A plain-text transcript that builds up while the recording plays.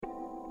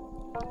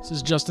This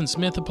is Justin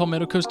Smith of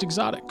Palmetto Coast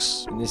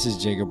Exotics. And this is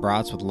Jacob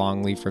Bratz with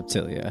Longleaf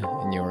Reptilia,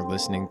 and you're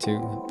listening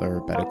to the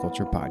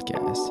Herpeticulture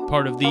Podcast.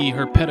 Part of the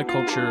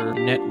Herpeticulture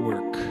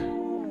Network.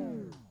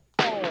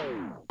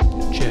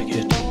 Check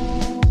it.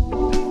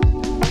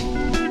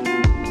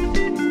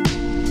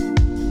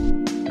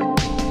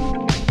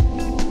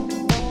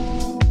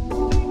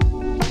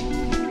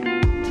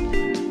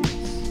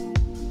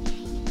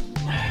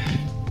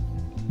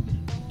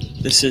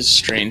 This is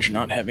strange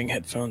not having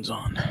headphones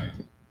on.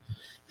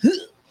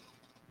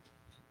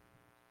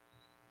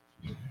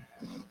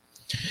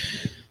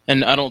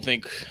 And I don't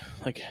think,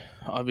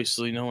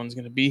 obviously no one's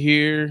going to be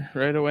here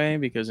right away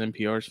because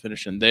NPR's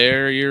finishing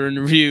their year in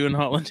review and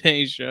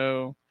holiday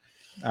show.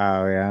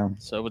 Oh, yeah.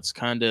 So it's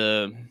kind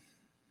of,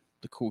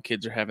 the cool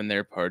kids are having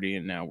their party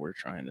and now we're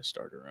trying to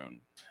start our own.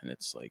 And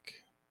it's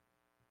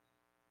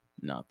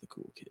not the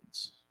cool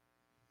kids.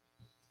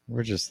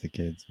 We're just the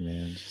kids,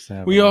 man.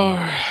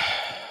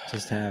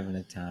 Just having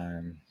a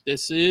time.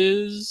 This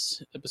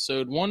is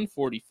episode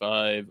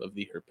 145 of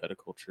the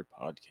Herpeticulture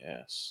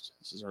Podcast.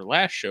 This is our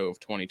last show of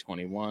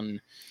 2021,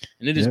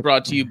 and it is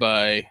brought to you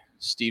by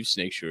Steve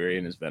Snakeshuary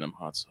and his Venom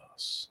Hot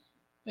Sauce.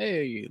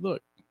 Hey,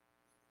 look.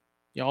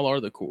 Y'all are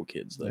the cool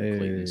kids, though, hey.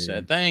 Clayton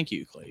said. Thank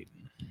you,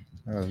 Clayton.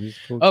 Oh, who's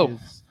cool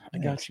kids? I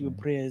got you a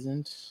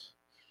present.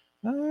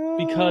 Oh,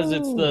 because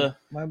it's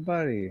my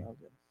buddy.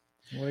 Okay.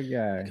 What a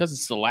guy. Because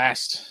it's the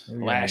last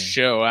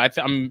show.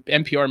 I'm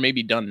NPR may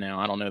be done now.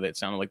 I don't know. That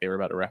sounded like they were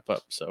about to wrap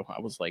up. So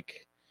I was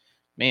like,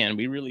 man,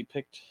 we really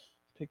picked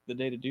the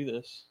day to do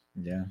this.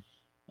 Yeah.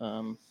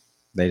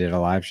 They did a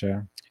live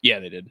show? Yeah,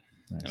 they did.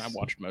 Nice. And I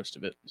watched most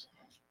of it.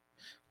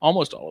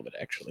 Almost all of it,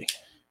 actually.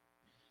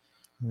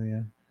 Oh,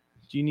 yeah.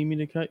 Do you need me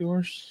to cut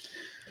yours?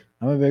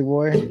 I'm a big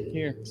boy.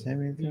 Here. Use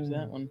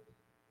that one.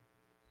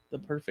 The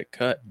perfect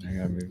cut. I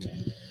gotta move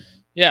it.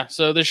 Yeah,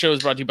 so this show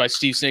is brought to you by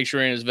Steve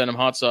Snakeshuary and his Venom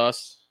Hot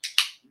Sauce.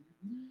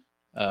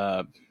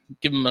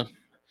 Give him a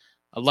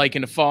like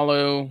and a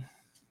follow.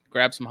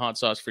 Grab some hot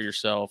sauce for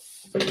yourself.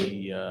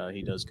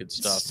 He does good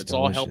stuff. It's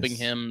all helping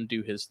him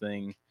do his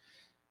thing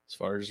as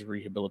far as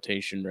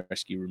rehabilitation,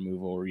 rescue,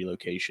 removal,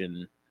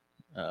 relocation,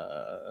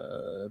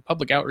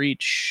 public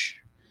outreach,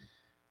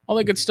 all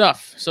that good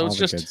stuff. So it's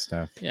just good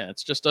stuff. Yeah,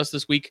 it's just us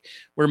this week.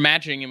 We're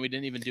matching, and we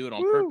didn't even do it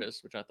on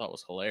purpose, which I thought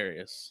was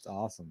hilarious. It's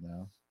awesome,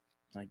 though.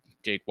 Like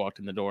Jake walked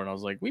in the door and I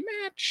was like, we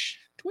match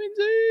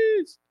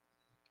twinsies.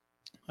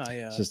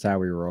 It's just how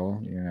we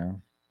roll, you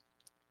know.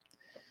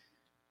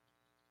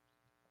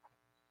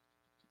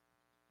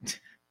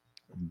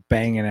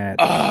 Banging at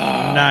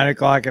 9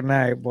 o'clock at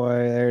night, boy.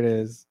 There it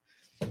is.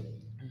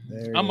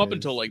 I'm up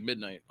until like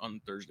midnight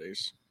on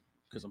Thursdays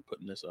because I'm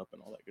putting this up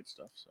and all that good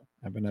stuff. So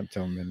I've been up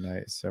till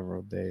midnight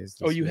several days.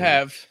 Oh, you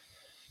have? Is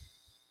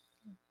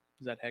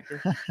that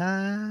Hector?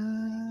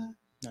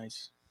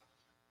 Nice.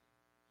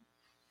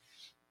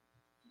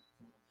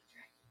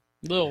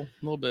 Little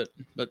bit,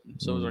 but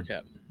so is our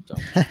cat.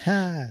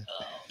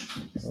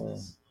 So.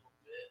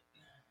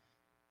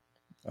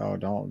 Oh,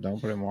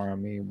 don't put it more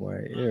on me,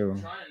 boy. Ew. I'm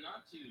trying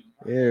not to.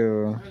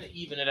 Ew. I'm trying to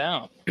even it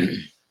out.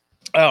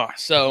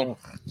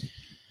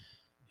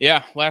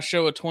 Yeah, last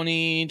show of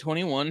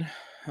 2021.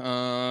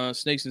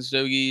 Snakes and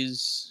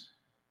Stogies.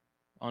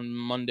 On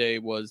Monday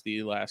was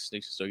the last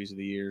Snakes and Stogies of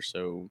the year,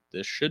 so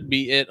this should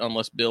be it,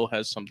 unless Bill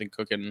has something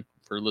cooking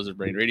for Lizard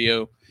Brain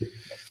Radio.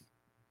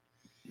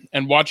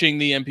 And watching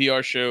the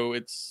NPR show,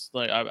 it's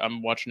like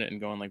I'm watching it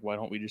and going like, why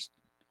don't we just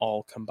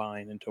all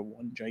combine into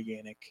one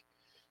gigantic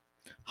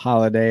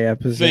holiday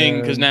episode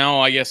thing? Because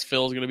now I guess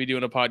Phil's going to be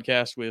doing a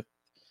podcast with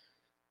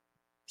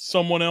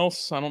someone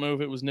else. I don't know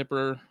if it was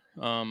Nipper,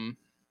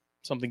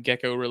 something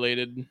gecko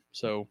related.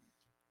 So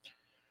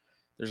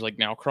there's like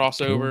now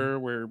crossover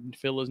where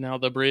Phil is now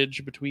the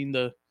bridge between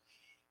the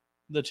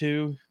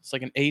two. It's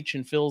like an H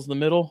and Phil's the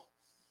middle.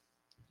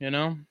 You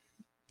know?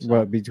 So,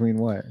 what between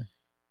what?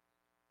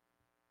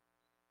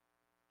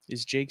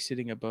 Is Jake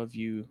sitting above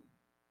you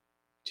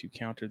to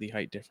counter the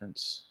height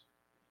difference?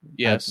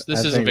 Yes,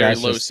 this is a very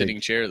low sitting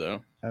chair,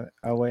 though.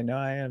 Oh, wait, no,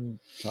 I am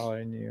taller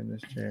than you in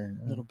this chair.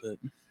 A little bit,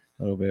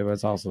 but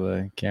it's also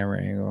the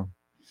camera angle.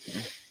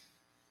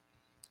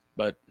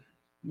 But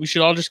we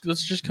should all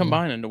let's just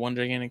combine into one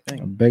gigantic thing.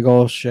 A big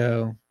old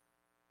show.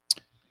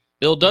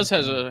 Bill does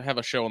have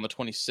a show on the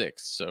 26th,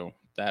 so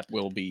that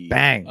will be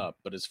up.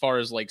 But as far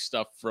as like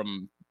stuff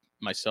from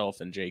myself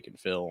and Jake and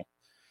Phil,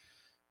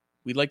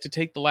 we'd like to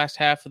take the last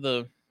half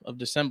of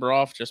December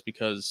off just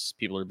because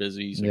people are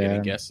busy. So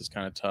getting guests is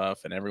kind of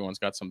tough and everyone's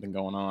got something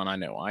going on. I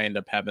know I end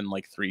up having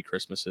like 3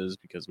 Christmases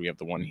because we have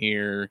the one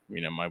here. You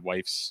know, my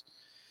wife's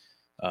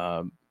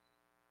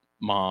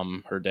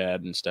mom, her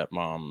dad and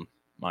stepmom,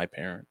 my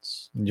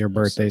parents. Your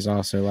birthday's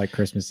also like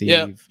Christmas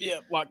Eve. Yeah,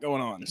 a lot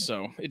going on.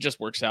 So it just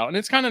works out. And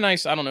it's kind of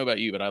nice. I don't know about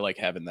you, but I like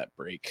having that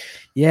break.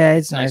 Yeah,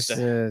 it's nice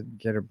to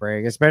get a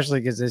break,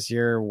 especially because this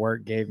year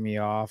work gave me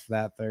off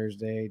that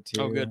Thursday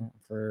too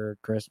for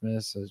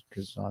Christmas.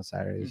 Because on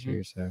Saturday this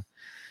year. So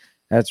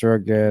that's real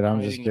good.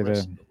 I'm just going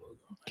to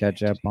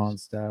catch up on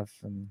stuff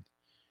and,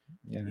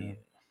 you know,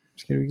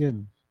 it's going to be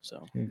good.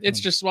 So it's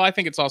just, well, I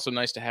think it's also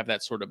nice to have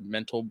that sort of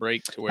mental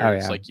break to where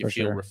it's like you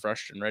feel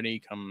refreshed and ready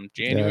come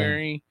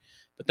January. Yeah.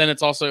 But then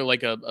it's also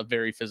like a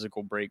very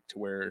physical break to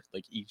where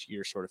like each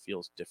year sort of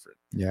feels different.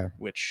 Yeah.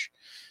 Which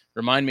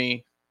remind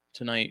me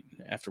tonight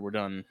after we're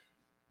done,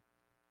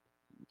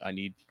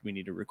 we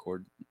need to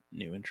record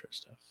new intro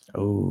stuff.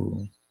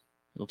 Oh,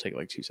 it'll take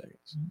like 2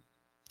 seconds.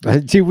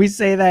 Do we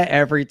say that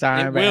every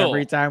time?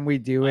 Every time we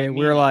do it,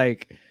 we're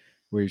like,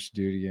 we should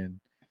do it again.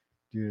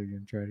 Do it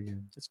again. Try it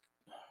again.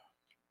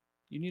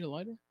 You need a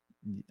lighter?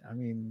 I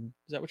mean,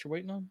 is that what you're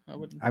waiting on?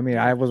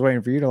 I was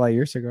waiting for you to light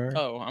your cigar.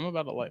 Oh, I'm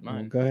about to light mine.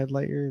 Well, go ahead,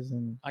 light yours.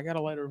 And I got a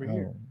lighter over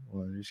here.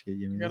 Well, just give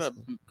me. I got a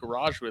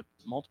garage with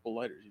multiple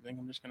lighters. You think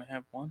I'm just gonna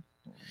have one?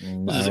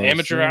 No, this is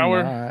amateur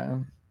hour. Not.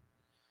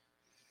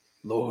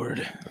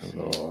 Lord.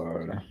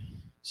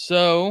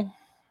 So,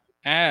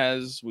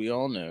 as we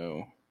all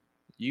know,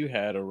 you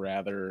had a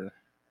rather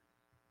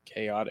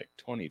chaotic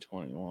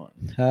 2021.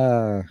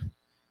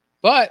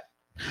 But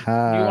you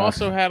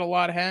also had a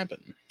lot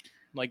happen,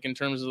 like in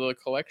terms of the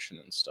collection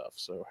and stuff.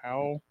 So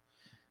how,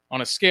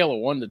 on a scale of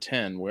 1 to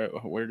 10,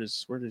 where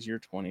does your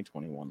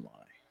 2021 lie?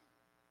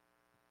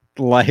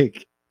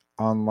 Like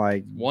on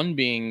like 1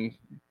 being,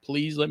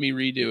 please let me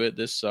redo it,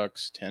 this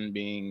sucks. 10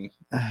 being,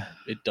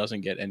 it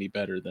doesn't get any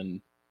better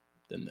than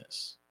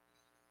this.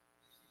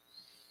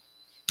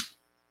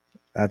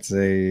 That's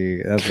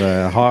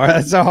a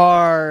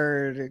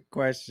hard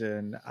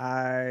question.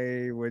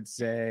 I would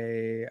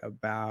say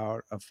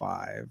about a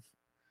 5.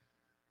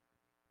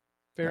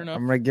 Fair enough.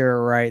 I'm gonna give it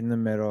right in the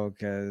middle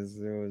because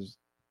it was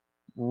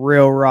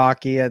real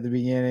rocky at the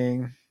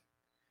beginning,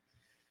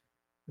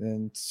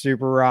 then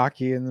super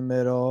rocky in the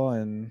middle,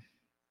 and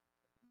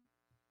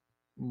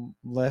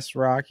less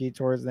rocky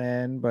towards the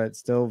end, but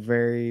still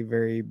very,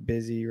 very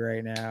busy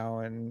right now,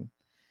 and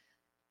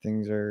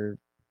things are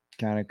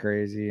kind of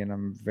crazy, and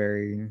I'm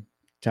very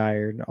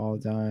tired all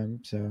the time.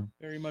 So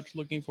very much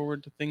looking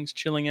forward to things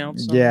chilling out.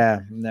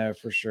 Yeah, no,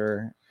 for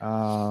sure.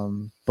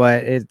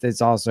 But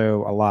it's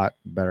also a lot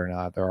better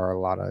now. There are a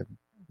lot of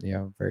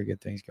very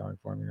good things going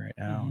for me right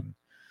now,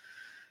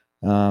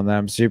 and that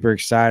I'm super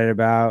excited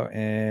about,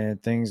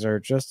 and things are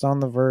just on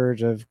the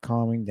verge of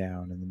calming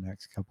down in the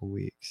next couple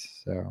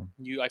weeks. So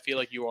I feel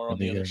like you are on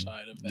the other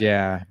side of that.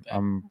 Yeah, that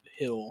I'm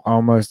hill,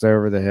 almost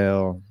over the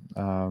hill.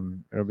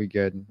 It'll be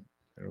good.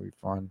 It'll be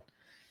fun.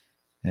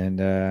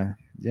 And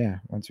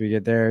once we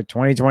get there,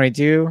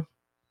 2022,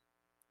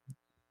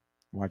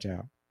 watch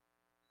out.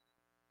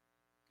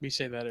 We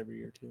say that every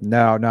year too.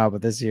 No,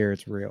 but this year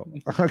it's real.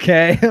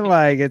 Okay,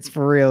 like it's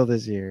for real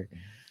this year.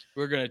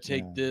 We're gonna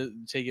take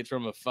it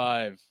from a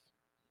 5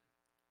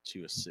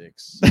 to a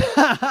 6 to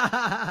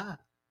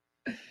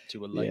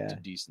a light to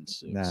decent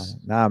 6.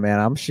 Nah, man.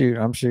 I'm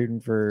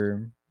shooting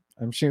for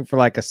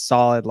like a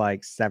solid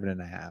like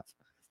 7.5.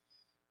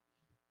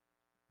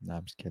 No,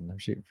 I'm just kidding. I'm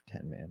shooting for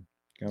 10, man.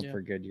 Going for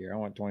a good year. I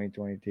want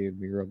 2022 to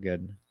be real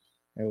good.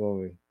 It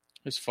will be.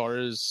 As far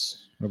as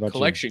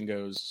collection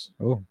goes.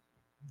 Oh,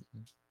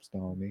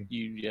 still on me.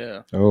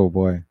 Oh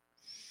boy.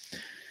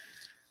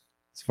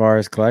 As far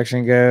as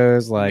collection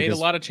goes, like made a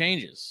lot of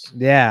changes.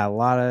 Yeah, a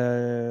lot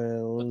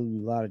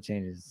of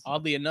changes.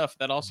 Oddly enough,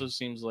 that also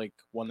seems like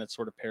one that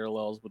sort of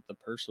parallels with the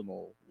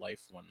personal life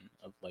one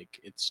of like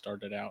it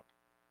started out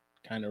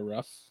kind of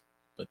rough,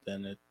 but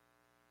then it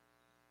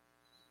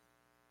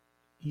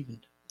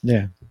evened.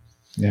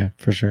 Yeah,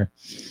 for sure.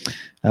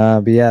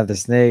 But yeah,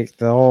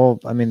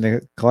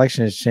 the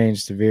collection has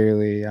changed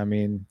severely. I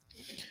mean,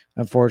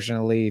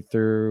 unfortunately,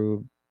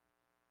 through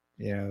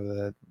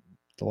the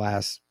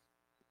last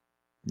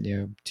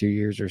 2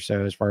 years or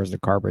so, as far as the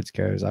carpets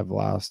goes, I've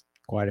lost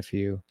quite a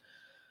few.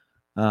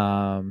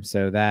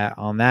 So that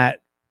on that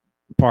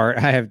part,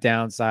 I have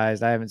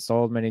downsized. I haven't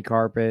sold many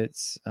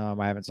carpets.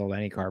 I haven't sold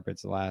any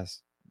carpets the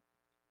last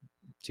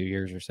 2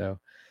 years or so.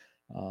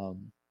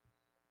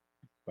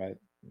 But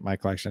my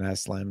collection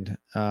has slimmed.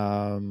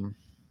 I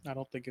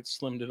don't think it's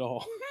slimmed at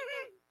all.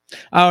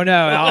 Oh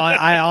no,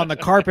 on the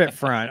carpet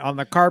front. On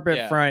the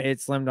carpet front, it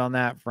slimmed on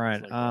that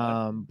front.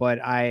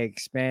 But I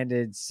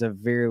expanded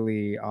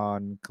severely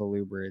on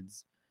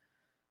colubrids.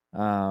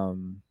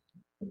 And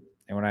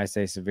when I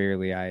say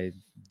severely, I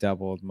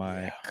doubled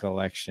my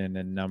collection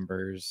in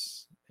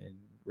numbers in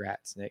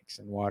rat snakes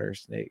and water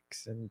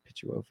snakes and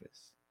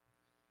Pituophis.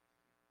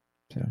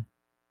 So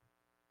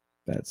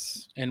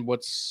that's. And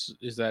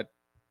is that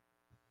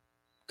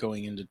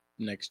going into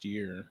next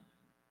year?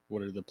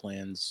 What are the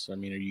plans? I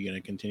mean, are you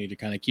going to continue to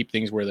kind of keep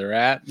things where they're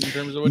at in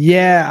terms of what?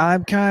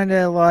 I'm kind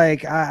of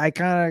like I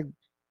kind of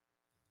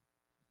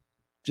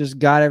just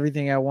got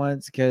everything at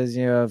once because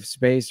of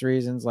space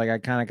reasons. Like I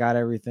kind of got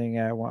everything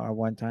at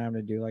one time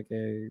to do like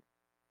a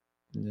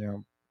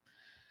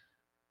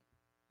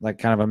like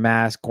kind of a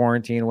mass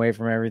quarantine away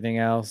from everything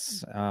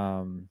else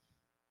kind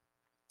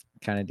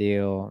of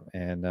deal.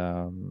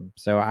 And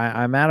so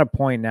I'm at a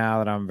point now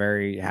that I'm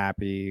very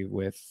happy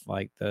with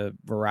like the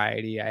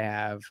variety I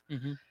have.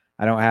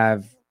 I don't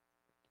have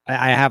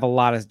I have a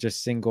lot of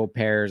just single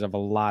pairs of a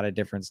lot of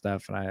different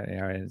stuff, and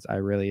I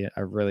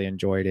really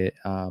enjoyed it.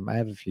 I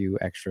have a few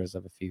extras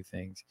of a few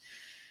things,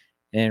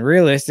 And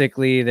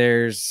realistically,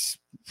 there's,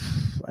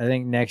 I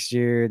think next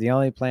year, the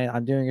only plan,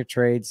 I'm doing a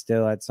trade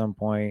still at some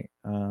point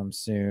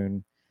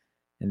soon.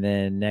 And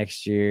then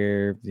next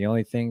year, the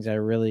only things I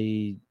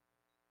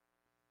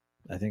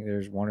think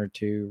there's one or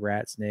two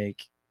rat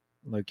snake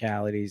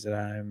localities that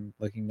I'm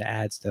looking to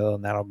add still.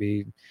 And I'll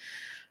be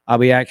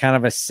at kind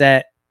of a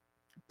set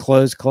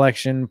closed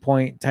collection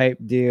point type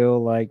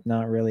deal, like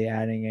not really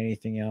adding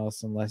anything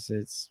else unless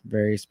it's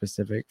very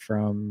specific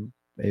from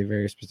a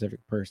very specific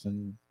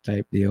person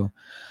type deal.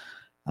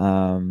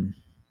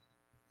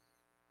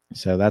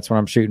 So that's what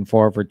I'm shooting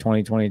for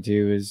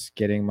 2022 is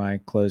getting my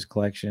closed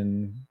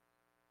collection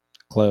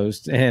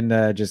closed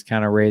and just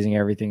kind of raising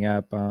everything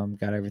up.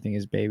 Got everything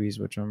as babies,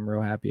 which I'm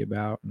real happy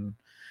about. And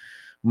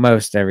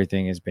most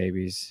everything is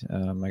babies.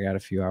 I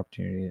got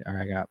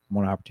I got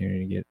one opportunity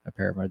to get a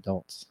pair of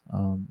adults,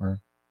 or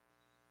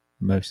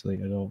mostly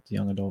adults,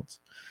 young adults.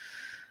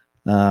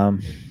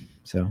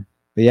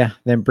 But yeah,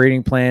 then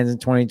breeding plans in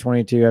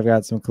 2022. I've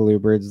got some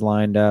colubrids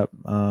lined up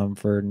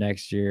for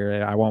next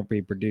year. I won't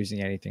be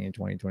producing anything in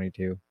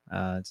 2022.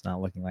 It's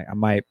not looking like I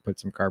might put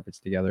some carpets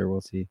together.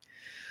 We'll see.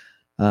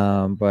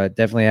 But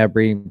definitely have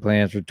breeding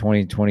plans for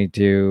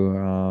 2022.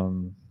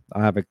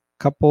 I'll have a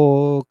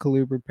couple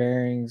colubrid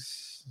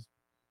pairings,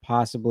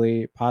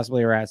 possibly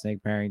a rat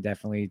snake pairing,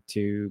 definitely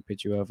 2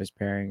 Pituophis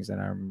pairings that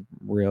I'm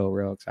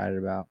real excited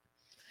about.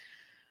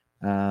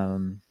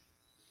 And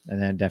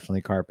then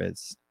definitely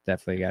carpets.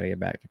 Definitely got to get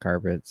back to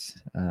carpets.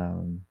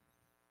 And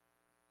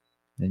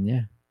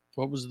yeah.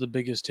 What was the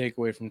biggest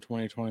takeaway from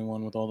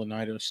 2021 with all the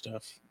Nido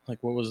stuff? Like,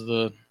 what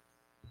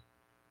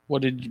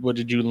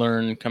did you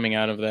learn coming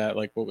out of that?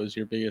 Like, what was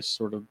your biggest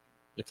sort of,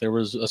 if there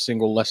was a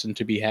single lesson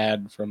to be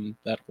had from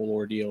that whole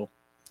ordeal?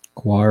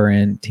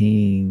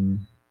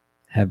 Quarantine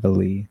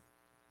heavily.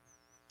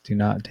 Do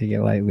not take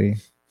it lightly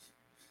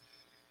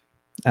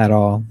at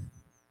all.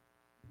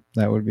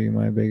 That would be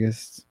my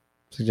biggest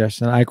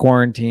suggestion. I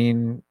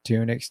quarantine to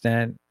an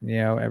extent.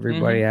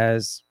 Everybody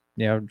has,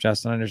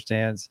 Justin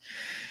understands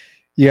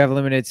you have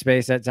limited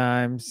space at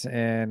times,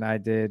 and I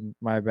did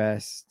my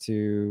best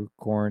to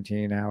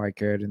quarantine how I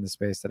could in the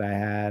space that I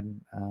had.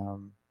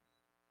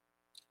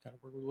 Gotta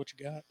work with what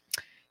you got.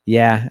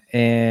 Yeah,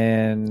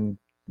 and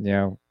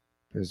it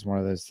was one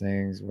of those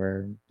things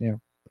where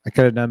I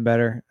could have done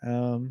better.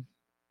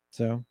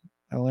 So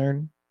I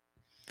learned.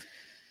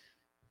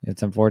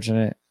 It's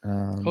unfortunate,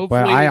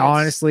 but I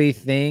honestly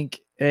think,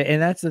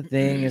 and that's the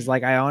thing, is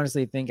like I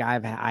honestly think I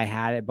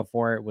had it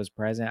before it was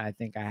present. I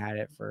think I had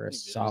it for a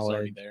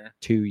solid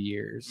 2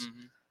 years.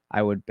 Mm-hmm.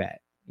 I would bet,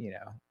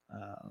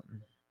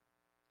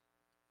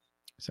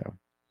 so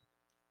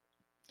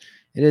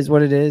it is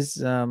what it is.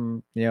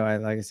 Like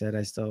I said,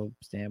 I still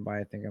stand by.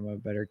 I think I'm a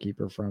better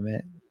keeper from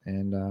it,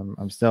 and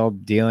I'm still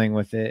dealing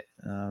with it.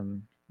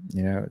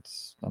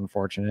 It's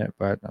unfortunate,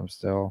 but I'm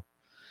still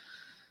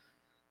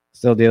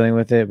dealing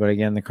with it. But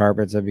again, the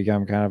carpets have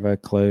become kind of a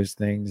closed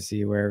thing to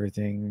see where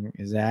everything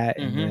is at.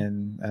 Mm-hmm. And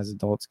then as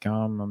adults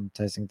come, I'm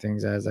testing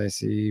things as I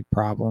see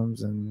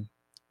problems, and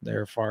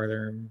they're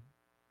farther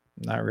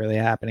not really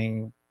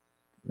happening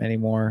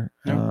anymore.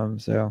 Nope.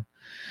 So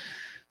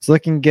it's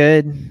looking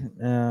good.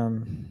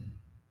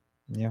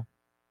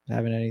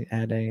 Haven't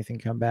had anything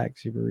come back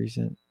super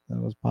recent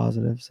that was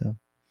positive. So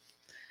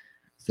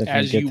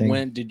as you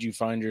went, did you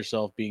find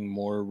yourself being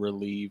more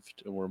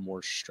relieved or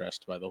more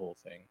stressed by the whole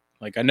thing?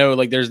 Like, I know,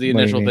 like, there's the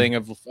initial thing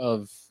of,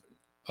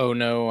 oh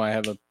no, I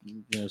have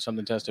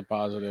something tested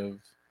positive.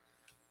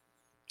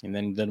 And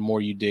then the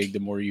more you dig, the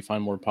more you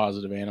find more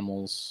positive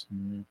animals.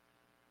 Mm-hmm.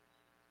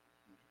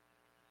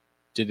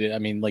 Did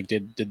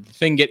the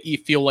thing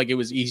feel like it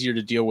was easier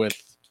to deal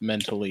with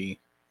mentally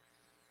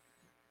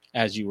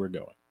as you were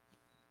going?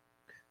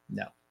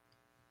 No,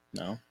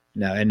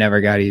 it never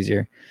got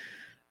easier.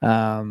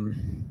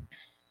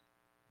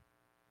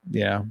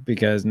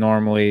 Because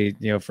normally,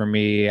 for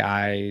me,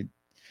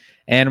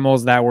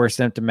 animals that were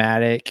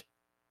symptomatic,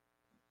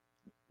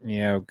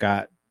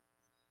 got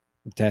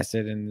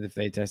tested, and if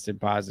they tested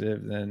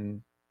positive,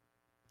 then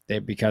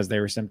because they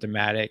were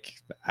symptomatic,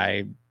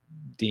 I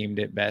deemed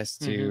it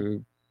best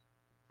to,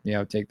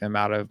 take them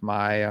out of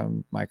my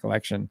my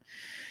collection.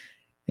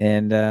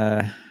 And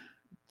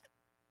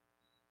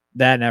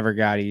that never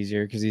got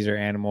easier because these are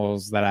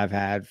animals that I've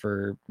had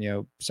for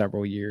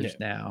several years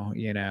now,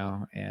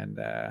 and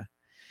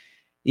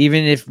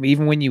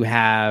even when you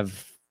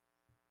have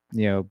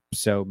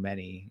so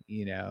many,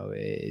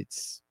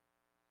 it's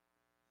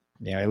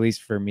at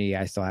least for me,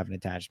 I still have an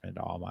attachment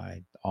to all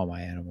my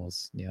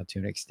animals, to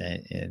an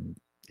extent, and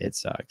it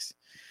sucks.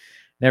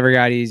 Never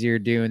got easier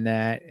doing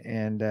that,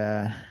 and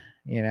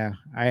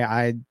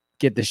I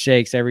get the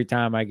shakes every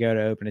time I go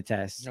to open a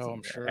test. Oh,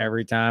 I'm sure.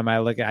 Every time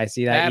I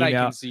see that email, I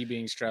can see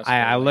being stressful.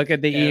 I look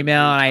at the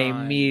email and I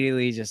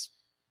immediately just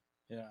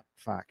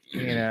fuck,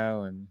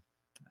 and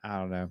I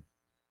don't know.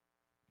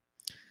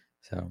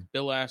 So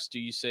Bill asked, do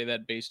you say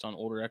that based on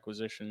older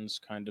acquisitions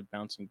kind of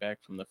bouncing back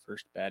from the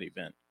first bad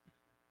event?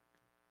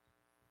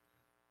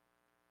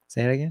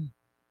 Say it again.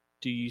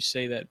 Do you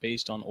say that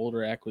based on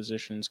older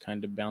acquisitions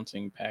kind of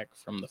bouncing back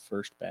from the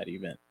first bad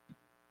event?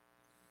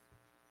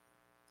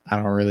 I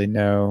don't really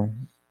know.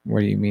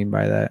 What do you mean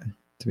by that,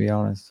 to be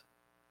honest?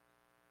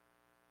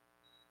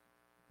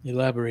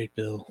 Elaborate,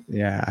 Bill.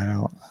 Yeah,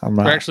 I'm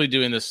not. We're actually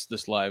doing this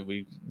live.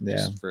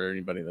 Just for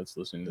anybody that's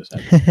listening to this.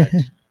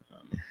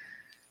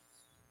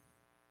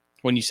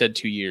 When you said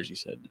 2 years, you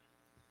said.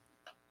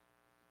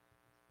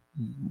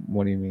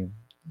 What do you mean?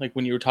 Like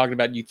when you were talking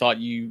about, you thought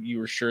you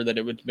were sure that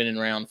it would have been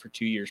around for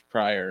 2 years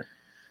prior.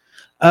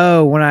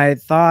 Oh, when I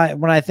say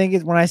I think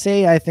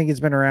it's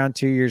been around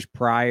 2 years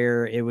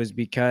prior, it was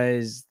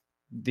because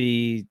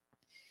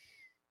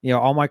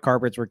all my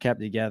carpets were kept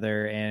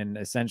together, and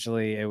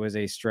essentially it was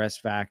a stress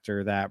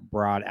factor that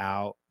brought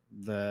out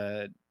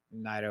the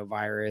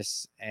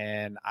nidovirus.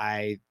 And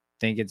I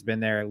think it's been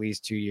there at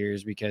least 2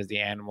 years because the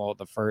animal,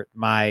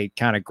 my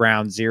kind of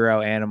ground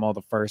zero animal,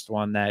 the first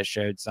one that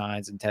showed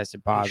signs and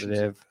tested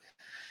positive.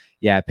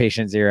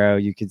 Patient zero,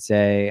 you could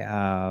say.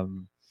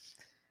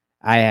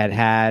 I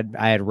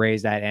had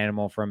raised that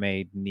animal from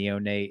a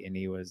neonate, and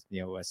he was, a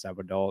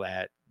subadult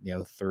at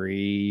 3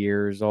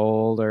 years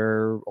old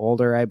or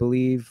older, I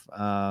believe.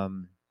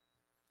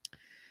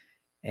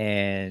 And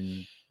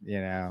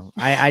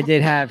I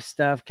did have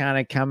stuff kind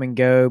of come and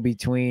go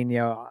between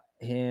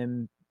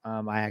him.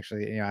 I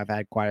actually I've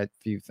had quite a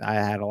few. I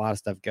had a lot of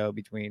stuff go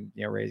between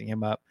raising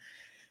him up,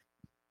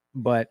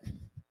 but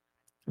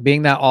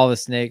being that all the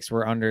snakes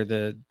were under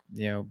the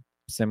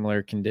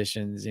similar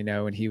conditions,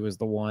 and he was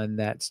the one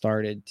that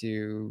started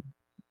to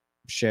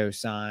show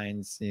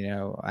signs,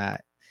 I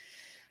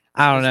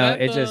don't know.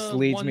 It just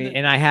leads me,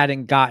 and I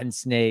hadn't gotten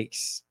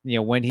snakes.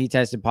 When he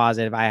tested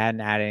positive, I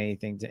hadn't had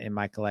anything in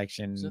my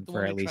collection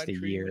for at least a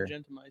year.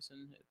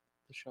 Gentamicin at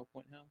the Shell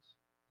Point house?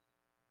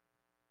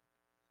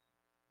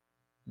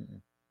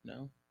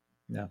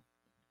 No,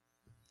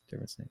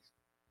 different snakes.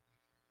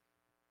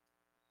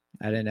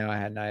 I didn't know I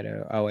had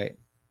Nido. Oh wait,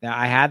 now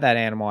I had that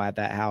animal at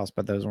that house,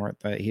 but those weren't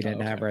he didn't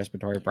have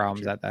respiratory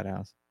problems at that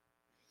house.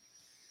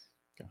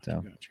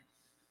 Gotcha.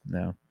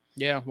 No.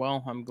 Yeah,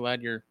 well, I'm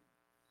glad you're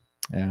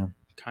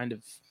kind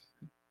of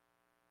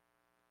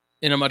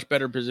in a much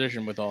better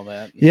position with all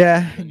that.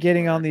 Yeah,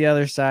 getting on the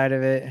other side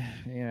of it,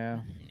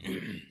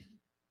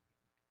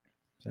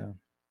 So,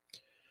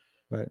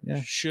 but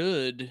yeah.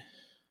 Should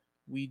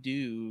we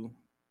do,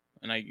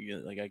 and I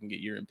can get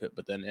your input,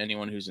 but then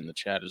anyone who's in the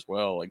chat as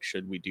well, like,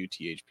 should we do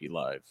THP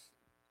live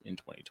in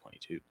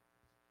 2022?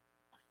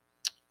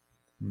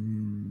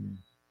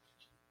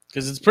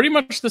 Because it's pretty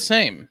much the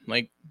same.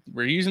 Like,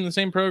 we're using the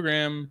same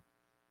program.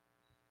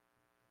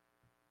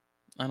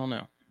 I don't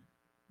know,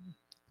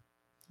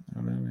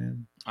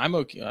 man. I'm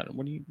okay.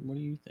 What do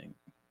you think?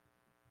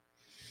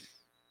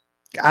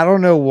 I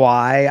don't know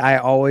why I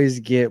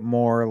always get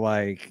more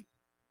like,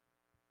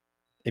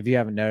 if you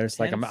haven't noticed,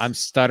 like I'm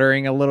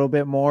stuttering a little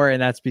bit more,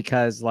 and that's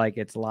because like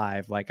it's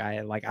live. Like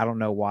I don't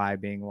know why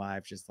being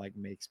live just like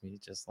makes me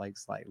just like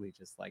slightly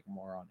just like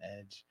more on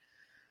edge.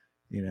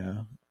 I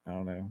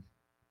don't know.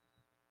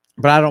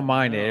 But I don't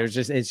mind it. It was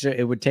just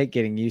it would take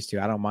getting used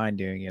to. I don't mind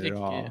doing it at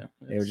all.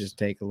 It would just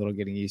take a little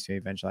getting used to.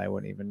 Eventually I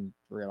wouldn't even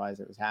realize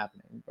it was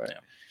happening. But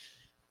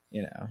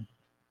I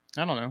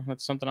don't know.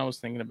 That's something I was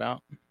thinking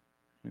about.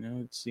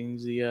 It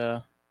seems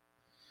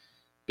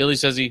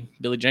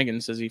Billy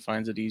Jenkins says he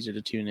finds it easier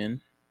to tune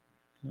in.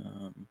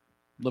 A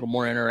little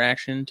more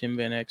interaction. Tim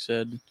Van Eck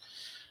said,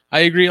 I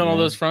agree on all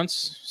those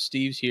fronts.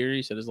 Steve's here.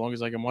 He said, as long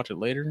as I can watch it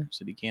later. He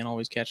said he can't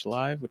always catch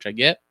live, which I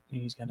get.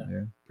 He's got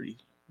a pretty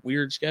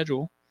weird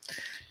schedule.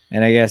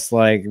 And I guess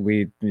like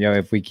we,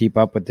 if we keep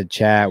up with the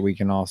chat, we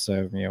can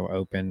also,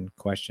 open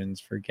questions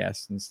for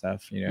guests and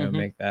stuff,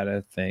 make that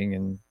a thing.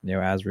 And,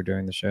 as we're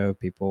doing the show,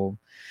 people,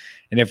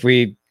 and if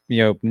we,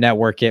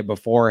 network it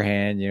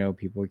beforehand,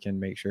 people can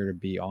make sure to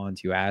be on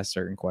to ask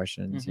certain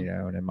questions,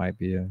 and it might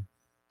be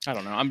I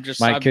don't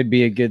know. could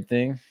be a good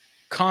thing.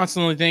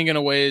 Constantly thinking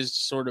of ways to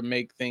sort of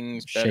make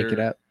things better, shake it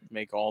up,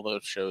 make all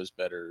those shows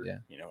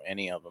better.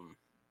 Any of them.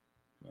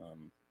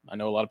 I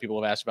know a lot of people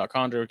have asked about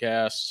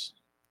ChondroCast.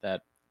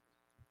 That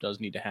does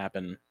need to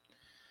happen.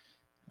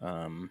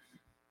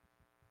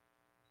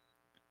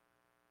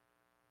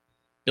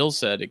 Bill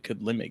said it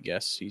could limit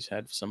guests. He's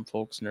had some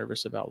folks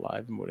nervous about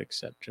live and would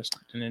accept just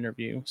an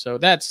interview. So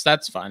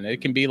that's fine.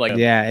 It can be like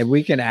if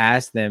we can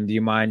ask them, do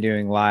you mind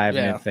doing live?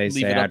 And if they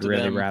say I'd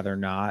really rather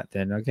not,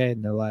 then okay,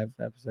 no live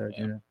episode.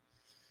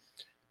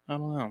 I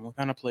don't know. We'll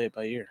kind of play it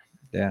by ear.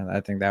 Yeah, I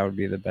think that would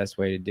be the best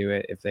way to do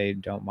it. If they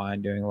don't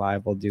mind doing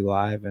live, we'll do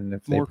live. And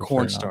if more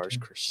corn stars,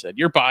 Chris said.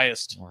 You're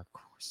biased. More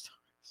corn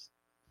stars.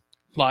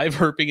 Live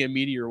herping and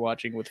meteor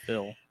watching with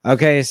Phil.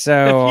 Okay,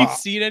 so have you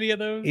seen any of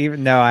those?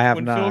 No, I have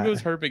not. When Phil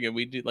goes herping and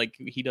we do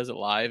he does it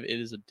live, it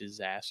is a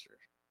disaster.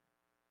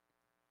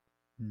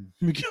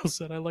 Miguel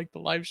said, I like the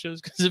live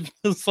shows because it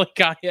feels like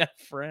I have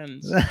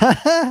friends. No,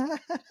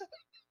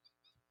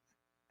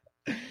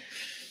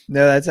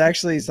 that's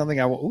actually something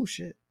I want. Oh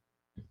shit.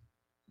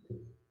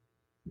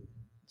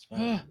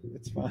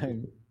 It's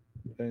fine.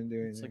 I didn't do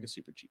anything. It's like a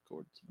super cheap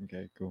cord.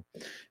 Okay, cool.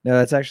 No,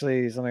 that's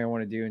actually something I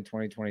want to do in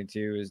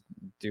 2022 is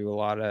do a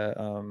lot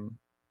of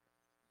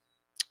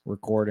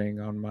recording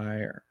on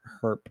my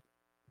herp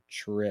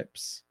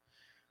trips.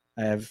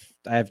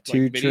 I have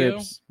two video?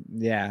 trips.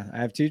 Yeah, I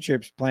have 2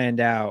 trips planned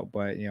out,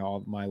 but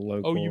all my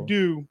local. Oh, you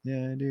do?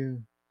 Yeah, I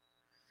do.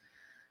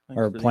 Thanks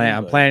Or for the I'm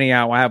invite. planning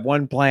out. I have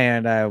one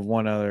planned. I have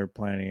one other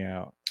planning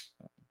out.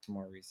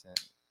 More recent.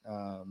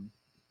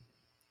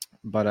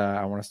 But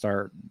I want to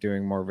start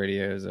doing more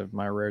videos of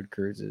my road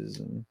cruises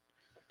and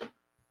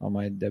all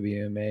my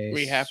WMA.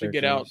 We have to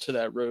get out to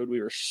that road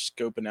we were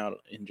scoping out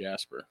in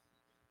Jasper.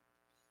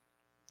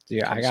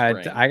 Dude, I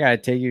gotta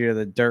take you to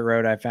the dirt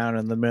road I found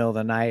in the middle of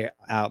the night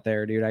out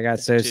there, dude. I got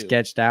so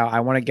sketched out. I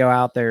want to go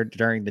out there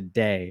during the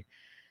day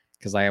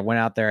because I went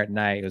out there at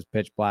night. It was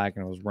pitch black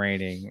and it was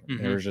raining.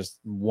 Mm-hmm. There was just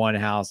one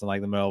house in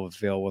like the middle of a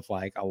field with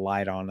like a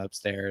light on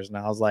upstairs, and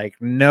I was like,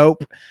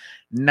 nope,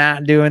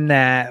 not doing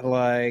that.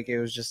 Like it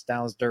was just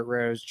down those dirt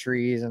roads,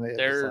 trees, and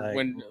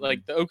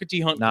like the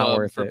Okatee Hunt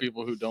Club for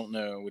people who don't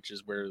know, which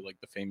is where like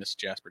the famous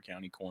Jasper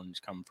County corns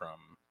come from.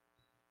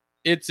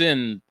 It's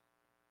in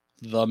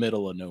the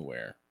middle of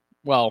nowhere.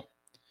 Well,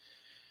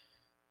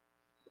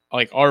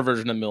 like our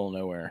version of middle of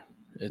nowhere.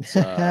 It's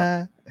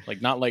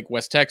like not like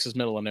West Texas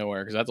middle of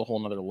nowhere, because that's a whole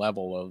nother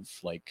level of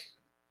like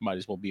might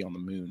as well be on the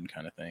moon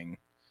kind of thing.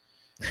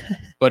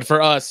 But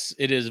for us,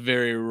 it is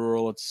very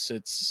rural.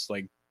 It's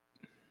like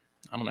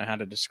I don't know how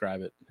to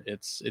describe it.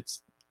 It's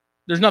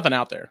there's nothing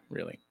out there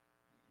really.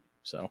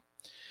 So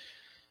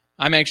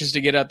I'm anxious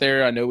to get out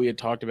there. I know we had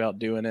talked about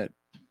doing it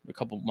a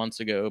couple of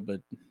months ago,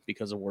 but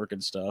because of work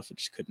and stuff, it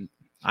just couldn't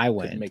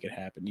make it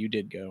happen. You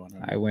did go,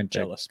 and I went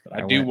jealous, but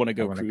I do want to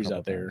go cruise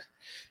out there.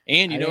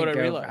 And you know what I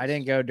realized? I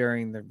didn't go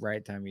during the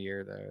right time of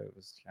year though. It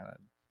was kind of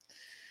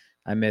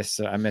I missed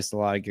a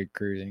lot of good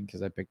cruising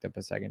because I picked up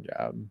a second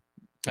job.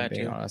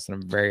 Being honest,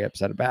 and I'm very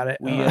upset about it.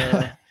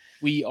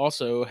 We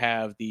also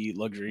have the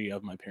luxury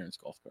of my parents'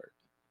 golf cart.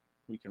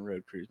 We can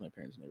road cruise my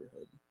parents'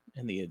 neighborhood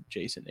and the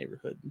adjacent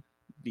neighborhood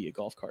via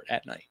golf cart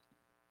at night.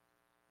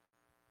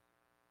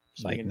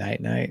 So like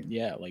night.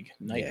 Yeah, like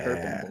night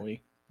herping,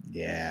 boy.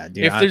 Yeah,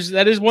 dude. If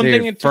that is one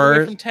thing that took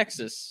away from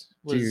Texas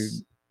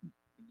was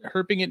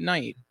herping at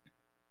night.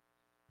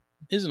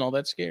 Isn't all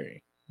that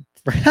scary?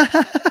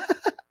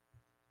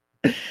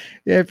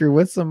 Yeah, if you're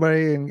with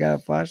somebody and got a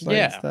flashlight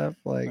and stuff,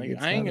 like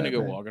I ain't gonna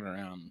go walking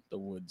around the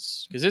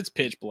woods because it's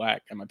pitch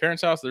black. At my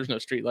parents' house, there's no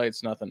street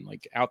lights, nothing.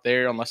 Like out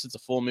there, unless it's a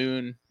full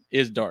moon,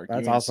 is dark.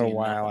 That's also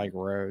why I like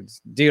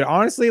roads, dude.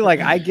 Honestly, like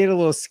I get a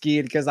little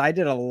skeeved because I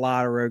did a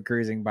lot of road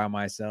cruising by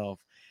myself,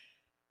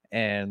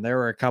 and there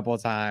were a couple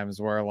of times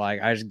where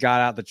like I just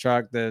got out the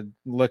truck to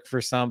look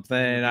for something,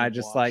 and I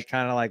just like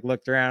kind of like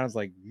looked around. I was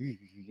like,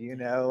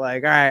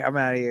 like, all right, I'm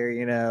out of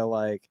here,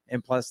 like,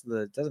 and plus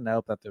it doesn't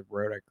help that the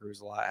road I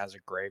cruise a lot has a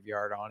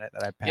graveyard on it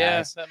that I pass.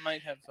 Yes, that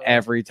might have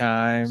every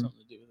time.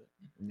 Something to do with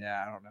it.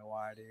 Yeah, I don't know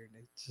why, dude.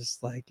 It's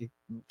just like it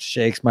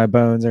shakes my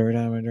bones every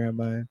time I drive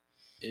by.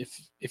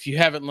 If you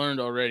haven't learned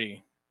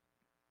already,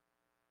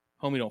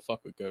 homie, don't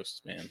fuck with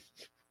ghosts, man.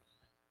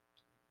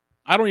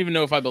 I don't even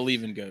know if I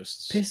believe in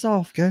ghosts. Piss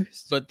off,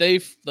 ghosts. But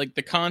they've like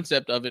the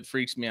concept of it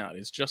freaks me out.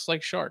 It's just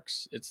like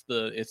sharks. It's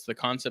the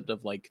concept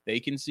of like they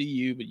can see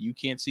you, but you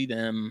can't see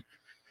them.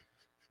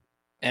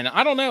 And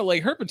I don't know,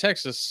 like Herb in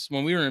Texas,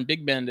 when we were in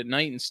Big Bend at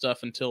night and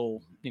stuff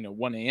until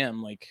 1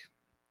 a.m. Like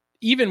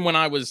even when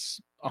I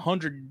was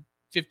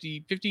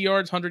 150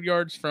 yards, 100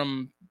 yards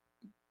from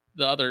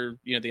the other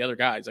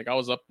guys, like I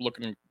was up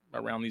looking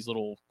around these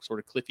little sort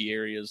of cliffy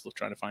areas,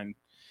 trying to find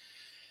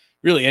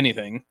really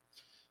anything.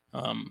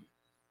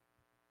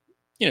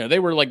 They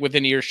were like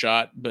within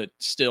earshot, but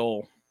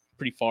still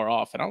pretty far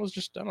off. And I was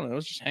just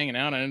hanging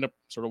out. I ended up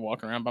sort of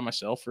walking around by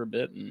myself for a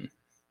bit, and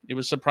it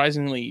was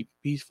surprisingly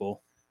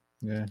peaceful.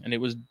 Yeah. And it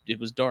was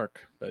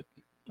dark, but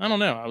I don't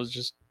know. It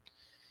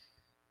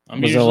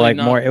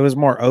was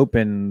more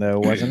open though,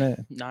 wasn't it?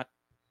 Not.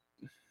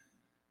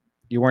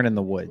 You weren't in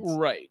the woods,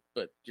 right?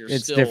 But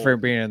it's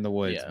different being in the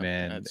woods,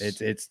 man.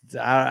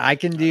 I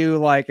can do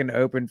like an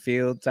open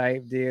field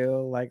type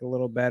deal, like a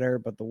little better,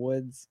 but the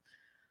woods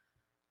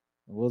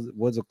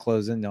will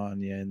close in on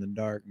you in the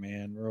dark,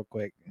 man, real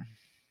quick.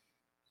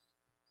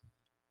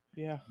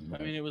 Yeah,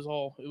 I mean it was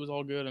all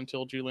good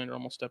until Julian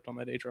almost stepped on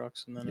that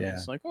Atrox, and then it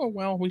was like, oh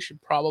well, we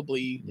should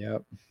probably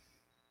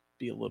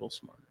be a little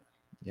smarter.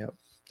 Yep,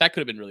 that could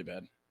have been really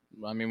bad.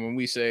 I mean, when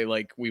we say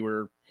like we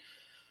were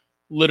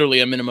literally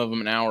a minimum of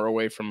an hour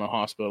away from a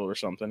hospital or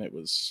something, that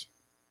was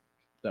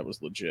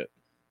legit.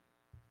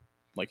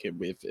 Like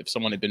if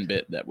someone had been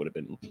bit, that would have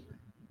been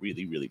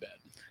really, really bad.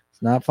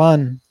 It's not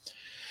fun.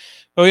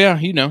 Oh yeah,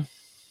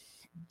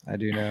 I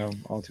do know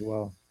all too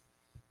well.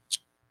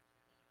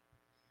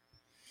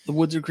 The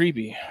woods are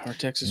creepy. Our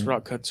Texas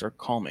rock cuts are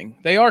calming.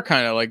 They are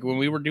kind of like when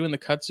we were doing the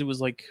cuts, it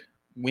was like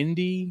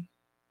windy,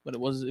 but it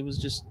was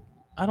just,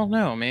 I don't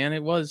know, man.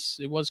 It was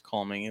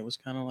calming. It was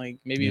kind of like,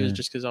 maybe it was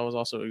just because I was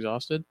also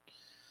exhausted.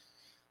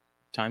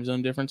 Time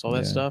zone difference, all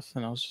that stuff.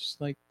 And I was just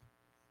like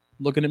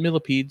looking at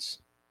millipedes.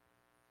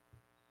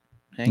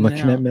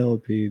 Looking at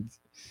millipedes.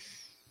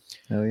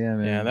 Oh yeah,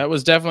 man. Yeah, that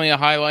was definitely a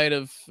highlight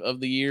of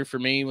the year for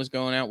me, was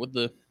going out with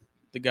the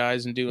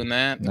guys and doing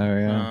that. Oh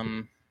yeah.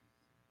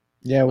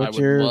 Yeah, I would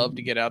love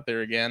to get out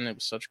there again. It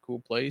was such a cool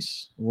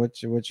place.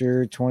 What's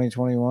your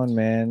 2021,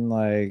 man?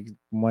 Like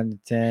 1 to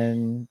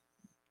 10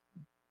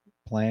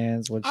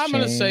 plans? What's I'm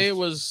changed? gonna say it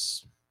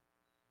was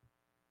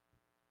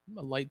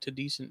a light to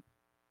decent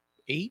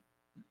 8.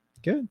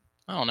 Good.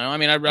 I don't know. I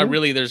mean, I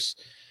really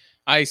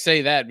I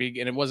say that, and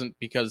it wasn't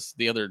because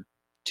the other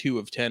 2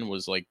 of 10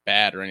 was like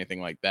bad or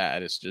anything like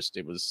that. It's just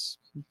it was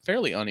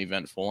fairly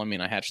uneventful. I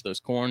mean, I hatched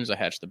those corns, I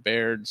hatched the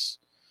Bairds.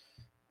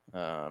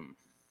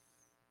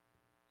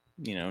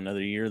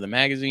 Another year of the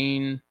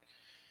magazine.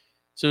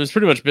 So it was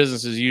pretty much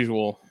business as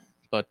usual,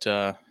 but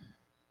it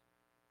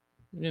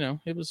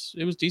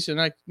was decent.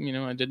 I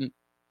didn't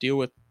deal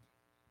with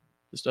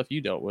the stuff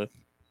you dealt with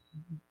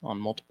on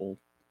multiple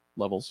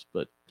levels,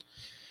 but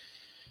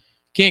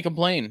can't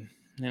complain.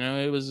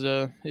 It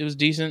was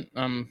decent.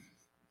 I'm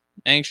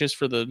anxious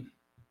for the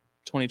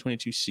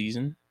 2022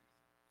 season.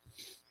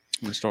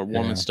 I'm gonna start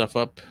warming stuff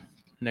up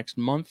next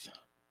month,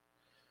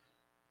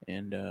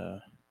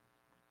 and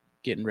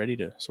getting ready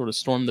to sort of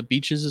storm the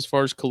beaches as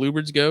far as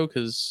colubrids go,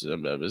 because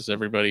as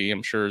everybody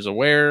I'm sure is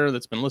aware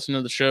that's been listening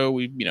to the show,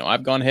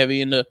 I've gone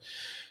heavy into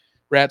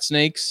rat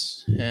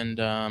snakes and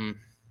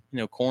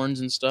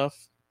corns and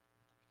stuff,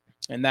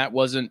 and that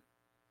wasn't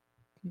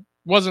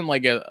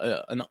like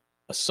an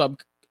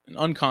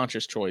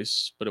unconscious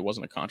choice, but it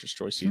wasn't a conscious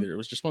choice either. It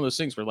was just one of those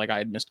things where like I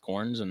had missed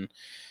corns, and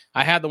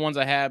I had the ones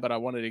I had, but I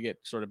wanted to get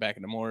sort of back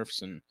into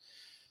morphs, and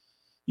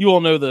you all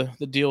know the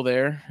deal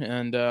there.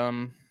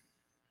 And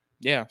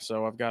yeah,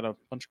 so I've got a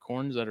bunch of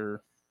corns that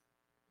are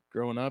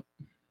growing up.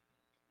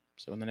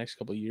 So in the next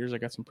couple of years, I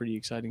got some pretty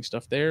exciting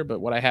stuff there.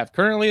 But what I have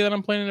currently that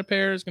I'm planning to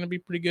pair is going to be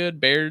pretty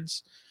good.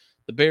 Bairds,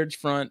 the Bairds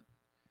front.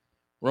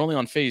 We're only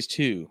on phase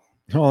 2.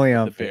 Only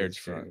on the Bairds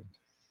front,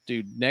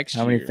 dude. Next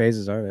year, how many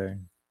phases are there?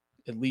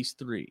 At least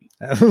 3.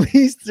 At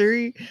least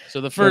 3.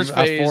 So the first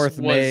phase was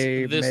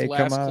may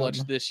last clutch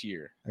this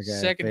year. Okay,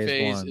 second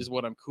phase is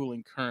what I'm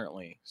cooling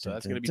currently. So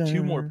that's going to be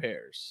 2 more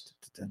pairs.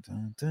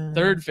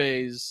 Third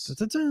phase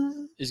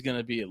is going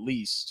to be at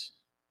least.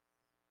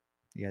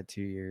 You got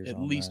 2 years.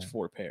 At least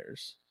 4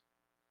 pairs.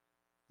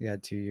 You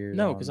got 2 years.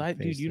 No,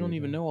 because you don't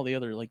even know all the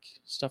other like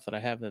stuff that I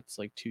have that's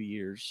like 2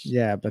 years.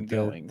 Yeah, but the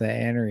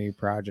Annery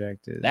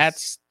project is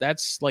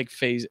that's like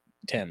phase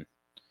 10.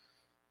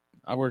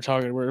 We're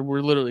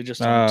literally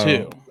just on 2.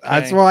 Okay?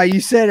 That's why you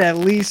said at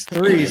least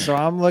 3. So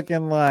I'm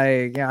looking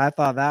like, I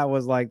thought that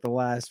was like the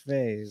last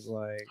phase.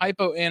 Like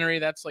Hypo Annery,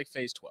 that's like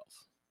phase 12.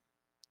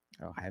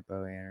 Oh,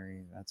 Hypo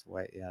Annery, that's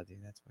way. Yeah,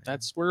 dude, that's way.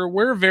 That's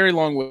we're a very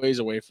long ways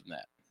away from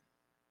that.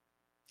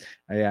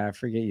 Oh, yeah, I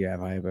forget you have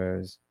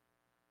hypos.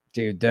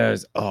 Dude,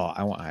 those. Oh,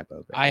 I want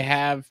hypo. I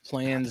have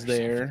plans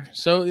there.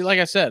 So, like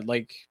I said,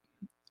 and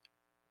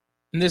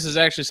this is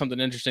actually something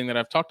interesting that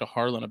I've talked to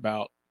Harlan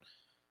about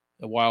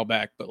a while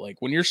back. But like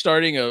when you're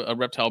starting a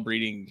reptile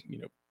breeding,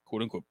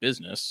 quote unquote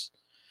business,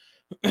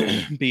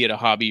 be it a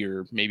hobby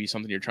or maybe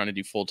something you're trying to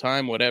do full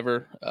time,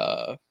 whatever,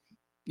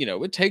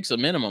 it takes a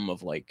minimum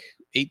of like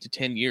 8 to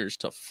 10 years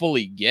to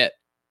fully get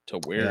to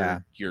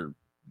where you're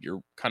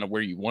kind of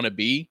where you want to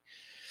be.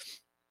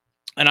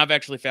 And I've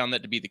actually found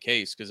that to be the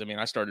case because,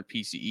 I started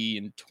PCE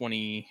in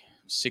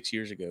 26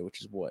 years ago,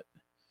 which is what?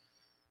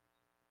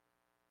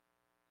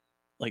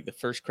 Like the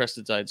first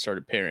cresteds I had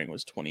started pairing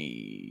was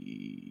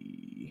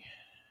 20...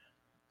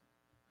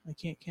 I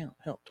can't count.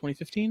 Hell,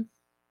 2015?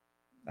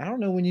 I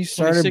don't know when you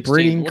started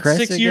breeding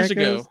crested 6 years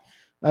geckos? Ago.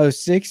 Oh,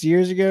 6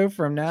 years ago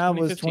from now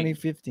was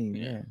 2015.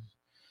 Yeah.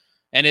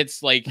 And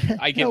it's like,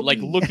 I get like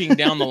looking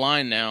down the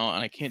line now,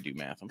 and I can't do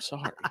math. I'm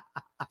sorry.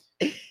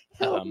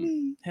 Help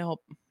me. Help.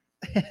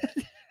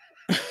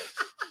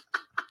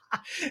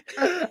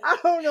 I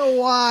don't know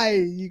why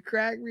you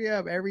crack me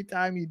up every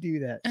time you do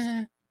that.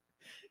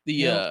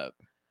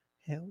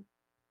 Help.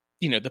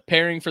 The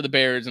pairing for the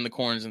Bairds and the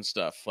corns and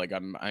stuff. Like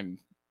I'm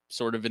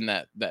sort of in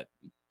that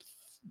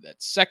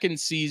second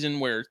season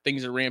where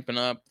things are ramping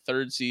up.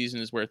 Third season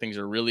is where things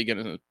are really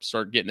going to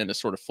start getting into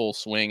sort of full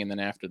swing, and then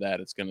after that,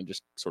 it's going to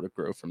just sort of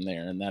grow from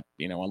there. And that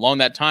along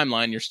that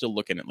timeline, you're still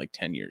looking at like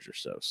 10 years or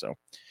so. So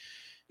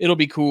it'll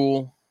be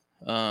cool.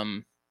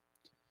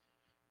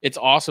 It's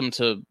awesome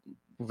to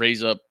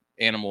raise up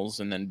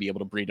animals and then be able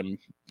to breed them,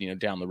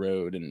 down the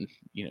road, and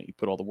you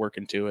put all the work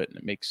into it, and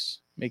it makes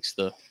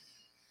the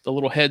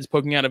little heads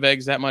poking out of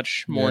eggs that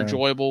much more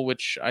enjoyable,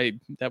 which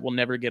that will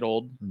never get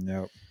old.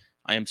 Nope.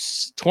 I am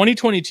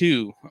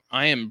 2022.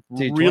 I am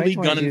really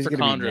gunning for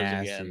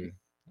chondros again.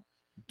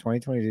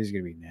 2022 is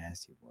gonna be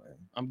nasty, boy.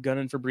 I'm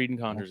gunning for breeding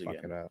chondros again.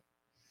 Fuck it up.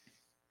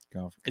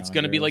 It's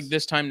gonna be like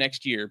this time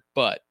next year,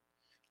 but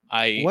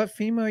what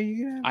female are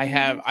you gonna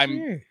have?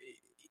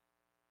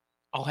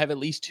 I'll have at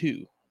least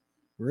 2.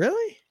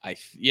 Really?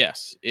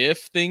 Yes.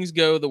 If things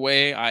go the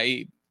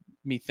way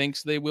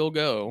methinks they will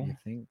go,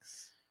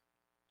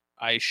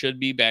 I should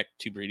be back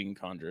to breeding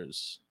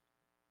chondros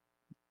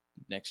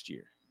next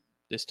year.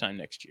 This time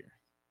next year.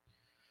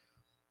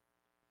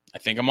 I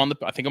think I'm on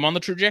the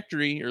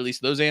trajectory, or at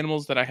least those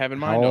animals that I have in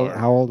mind are.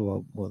 How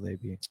old will they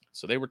be?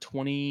 So they were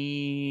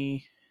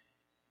 2018s.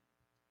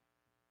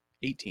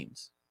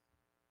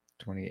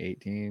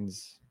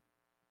 2018s.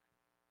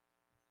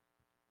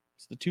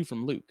 It's the 2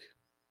 from Luke.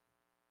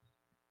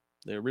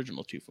 The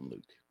original 2 from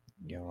Luke.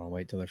 You don't want to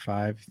wait till they're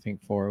 5? You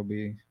think 4 will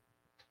be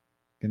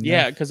good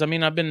Yeah, enough? because I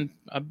mean, I've been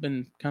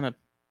kind of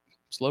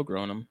slow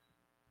growing them,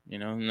 you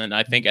know, and then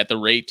I think at the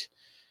rate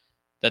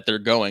that they're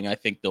going, I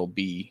think they'll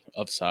be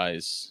of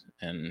size,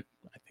 and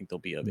I think they'll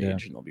be of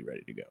age, and they'll be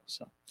ready to go.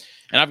 So,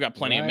 and I've got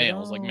plenty of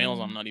males. Like males,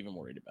 I'm not even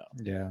worried about.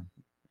 Yeah.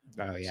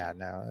 Oh yeah,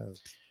 no.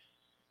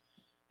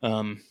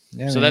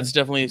 So that's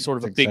definitely sort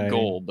of a big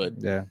goal, but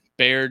yeah,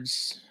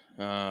 Baird's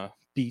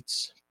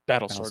beats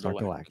Battlestar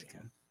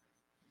Galactica.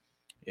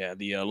 Yeah,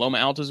 the Loma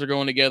Altas are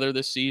going together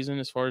this season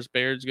as far as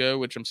Baird's go,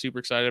 which I'm super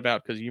excited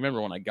about because you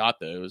remember when I got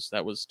those,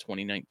 that was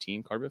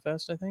 2019 Carpet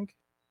Fest, I think.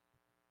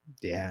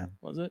 Yeah.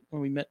 Was it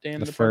when we met Dan?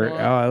 The first,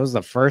 it was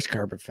the first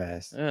Carpet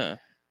Fest. Yeah.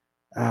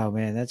 Oh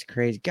man, that's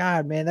crazy.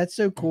 God, man, that's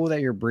so cool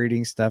that you're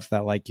breeding stuff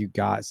that like you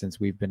got since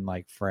we've been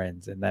like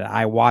friends, and that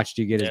I watched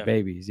you get as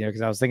babies. You know,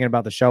 because I was thinking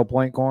about the Shell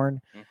Point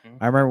corn. Mm-hmm.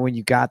 I remember when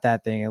you got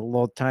that thing, a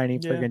little tiny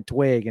freaking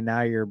twig, and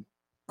now you're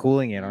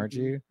cooling it, aren't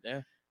you?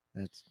 Yeah.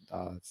 That's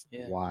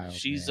wild.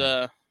 She's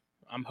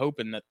I'm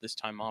hoping that this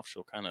time off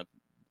she'll kind of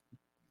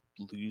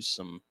lose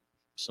some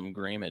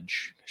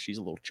grammage. She's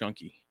a little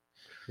chunky.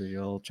 Pretty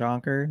old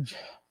chonker.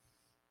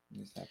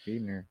 Stop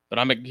feeding her.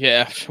 But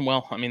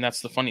well, I mean, that's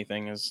the funny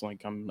thing is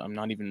like I'm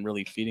not even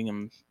really feeding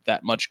them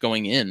that much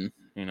going in.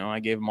 You know, I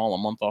gave them all a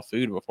month off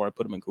food before I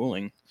put them in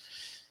cooling,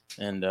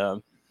 and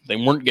they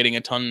weren't getting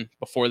a ton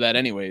before that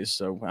anyways.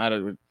 So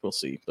we'll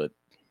see. But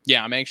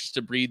yeah, I'm anxious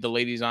to breed the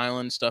Ladies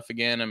Island stuff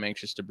again. I'm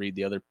anxious to breed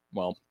the other.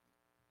 Well,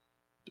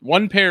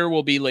 one pair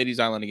will be Ladies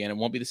Island again. It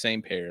won't be the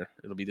same pair.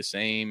 It'll be the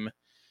same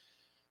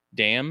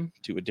dam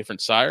to a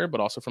different sire,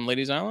 but also from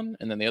Ladies Island.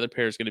 And then the other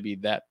pair is going to be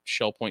that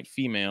Shell Point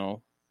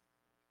female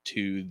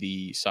to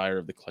the sire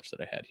of the clutch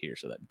that I had here.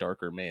 So that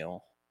darker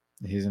male.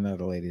 He's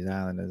another Ladies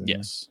Island, isn't he?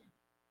 Yes.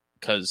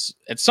 Because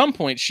at some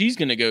point she's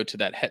going to go to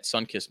that Het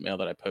Sunkiss male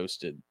that I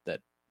posted that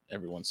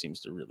everyone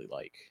seems to really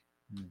like.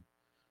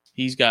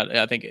 He's got,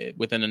 I think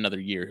within another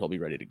year, he'll be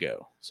ready to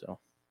go. So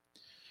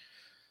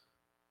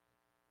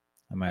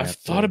I've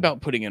thought about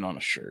putting it on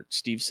a shirt.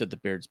 Steve said the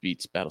Baird's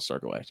Beats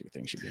Battlestar Galactica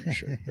thing should be on a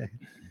shirt.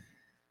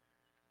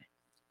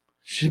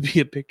 Should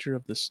be a picture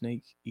of the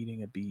snake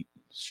eating a beet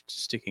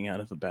sticking out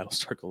of a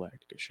Battlestar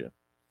Galactica ship.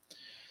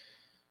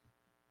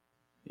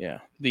 Yeah.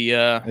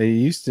 They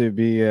used to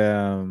be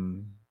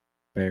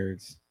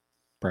Baird's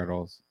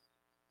Brettles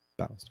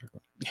Battlestar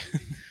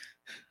Galactica.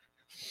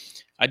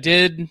 I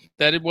did.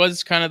 That it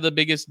was kind of the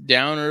biggest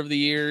downer of the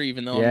year,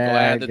 even though I'm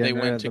glad that they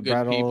went to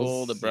good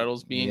people. The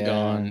Brettles being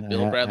gone.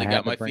 Bill Bradley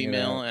got my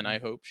female, and I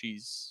hope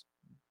she's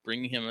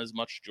bringing him as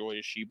much joy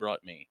as she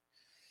brought me.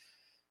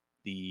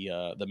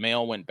 The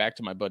male went back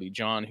to my buddy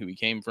John, who he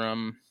came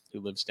from,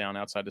 who lives down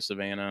outside of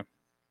Savannah,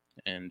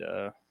 and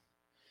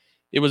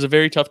it was a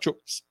very tough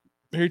choice.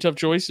 Very tough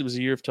choice. It was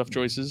a year of tough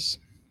choices.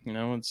 You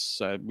know,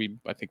 it's I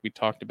think we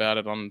talked about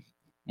it on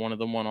one of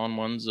the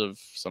one-on-ones of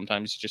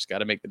sometimes you just got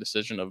to make the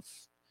decision of,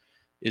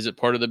 is it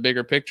part of the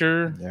bigger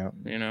picture? Yeah.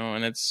 You know,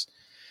 and it's,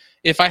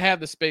 if I had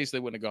the space, they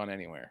wouldn't have gone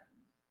anywhere.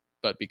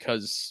 But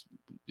because,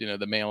 you know,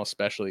 the male,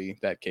 especially,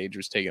 that cage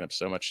was taking up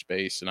so much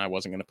space and I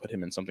wasn't going to put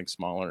him in something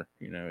smaller,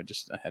 you know,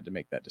 I had to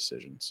make that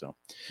decision. So,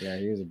 yeah,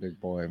 he was a big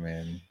boy,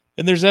 man.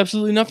 And there's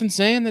absolutely nothing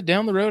saying that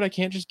down the road I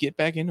can't just get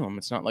back into him.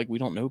 It's not like we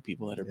don't know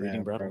people that are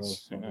breeding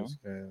Brettles. You know?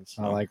 It's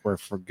not like we're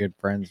for good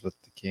friends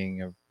with the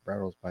king of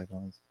Brettles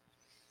pythons.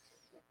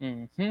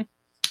 Mm-hmm.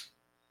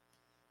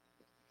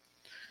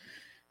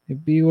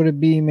 It be what it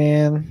be,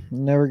 man. It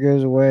never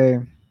goes away.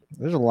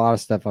 There's a lot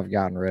of stuff I've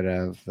gotten rid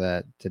of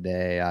that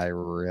today I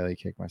really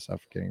kick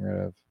myself for getting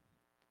rid of.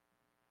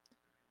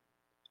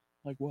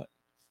 Like what?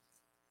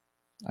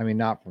 I mean,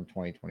 not from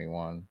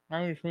 2021.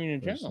 I was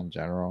mean in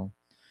general.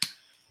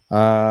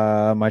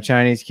 My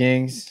Chinese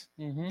Kings.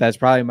 Mm-hmm. That's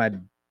probably my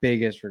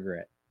biggest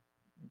regret.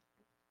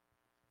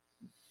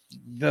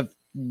 The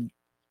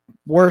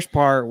worst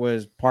part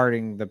was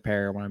parting the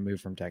pair when I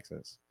moved from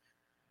Texas.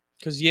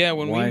 Because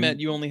when we met,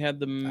 you only had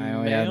the male. I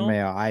only had the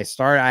male. I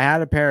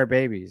had a pair of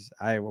babies.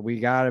 We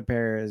got a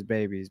pair as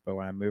babies, but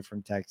when I moved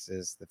from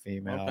Texas, the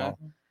female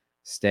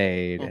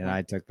stayed, and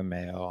I took the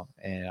male,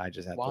 and I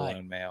just had the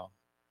lone male.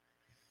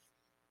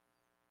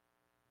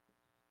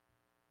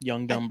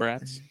 Young dumb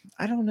brats.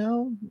 I don't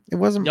know. It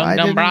wasn't young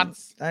dumb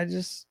brats. I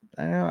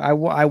know.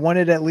 I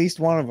wanted at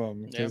least one of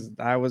them because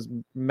I was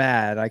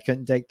mad. I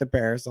couldn't take the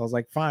pair, so I was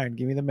like, "Fine,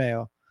 give me the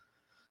male,"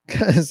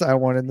 because I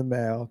wanted the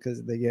male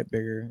because they get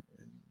bigger.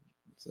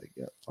 It's like,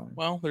 yeah, fine.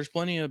 Well, there's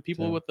plenty of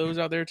people with those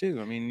out there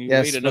too. I mean,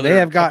 wait another they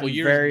have couple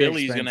years. Very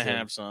Billy's expensive. Gonna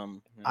have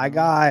some. You know? I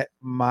got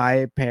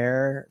my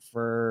pair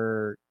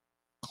for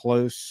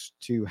close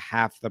to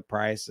half the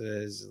price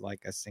as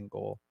like a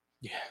single.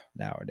 Yeah.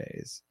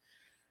 Nowadays.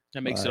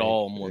 That makes it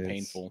all more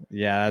painful.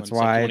 Yeah, that's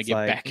why it's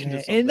like,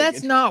 and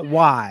that's not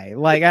why.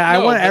 Like, I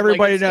no, want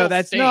everybody to know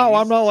that's stays. No.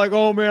 I'm not like,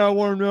 oh man, I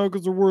want to know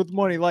because they're worth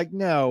money. Like,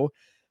 no,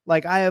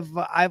 like I've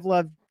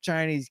loved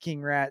Chinese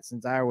king rat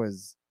since I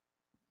was,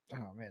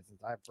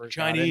 since I first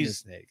got into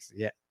snakes.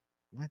 Yeah,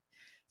 what?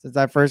 Since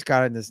I first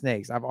got into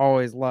snakes, I've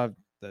always loved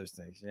those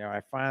things.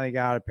 I finally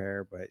got a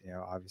pair, but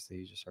obviously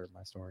you just heard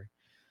my story.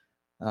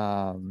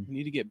 We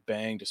need to get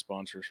Bang to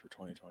sponsors for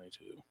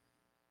 2022.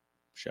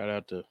 Shout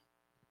out to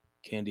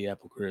Candy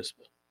Apple Crisp.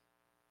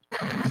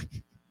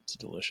 It's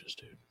delicious,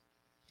 dude.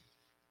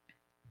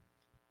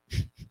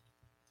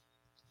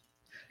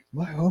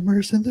 My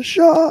Homer's in the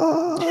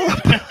shop.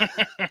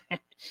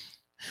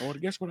 I want to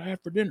guess what I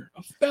had for dinner.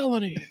 A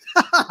felony.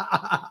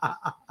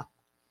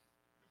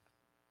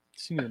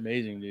 Seems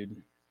amazing,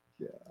 dude.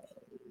 Yeah.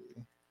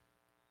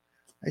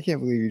 I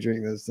can't believe you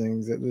drink those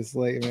things at this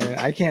late, man.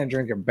 I can't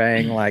drink a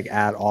Bang like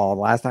at all.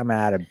 Last time I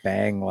had a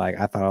Bang, like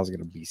I thought I was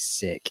gonna be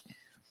sick.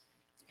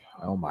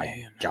 Oh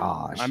my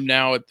gosh. I'm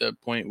now at the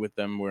point with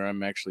them where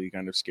I'm actually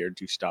kind of scared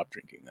to stop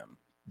drinking them.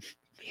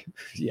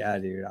 Yeah,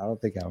 dude. I don't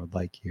think I would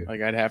like you.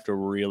 Like I'd have to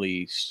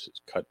really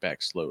cut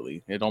back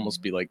slowly. It'd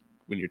almost be like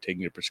when you're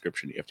taking a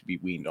prescription, you have to be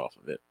weaned off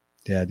of it.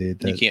 Yeah,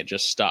 dude. You can't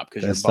just stop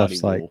because your body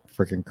stuff's like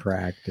freaking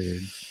crack,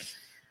 dude.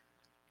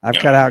 I've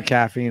cut out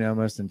caffeine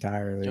almost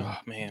entirely. Oh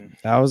man,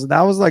 that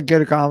was like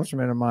good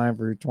accomplishment of mine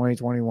for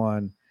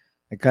 2021.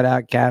 I cut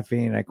out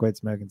caffeine. I quit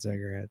smoking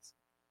cigarettes.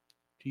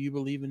 Do you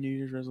believe in New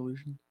Year's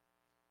resolution?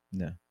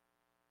 No,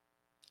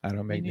 I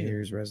don't make New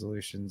Year's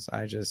resolutions.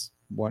 I just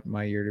want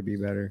my year to be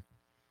better.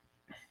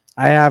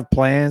 I have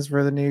plans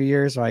for the new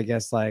year, so I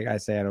guess like I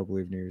say I don't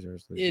believe New Year's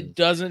resolutions. It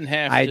doesn't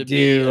have to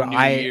be a new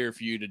year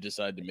for you to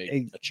decide to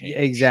make a change.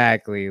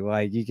 Exactly.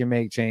 Like you can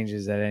make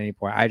changes at any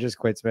point. I just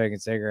quit smoking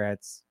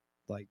cigarettes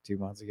like 2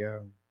 months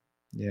ago.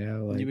 Yeah,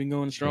 like you've been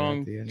going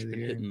strong. At the end of the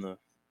year. Hitting the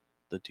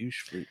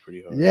douche flute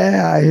pretty hard.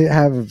 Yeah, I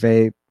have a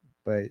vape,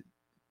 but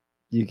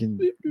you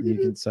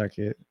can suck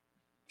it.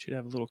 Should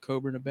have a little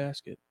cobra in a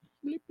basket.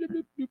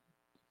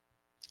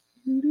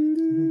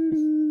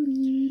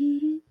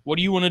 What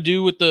do you want to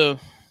do with the?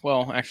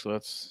 Well, actually,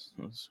 let's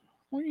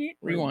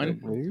rewind.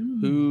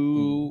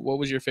 What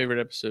was your favorite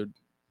episode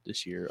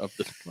this year of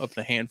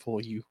the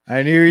handful you?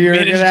 I knew you were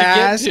going to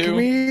ask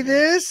me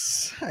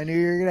this. I knew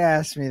you were going to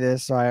ask me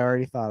this, so I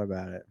already thought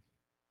about it.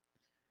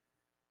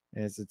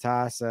 It's a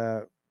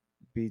toss-up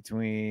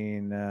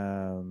between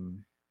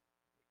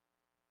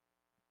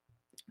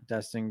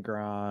Dustin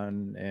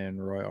Gron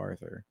and Roy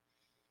Arthur.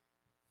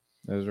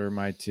 Those were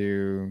my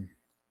two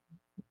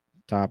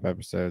top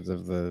episodes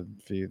of the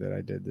few that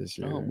I did this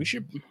year. Oh, we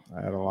should.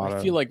 I had a lot.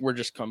 I feel like we're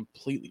just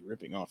completely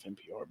ripping off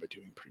NPR by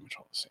doing pretty much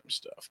all the same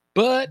stuff.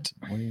 But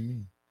what do you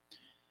mean?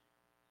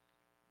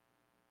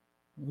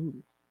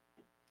 Ooh.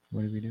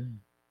 What are we doing?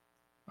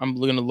 I'm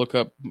going to look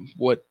up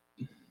which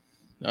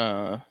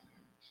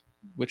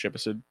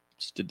episodes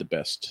did the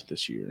best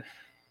this year.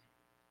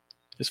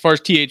 As far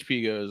as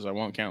THP goes, I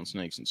won't count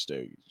Snakes and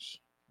Stogies.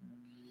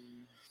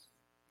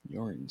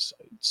 Your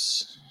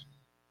insights.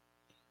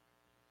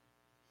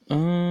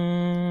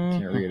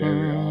 Can't read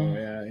all the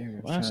way out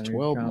here. Last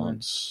 12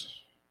 months.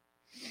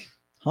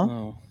 Huh?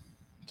 Oh,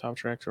 top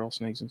tracks are all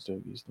Snakes and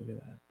Stogies. Look at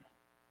that.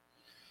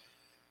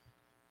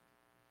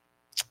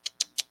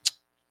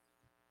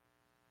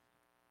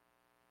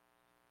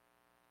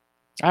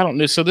 I don't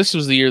know. So this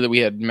was the year that we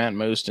had Matt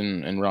Most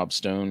and Rob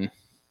Stone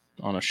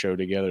on a show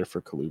together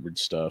for Colubrid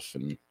stuff,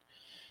 and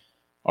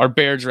our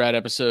Bears Rat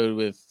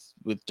episode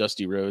with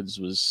Dusty Rhodes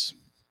was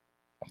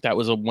a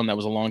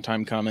long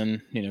time coming.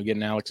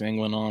 Getting Alex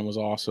England on was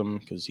awesome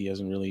because he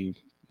doesn't really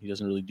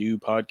do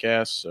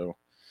podcasts. So,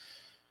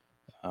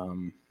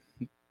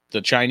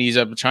 the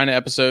China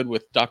episode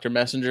with Dr.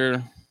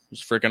 Messenger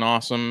was freaking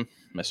awesome.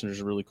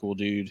 Messenger's a really cool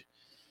dude.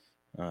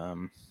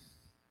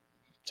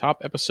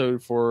 Top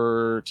episode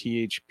for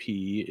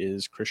THP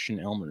is Christian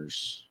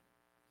Elmer's.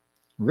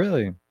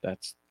 Really?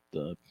 That's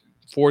the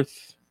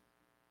fourth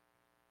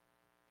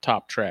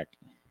top track.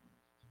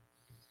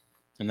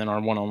 And then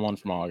our one-on-one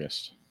from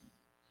August.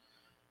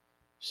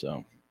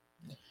 So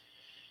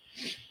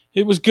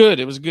it was good.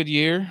 It was a good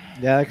year.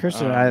 Yeah,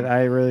 Christian.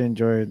 I really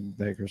enjoyed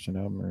that Christian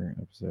Elmer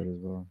episode as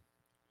well.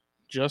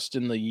 Just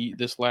in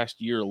this last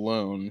year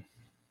alone,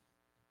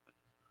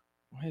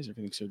 why is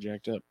everything so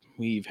jacked up?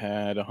 We've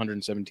had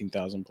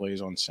 117,000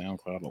 plays on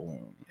SoundCloud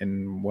alone.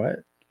 In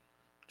what?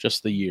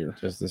 Just the year.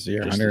 Just this year,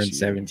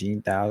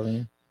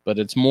 117,000. But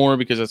it's more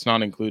because it's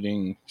not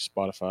including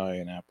Spotify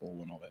and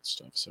Apple and all that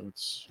stuff. So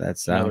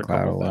that's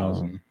SoundCloud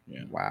alone.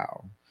 Yeah.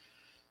 Wow.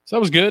 So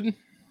that was good.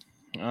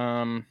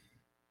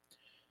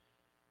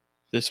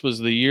 This was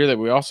the year that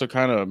we also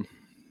kind of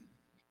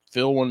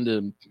Phil wanted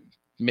to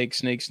make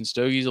Snakes and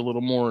Stogies a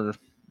little more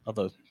of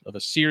a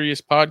serious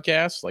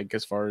podcast, like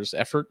as far as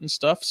effort and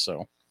stuff.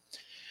 So,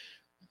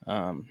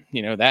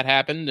 that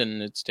happened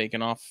and it's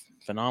taken off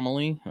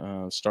phenomenally.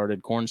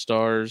 Started Corn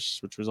Stars,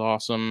 which was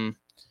awesome.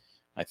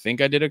 I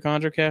think I did a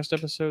ContraCast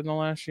episode in the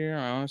last year.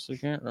 I honestly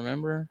can't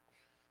remember.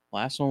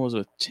 Last one was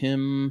with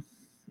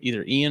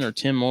either Ian or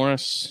Tim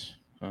Morris.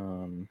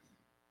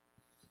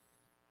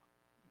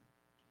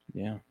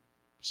 Yeah.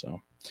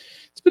 So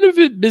it's been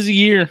a busy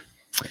year.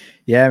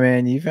 Yeah,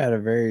 man, you've had a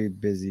very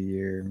busy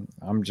year.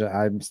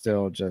 I'm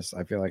still just,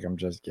 I feel like I'm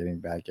just getting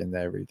back into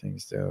everything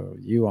still.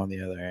 You, on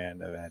the other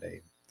hand, have had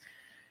a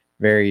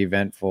very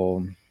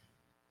eventful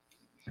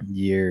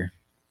year.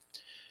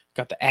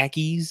 Got the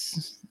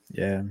Ackies.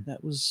 Yeah.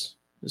 That was,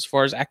 as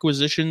far as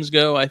acquisitions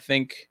go, I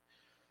think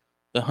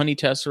the Honey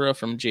Tessera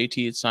from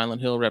JT at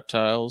Silent Hill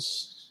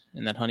Reptiles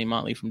and that Honey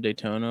Motley from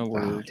Daytona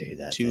were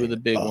two of the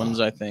big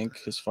ones, I think,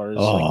 as far as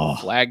like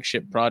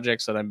flagship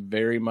projects that I'm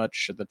very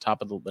much at the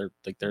top of they're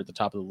at the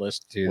top of the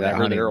list. Dude,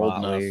 whenever they're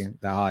old Motley, enough.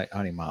 The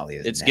Honey Motley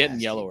is it's getting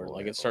yellower.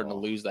 Like it's starting to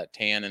lose that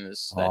tan, and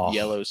that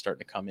yellow is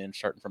starting to come in,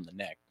 starting from the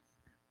neck.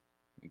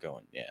 I'm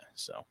going, yeah.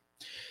 So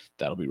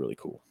that'll be really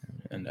cool.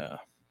 And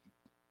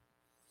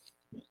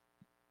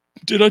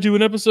did I do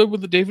an episode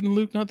with the David and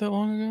Luke not that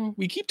long ago?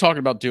 We keep talking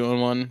about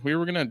doing one. We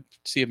were gonna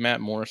see if Matt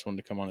Morris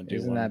wanted to come on and do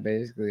one. Isn't that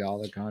basically all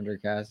the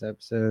ConjureCast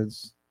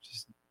episodes?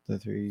 Just the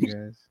three of you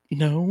guys?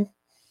 No.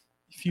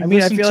 I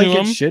mean, I feel like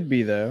it should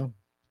be though.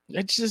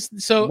 It's just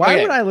so.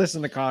 Why would I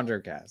listen to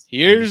ConjureCast?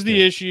 Here's the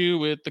issue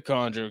with the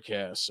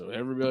ConjureCast, so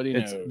everybody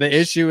knows. The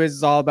issue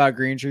is all about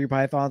green tree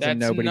pythons, and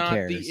nobody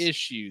cares. That's not the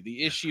issue.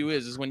 The issue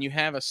is when you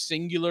have a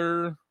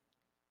singular,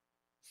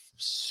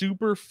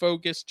 super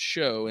focused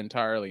show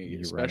entirely,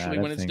 especially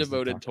when it's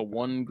devoted to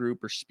one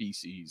group or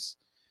species.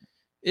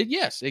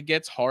 It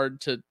gets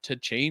hard to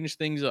change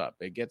things up.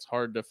 It gets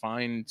hard to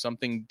find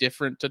something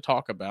different to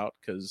talk about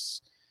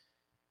because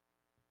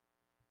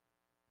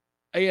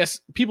I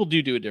guess people do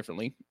it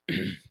differently,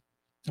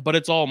 but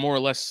it's all more or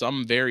less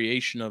some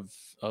variation of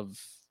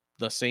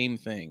the same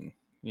thing.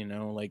 You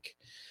know, like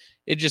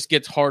it just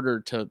gets harder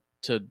to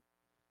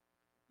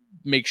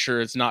make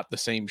sure it's not the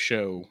same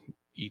show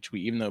each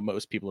week, even though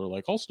most people are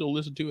like, I'll still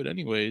listen to it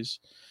anyways.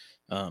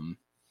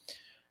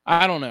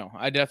 I don't know.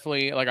 I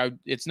definitely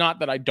it's not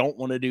that I don't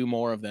want to do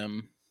more of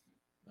them.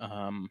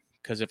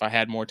 Because if I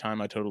had more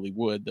time, I totally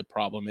would. The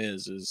problem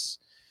is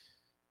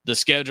the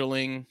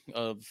scheduling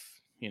of,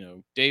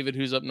 David,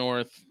 who's up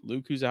north,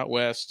 Luke, who's out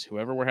west,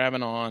 whoever we're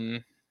having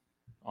on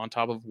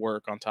top of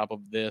work, on top of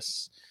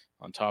this,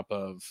 on top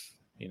of,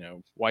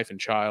 wife and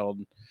child,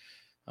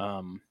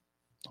 on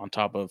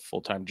top of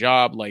full-time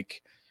job.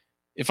 Like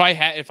if I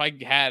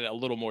had a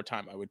little more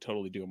time, I would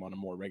totally do them on a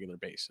more regular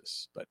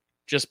basis, but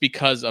just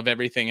because of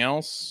everything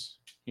else,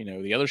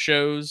 the other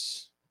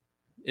shows,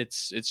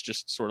 it's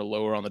just sort of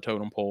lower on the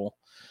totem pole.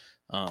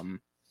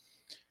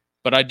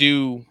 But I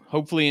do,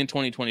 hopefully in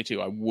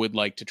 2022, I would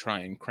like to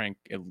try and crank,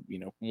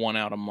 one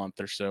out a month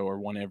or so, or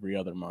one every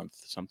other month,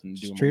 something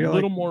to do a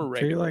little more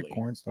regularly. Treat it like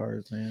corn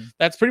stars, man.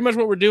 That's pretty much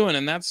what we're doing,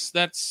 and that's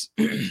that's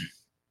going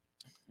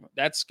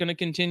to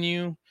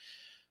continue.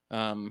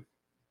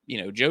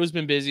 Joe's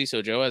been busy,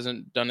 so Joe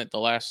hasn't done it the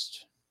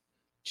last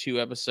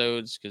 2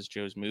 episodes because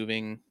Joe's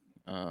moving.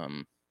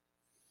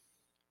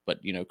 But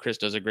Chris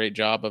does a great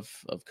job of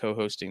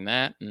co-hosting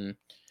that, and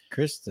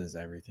Chris does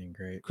everything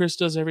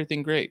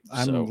great.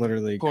 I'm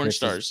literally Corn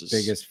Stars'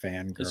 biggest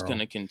fan girl. It's going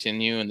to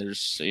continue, and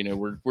there's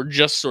we're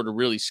just sort of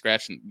really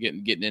scratching,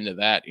 getting into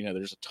that.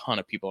 There's a ton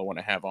of people I want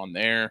to have on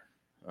there.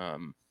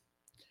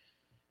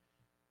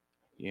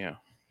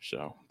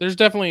 So there's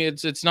definitely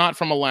it's not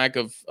from a lack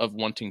of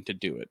wanting to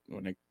do it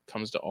when it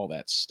comes to all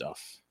that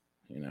stuff.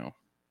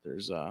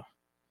 There's I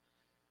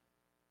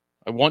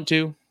want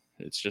to.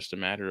 It's just a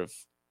matter of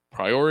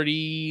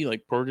priority,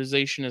 like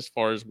prioritization as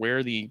far as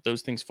where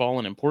those things fall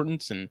in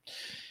importance, and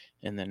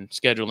then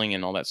scheduling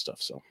and all that stuff.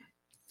 So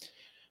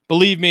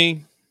believe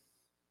me,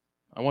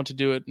 I want to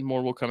do it.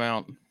 More will come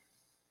out.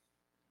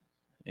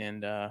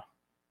 And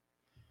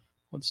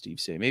what'd Steve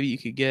say? Maybe you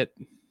could get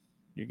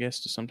your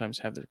guests to sometimes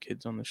have their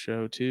kids on the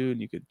show too,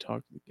 and you could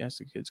ask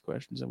the kids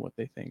questions and what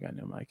they think. I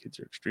know my kids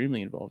are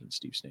extremely involved in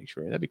Steve Snake's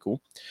Ray. That'd be cool.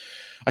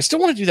 I still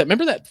want to do that.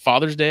 Remember that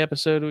Father's Day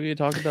episode we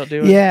talked about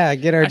doing? Yeah,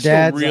 get our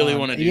dads. I really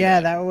want to do that. Yeah,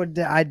 that would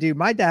I do.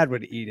 My dad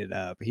would eat it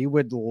up. He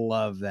would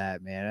love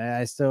that, man.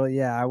 I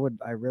would.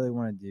 I really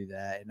want to do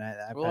that, and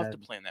we'll have to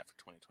plan that for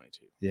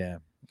 2022. Yeah,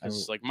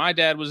 because my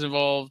dad was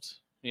involved.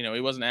 He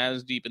wasn't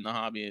as deep in the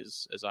hobby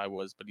as I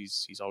was, but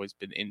he's always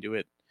been into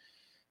it.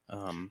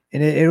 And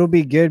it'll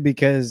be good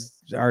because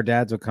our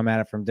dads will come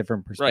at it from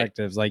different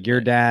perspectives. Right. Like your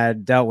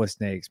dad dealt with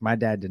snakes, my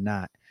dad did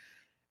not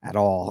at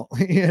all.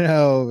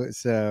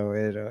 So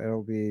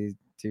it'll be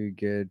 2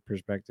 good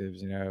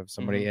perspectives.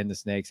 Somebody into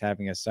snakes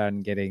having a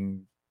son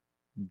getting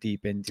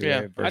deep into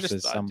it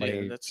versus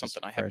somebody. That's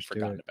something I haven't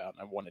forgotten about,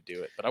 and I want to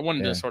do it. But I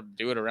wanted to sort of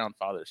do it around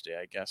Father's Day,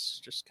 I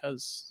guess, just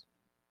because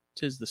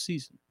 'tis the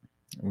season.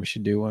 We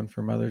should do one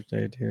for Mother's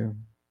Day too.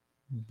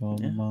 All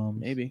the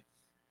moms. Maybe.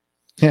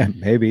 Yeah,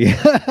 maybe. I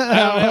don't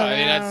know. I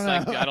mean,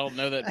 I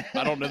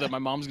don't know that my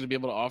mom's gonna be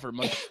able to offer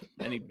much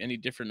any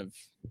different of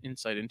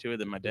insight into it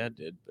than my dad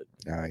did. But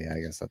oh yeah, I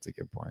guess that's a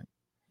good point.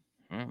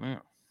 I don't know.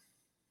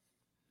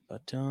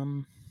 But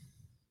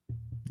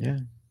yeah,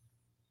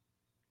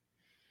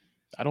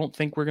 I don't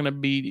think we're gonna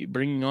be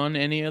bringing on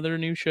any other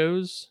new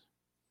shows.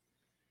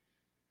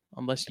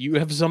 Unless you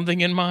have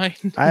something in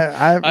mind.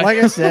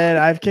 I said,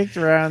 I've kicked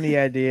around the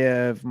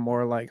idea of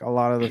more like a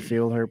lot of the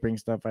field herping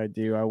stuff I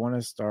do. I want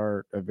to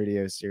start a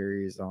video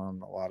series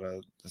on a lot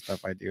of the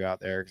stuff I do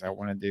out there because I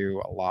want to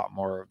do a lot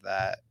more of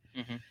that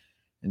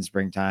in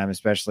springtime,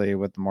 especially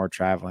with the more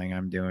traveling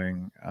I'm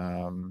doing.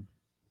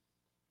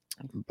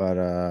 But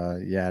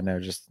yeah, no,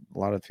 just a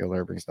lot of field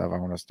herping stuff. I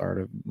want to start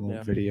a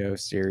little video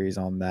series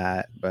on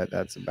that, but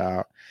that's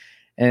about.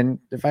 And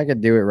if I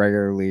could do it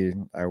regularly,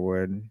 I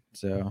would.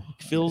 So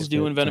Phil's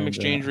doing Venom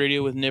Exchange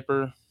Radio with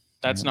Nipper.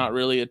 That's not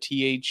really a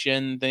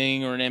THN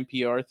thing or an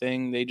NPR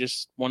thing. They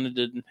just wanted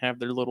to have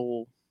their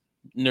little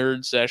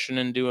nerd session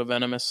and do a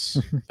venomous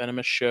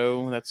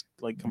show that's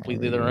like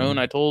completely their own.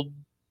 I told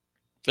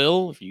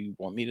Phil, if you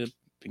want me to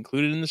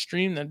include it in the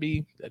stream, that'd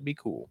be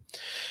cool.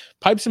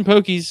 Pipes and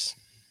Pokies.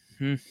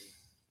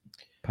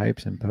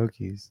 Pipes and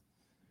Pokies.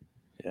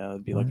 Yeah,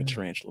 it'd be like a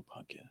tarantula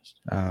podcast.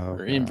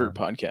 Or invert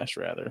podcast,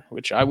 rather,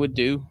 which I would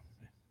do,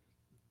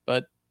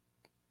 but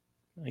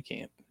I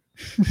can't.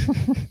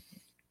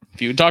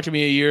 If you would talk to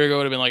me a year ago, I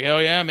would have been like,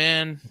 hell yeah,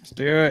 man. Let's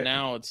do it.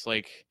 Now it's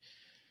like,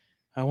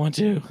 I want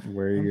to.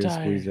 Where are you going to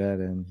squeeze that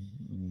in?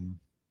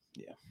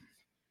 Yeah.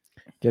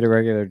 Get a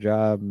regular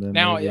job.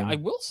 Now, I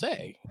will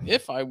say,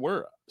 if I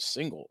were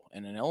single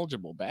and an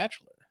eligible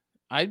bachelor,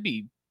 I'd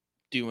be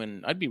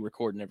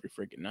recording every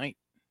freaking night.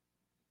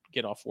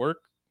 Get off work,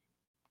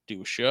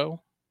 do a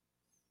show,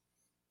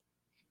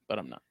 but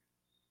I'm not.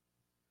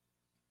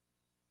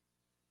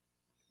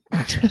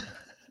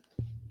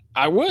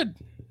 I would.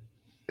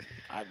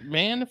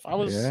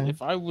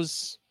 If I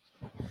was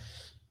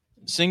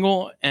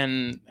single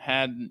and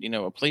had,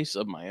 a place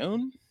of my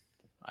own,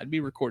 I'd be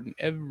recording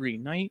every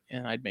night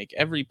and I'd make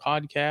every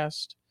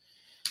podcast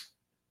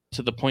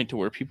to the point to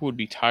where people would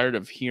be tired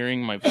of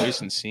hearing my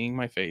voice and seeing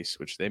my face,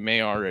 which they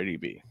may already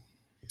be.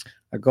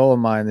 A goal of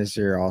mine this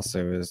year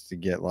also is to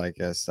get like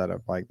a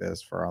setup like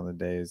this for on the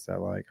days that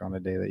on a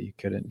day that you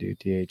couldn't do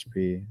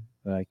THP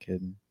that I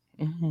could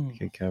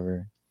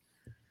cover.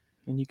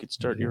 And you could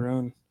start your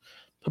own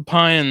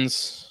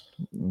Papayans.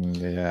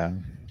 Yeah.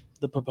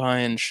 The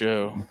Papayan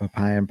Show. The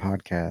Papayan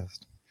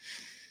Podcast.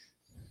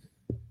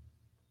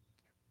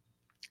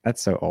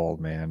 That's so old,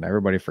 man.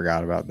 Everybody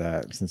forgot about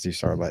that since you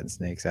started letting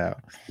snakes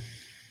out.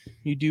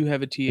 You do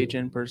have a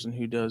THN person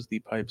who does the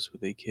pipes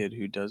with a kid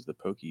who does the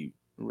Pokey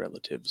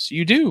relatives.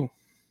 You do.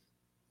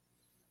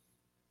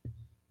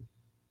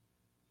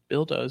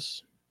 Bill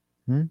does.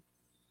 Hmm?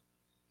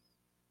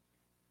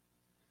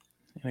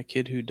 And a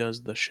kid who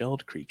does the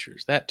shelled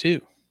creatures. That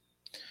too.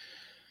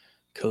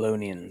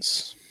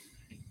 Colonians.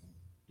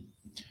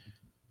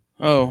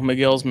 Oh,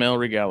 Miguel's male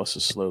regalis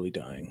is slowly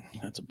dying.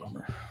 That's a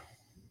bummer.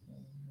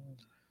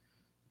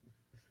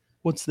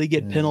 Once they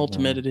get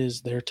penultimate, it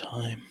is their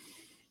time.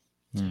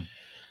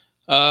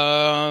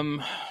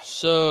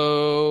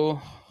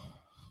 So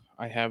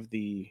I have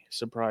the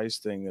surprise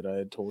thing that I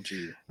had told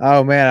you.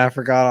 Oh man, I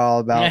forgot all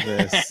about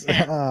this.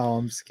 Oh,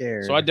 I'm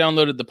scared. So I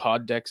downloaded the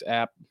Poddex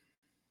app.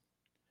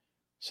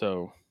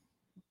 So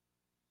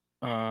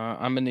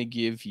I'm going to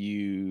give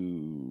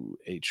you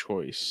a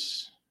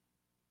choice.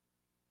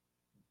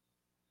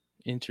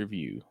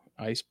 Interview,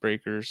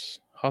 icebreakers,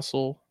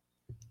 hustle,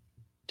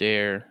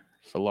 dare,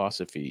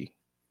 philosophy,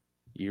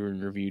 year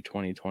in review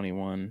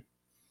 2021,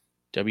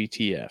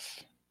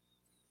 WTF.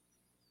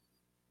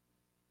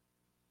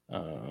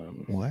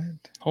 What?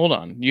 Hold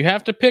on. You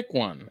have to pick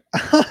one.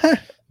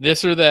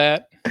 This or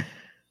that.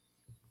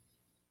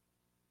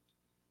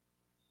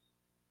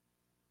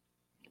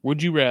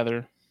 Would you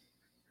rather?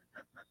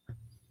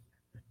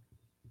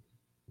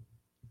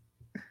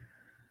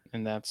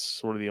 And that's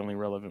sort of the only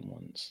relevant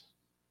ones.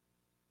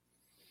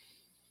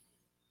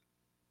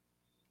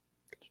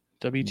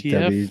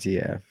 WTF?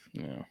 WTF.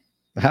 Yeah.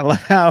 I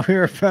love how we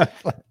were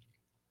both.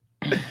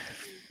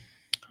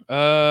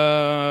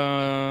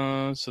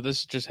 So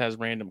this just has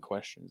random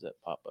questions that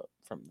pop up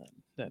from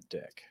that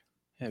deck.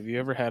 Have you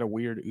ever had a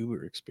weird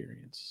Uber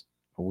experience?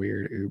 A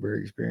weird Uber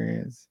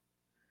experience?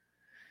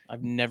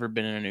 I've never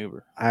been in an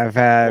Uber. I've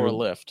had or a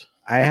Lyft.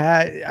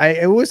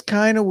 It was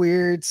kind of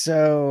weird.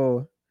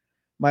 So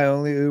my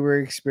only Uber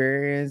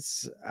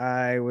experience,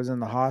 I was in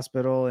the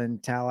hospital in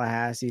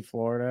Tallahassee,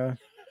 Florida.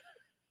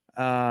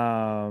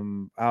 I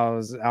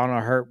was on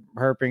a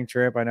herping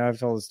trip. I know I've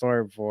told the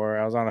story before.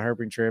 I was on a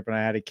herping trip and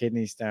I had a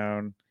kidney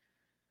stone,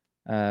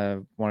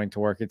 wanting to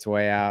work its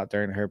way out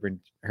during the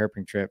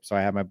herping trip. So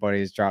I had my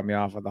buddies drop me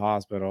off at the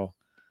hospital,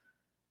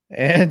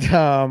 and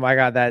I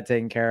got that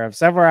taken care of.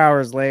 Several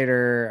hours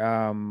later,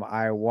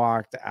 I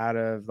walked out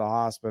of the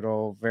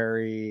hospital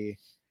very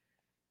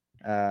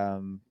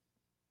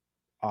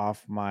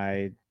off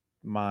my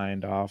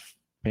mind, off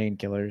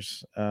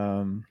painkillers.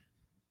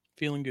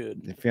 Feeling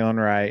good. Feeling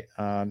right.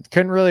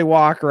 Couldn't really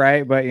walk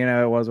right, but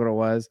it was what it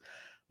was.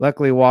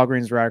 Luckily,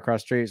 Walgreens was right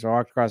across the street, so I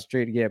walked across the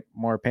street to get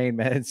more pain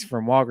meds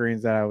from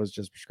Walgreens that I was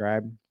just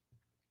prescribed.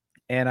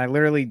 And I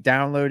literally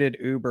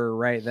downloaded Uber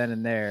right then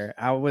and there.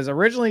 I was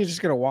originally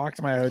just going to walk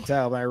to my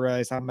hotel, but I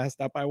realized how messed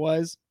up I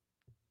was.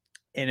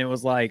 And it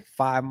was like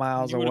 5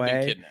 miles away.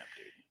 Been kidnapped,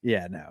 dude.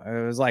 Yeah, no,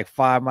 it was like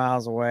 5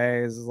 miles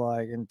away. It was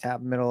like in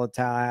middle of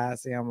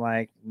Tallahassee. I'm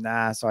like,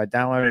 nah. So I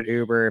downloaded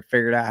Uber,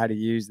 figured out how to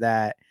use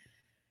that.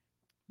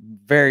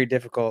 Very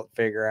difficult to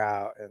figure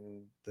out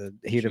in the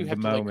heat of the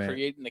moment. Like,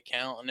 create an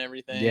account and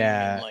everything.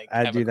 Yeah, and, like,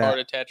 have a card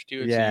attached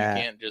to it, so you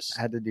can't just.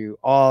 I had to do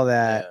all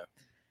that. Yeah.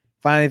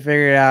 Finally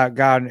figured it out.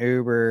 Got an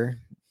Uber.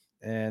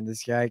 and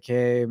this guy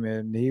came,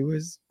 and he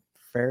was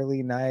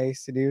fairly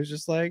nice, and he was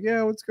just like,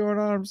 "Yeah, what's going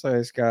on?" So I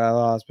just got out of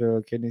the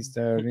hospital, kidney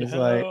stone. And he's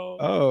like,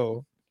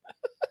 "Oh,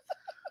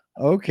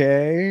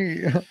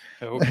 okay."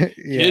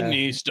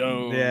 Kidney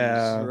stones.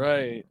 Yeah.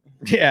 Right.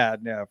 Yeah,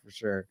 no, for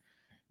sure.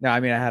 No, I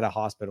mean, I had a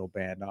hospital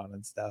band on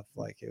and stuff.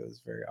 Like, it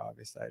was very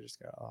obvious that I just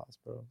got out of the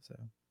hospital. So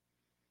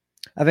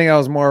I think that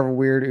was more of a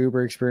weird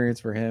Uber experience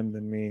for him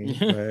than me.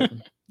 But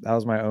that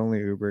was my only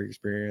Uber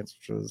experience,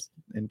 which was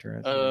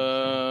interesting.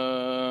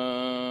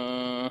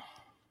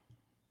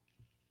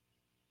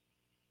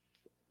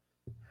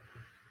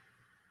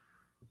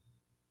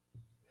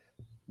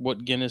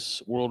 What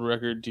Guinness World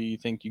Record do you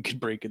think you could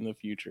break in the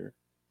future?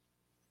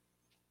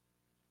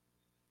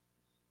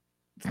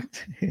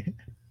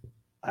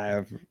 I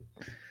have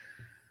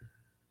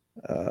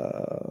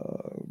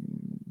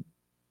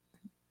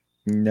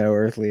no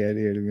earthly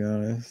idea, to be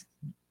honest.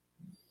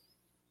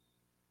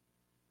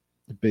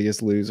 The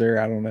Biggest Loser?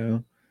 I don't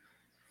know.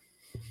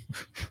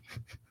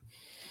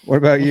 What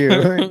about you?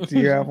 Do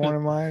you have one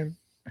in mind?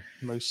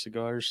 Most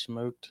cigars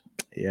smoked.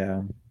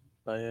 Yeah.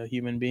 By a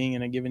human being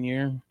in a given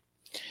year.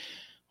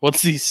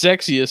 What's the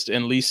sexiest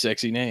and least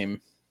sexy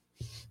name?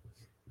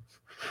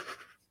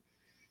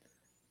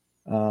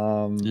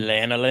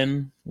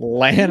 Lanolin.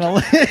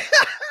 Lanolin.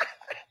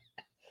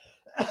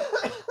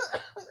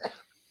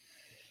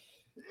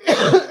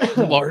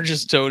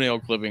 Largest toenail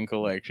clipping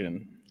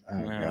collection.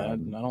 Oh, I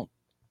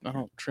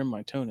don't trim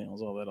my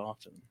toenails all that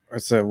often.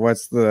 So what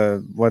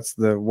was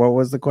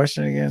the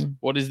question again?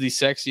 What is the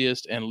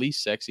sexiest and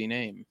least sexy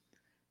name?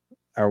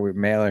 Are we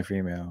male or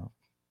female?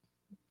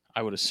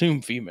 I would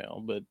assume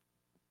female, but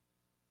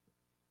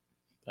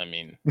I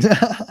mean,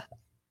 I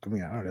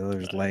don't know.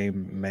 There's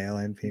lame male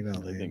and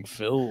female. I think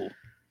Phil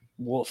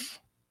Wolf.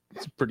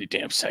 It's a pretty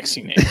damn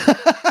sexy name.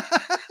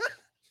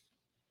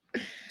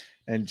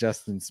 And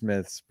Justin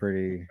Smith's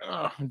pretty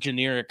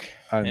generic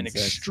unsexy. And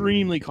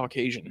extremely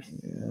Caucasian.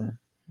 Yeah.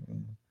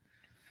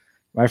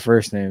 My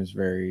first name's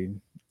very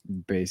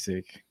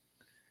basic.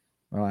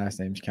 My last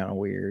name's kind of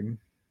weird,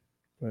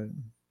 but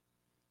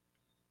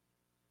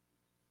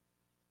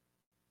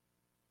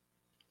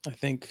I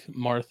think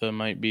Martha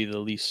might be the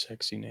least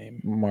sexy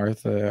name.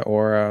 Martha,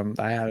 or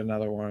I had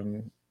another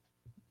one,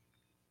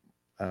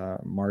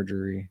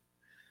 Marjorie,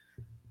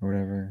 or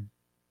whatever.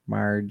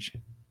 Marge.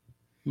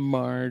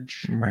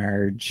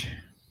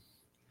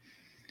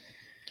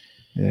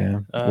 Yeah.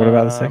 What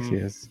about the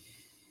sexiest?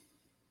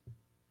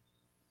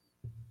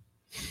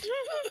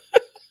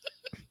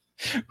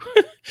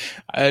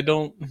 I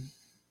don't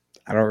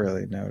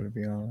really know, to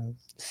be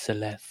honest.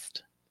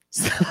 Celeste.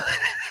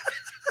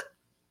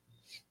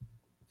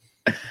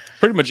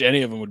 Pretty much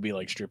any of them would be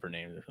like stripper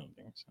names or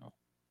something. So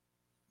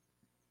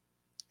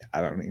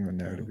I don't even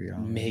know, to be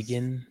honest.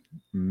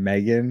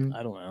 Megan.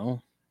 I don't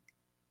know.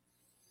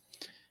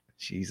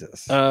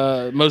 Jesus.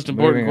 Most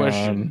important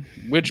question: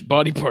 which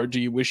body part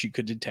do you wish you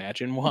could detach,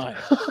 and why?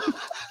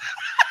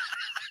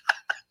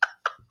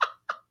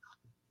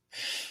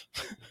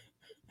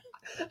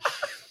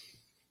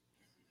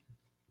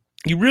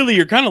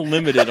 You're kind of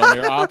limited on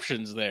your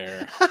options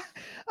there.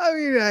 I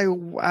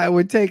mean, I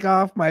would take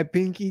off my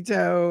pinky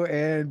toe,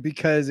 and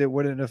because it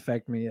wouldn't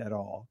affect me at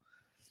all.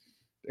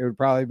 It would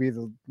probably be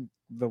the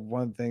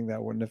one thing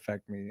that wouldn't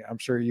affect me. I'm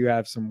sure you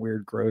have some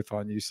weird growth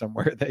on you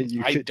somewhere that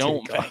you could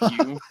thank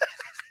you.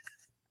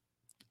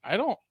 I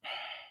don't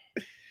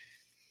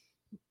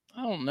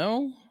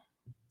know.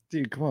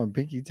 Dude, come on,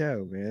 pinky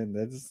toe, man.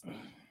 That's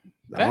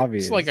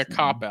obvious. Like a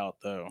cop out,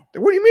 though.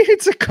 What do you mean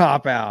it's a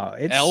cop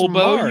out? It's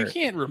elbow. Smart. You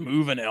can't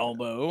remove an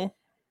elbow.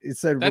 It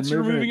said that's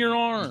removing your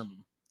arm.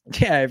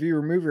 Yeah, if you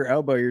remove your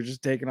elbow, you're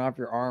just taking off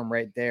your arm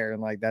right there,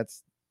 and like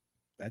that's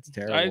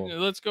terrible.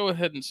 Let's go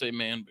ahead and say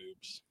man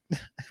boobs.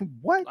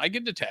 What? I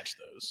could detach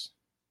those.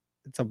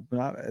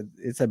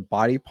 It's a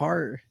body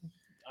part.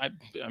 I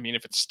mean,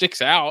 if it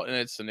sticks out and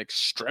it's an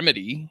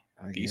extremity,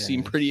 these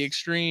seem pretty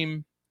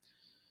extreme.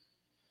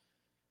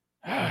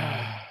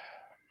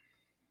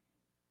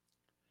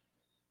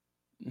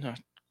 No,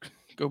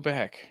 go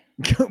back.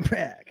 Go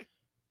back.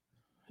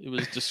 It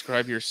was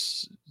describe your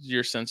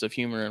sense of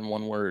humor in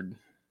one word.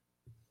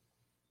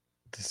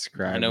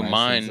 Describe. I know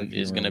mine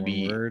is going to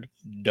be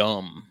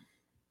dumb.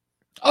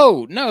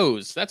 Oh,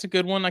 nose. That's a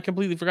good one. I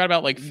completely forgot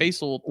about like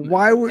facial.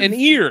 An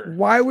ear.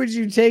 Why would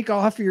you take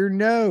off your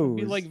nose?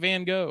 Be like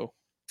Van Gogh.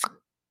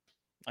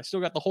 I still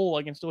got the hole.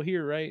 I can still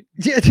hear, right?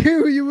 Yeah,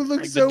 dude, you would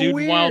look like so the dude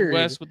weird. From Wild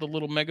West with the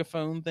little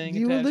megaphone thing.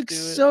 You would look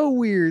so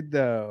weird,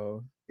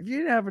 though. If you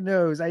didn't have a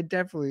nose, I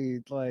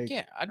definitely like.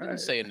 Yeah, I didn't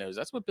say a nose.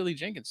 That's what Billy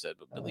Jenkins said.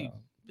 But Billy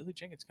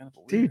Jenkins kind of a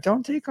weird. Dude,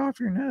 don't take off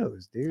your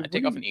nose, dude. I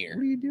take off an ear.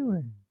 What are you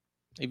doing?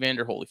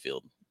 Evander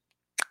Holyfield.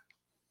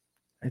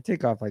 I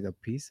take off like a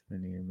piece of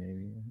an ear,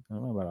 maybe. I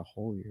don't know about a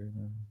whole ear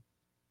though.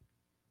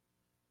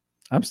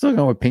 I'm still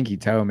going with pinky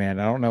toe, man.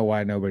 I don't know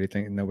why nobody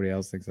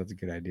else thinks that's a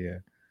good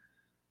idea.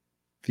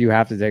 If you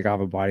have to take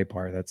off a body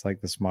part, that's like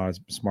the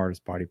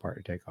smartest body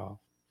part to take off.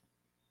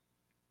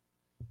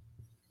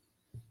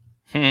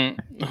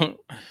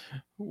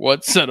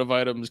 What set of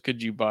items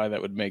could you buy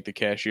that would make the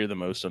cashier the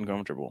most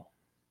uncomfortable?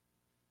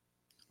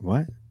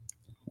 What?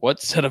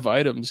 What set of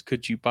items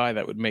could you buy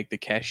that would make the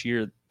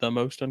cashier the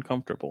most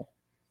uncomfortable?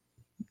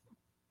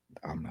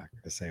 I'm not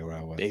gonna say what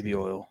I was. Baby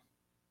oil.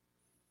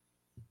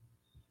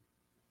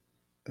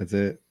 That's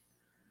it.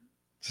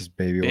 Just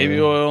baby oil.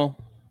 Baby oil,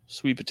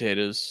 sweet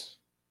potatoes,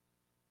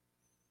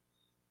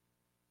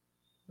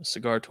 a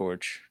cigar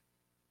torch,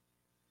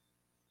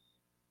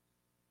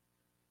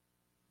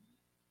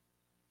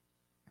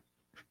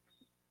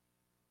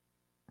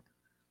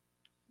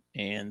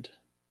 and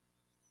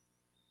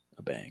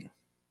a bang.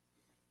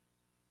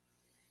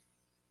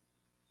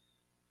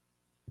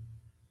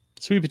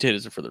 Sweet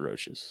potatoes are for the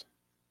roaches.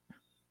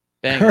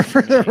 Bang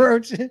For the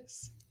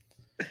roaches.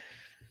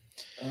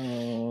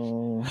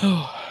 Oh.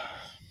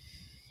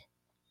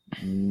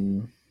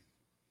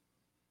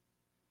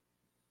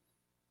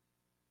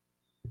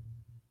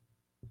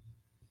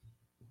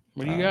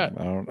 What do you got?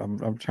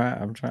 I'm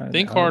trying.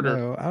 Think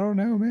harder. I don't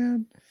know,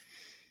 man.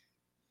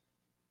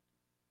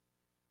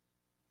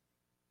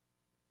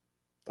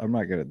 I'm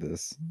not good at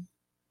this.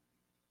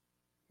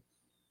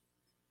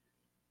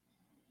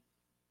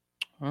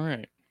 All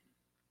right.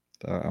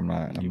 I'm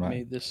not. You I'm not.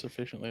 made this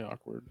sufficiently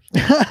awkward.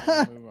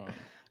 So move on.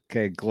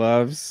 Okay,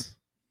 gloves,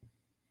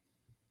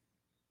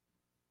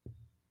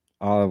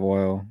 olive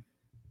oil,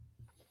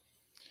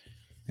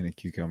 and a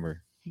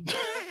cucumber.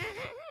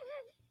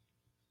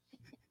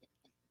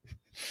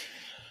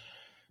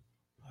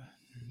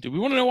 Do we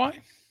want to know why?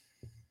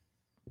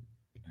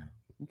 No.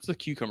 What's the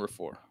cucumber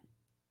for?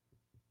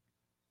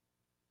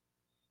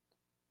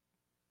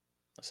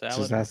 A salad?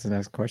 Just ask the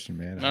next question,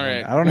 man. All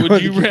right. I don't know Would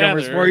what you the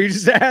cucumber's rather- for. You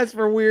just ask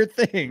for weird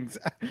things.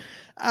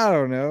 I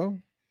don't know.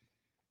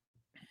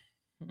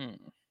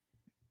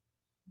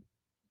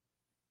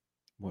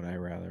 Would I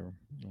rather?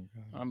 Oh,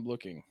 God. I'm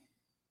looking.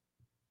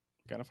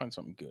 Gotta find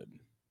something good.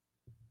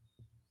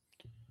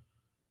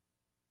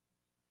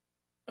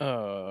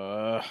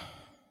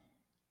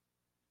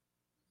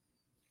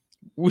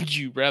 Would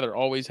you rather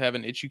always have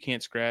an itch you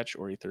can't scratch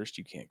or a thirst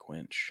you can't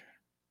quench?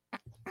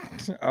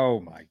 Oh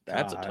my god,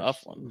 That's a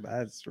tough one.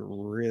 That's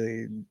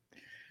really. I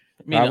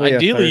mean, Probably a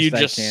ideally you thirst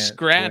I just can't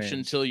scratch quench.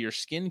 until your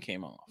skin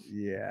came off.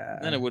 Yeah.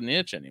 Then it wouldn't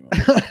itch anymore.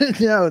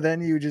 No,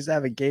 then you just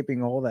have a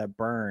gaping hole that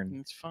burned,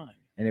 It's fine.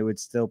 and it would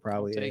still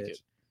probably take itch.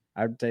 it.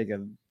 I'd take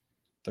a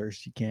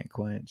thirst you can't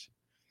quench.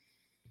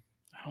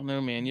 I don't know,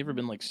 man. You ever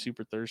been like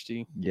super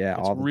thirsty? Yeah,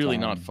 It's all the really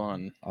time. not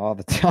fun. All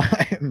the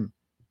time.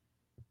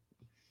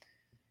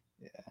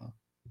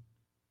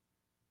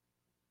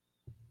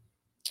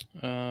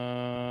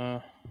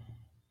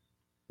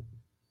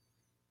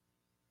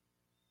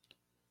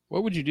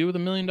 What would you do with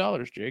 $1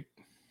 million, Jake?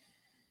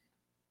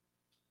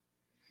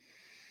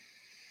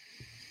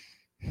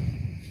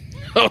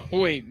 Oh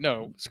wait,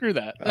 no, screw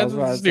that. I was That's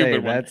about a to stupid say,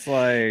 one. that's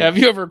like Have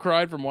you ever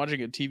cried from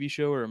watching a TV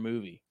show or a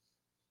movie?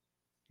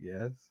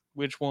 yes.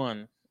 Which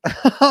one?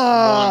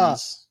 Oh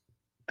Ones.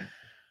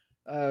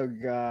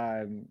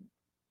 God,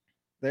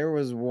 there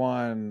was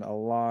one a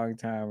long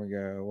time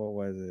ago. What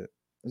was it?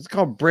 It was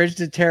called Bridge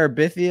to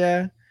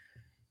Terabithia.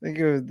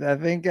 I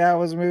think that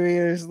was a movie.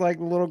 There's like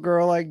a little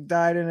girl like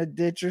died in a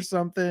ditch or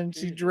something.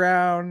 She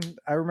drowned.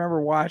 I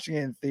remember watching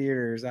it in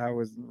theaters. I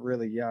was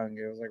really young.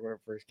 It was like when it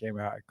first came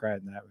out. I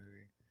cried in that movie.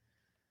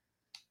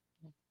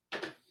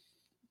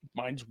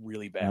 Mine's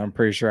really bad. I'm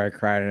pretty sure I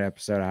cried in an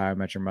episode of How I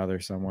Met Your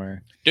Mother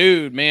somewhere.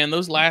 Dude, man,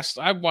 those last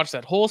I watched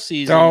that whole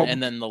season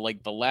and then the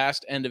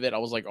last end of it, I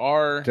was like,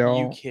 are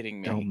you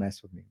kidding me? Don't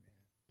mess with me, man.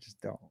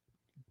 Just don't.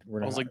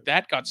 I was like,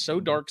 that got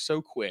so dark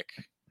so quick.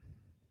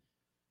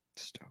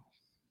 Just don't.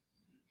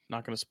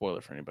 Not gonna spoil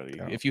it for anybody.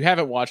 Don't. If you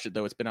haven't watched it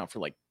though, it's been out for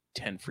like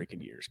 10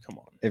 freaking years. Come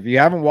on. If you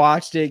haven't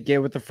watched it, get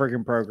with the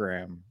freaking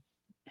program.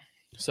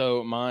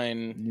 So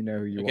mine, you know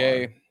who you are.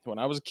 Okay, when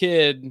I was a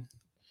kid,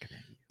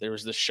 there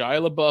was the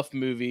Shia LaBeouf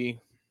movie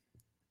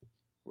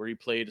where he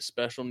played a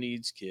special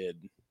needs kid.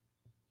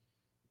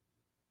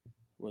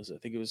 I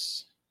think it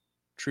was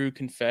True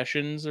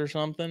Confessions or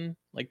something,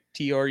 like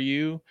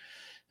TRU.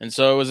 And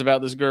so it was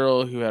about this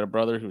girl who had a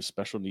brother who was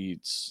special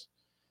needs.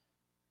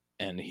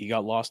 And he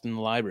got lost in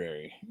the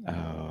library.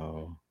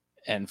 Oh.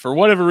 And for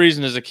whatever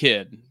reason, as a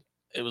kid,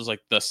 it was like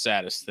the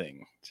saddest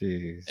thing.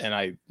 Jeez.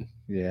 And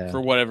yeah.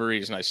 For whatever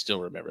reason, I still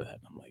remember that.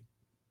 I'm like,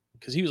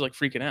 because he was like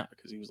freaking out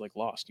because he was like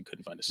lost and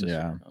couldn't find his sister.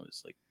 Yeah. I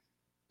was like,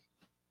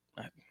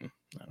 I don't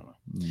know.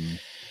 Mm.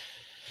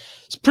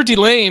 It's pretty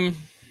lame.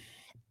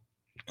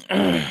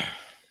 I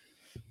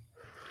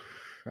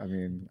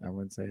mean, I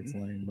wouldn't say it's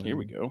lame. But Here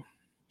we go.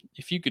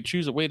 If you could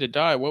choose a way to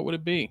die, what would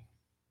it be?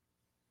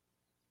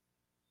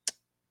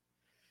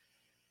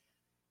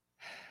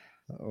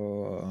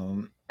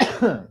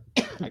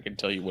 I can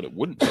tell you what it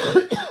wouldn't be.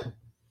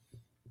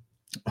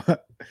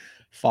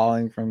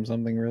 Falling from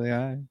something really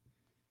high.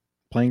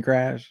 Plane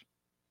crash.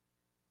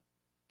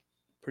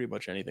 Pretty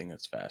much anything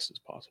that's fast as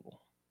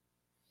possible.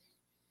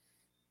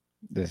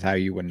 This is how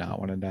you would not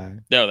want to die.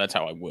 No, that's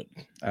how I would.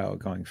 Oh,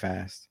 going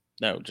fast.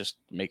 No, just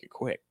make it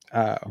quick.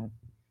 Oh.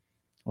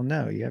 Well,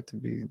 no, you have to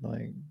be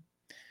like,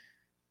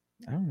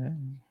 I don't know.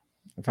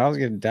 If I was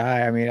gonna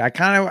die, I mean,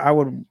 I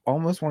would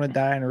almost want to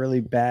die in a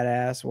really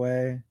badass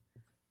way.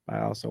 I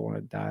also want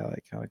to die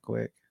like kind of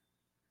quick.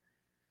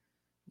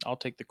 I'll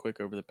take the quick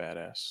over the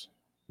badass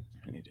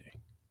any day.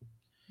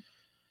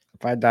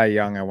 If I die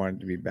young, I want it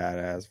to be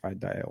badass. If I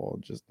die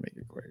old, just make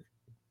it quick.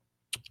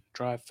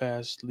 Drive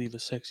fast, leave a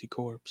sexy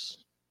corpse.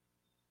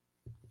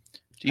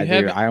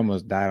 I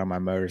almost died on my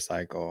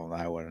motorcycle.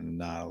 I would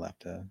not have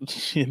left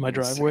in my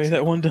driveway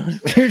that one time.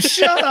 Dude,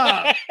 shut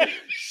up!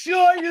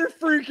 Shut your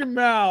freaking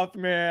mouth,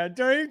 man!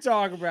 Don't even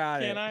talk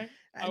about it. Can I?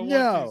 I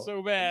no, want to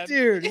so bad,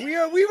 dude. We've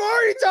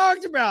already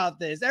talked about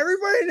this.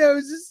 Everybody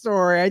knows the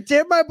story. I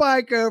tipped my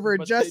bike over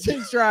in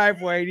Justin's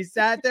driveway, and he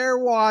sat there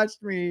and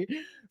watched me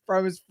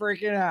from his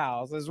freaking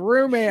house. His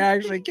roommate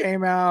actually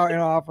came out and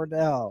offered to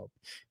help.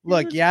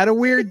 Look, you had a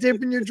weird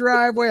dip in your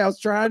driveway. I was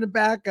trying to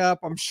back up.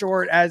 I'm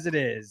short as it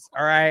is.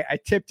 All right. I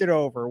tipped it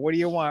over. What do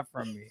you want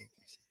from me?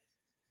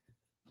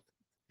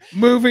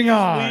 Moving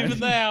on. Leaving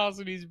the house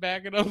and he's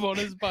backing up on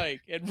his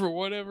bike. And for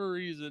whatever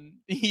reason,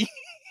 he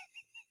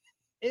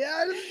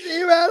had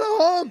a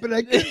hump and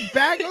I couldn't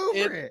back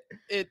over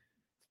it.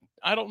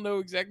 I don't know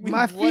exactly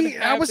my feet.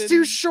 I was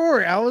too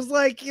short. I was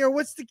like,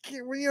 what's the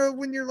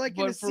when you're like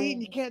in a seat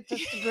and you can't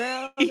touch the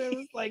ground? It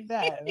was like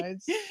that.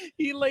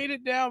 He laid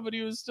it down, but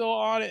he was still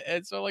on it,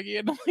 and so like he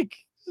had to like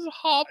just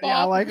hop off. Yeah,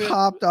 I like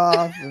hopped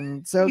off,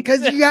 and so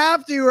because you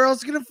have to, or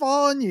else it's gonna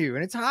fall on you,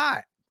 and it's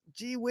hot.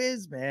 Gee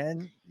whiz,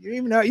 man!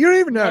 You don't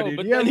even know, dude.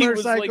 But you have a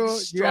Was, motorcycle.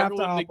 like, you have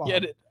to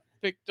get it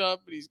picked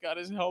up, and he's got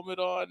his helmet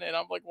on, and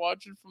I'm like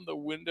watching from the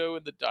window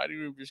in the dining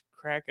room, just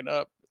cracking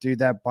up. Dude,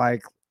 that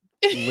bike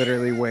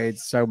literally weighed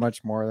so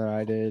much more than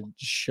I did.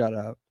 Shut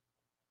up.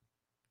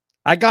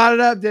 I got it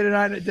up, did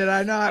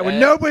I not? With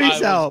nobody's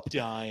help.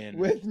 Dying.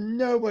 With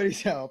nobody's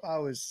help. I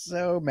was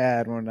so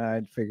mad when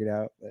I figured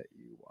out that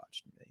you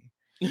watched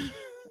me.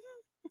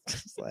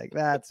 It's like,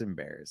 that's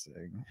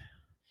embarrassing.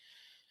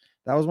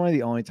 That was one of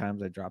the only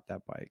times I dropped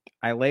that bike.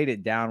 I laid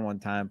it down one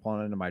time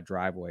pulling into my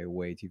driveway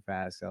way too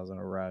fast. I was in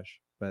a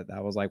rush. But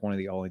that was like one of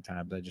the only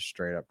times I just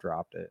straight up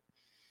dropped it.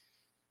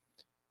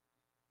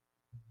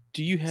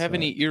 Do you have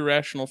any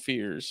irrational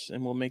fears?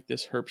 And we'll make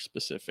this herp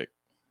specific.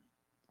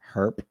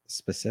 Herp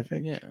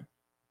specific? Yeah.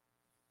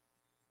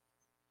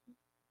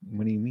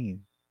 What do you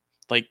mean?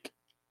 Like,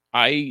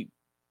 I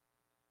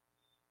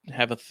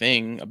have a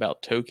thing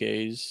about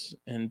Tokays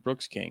and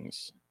Brooks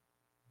Kings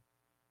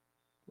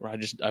where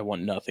I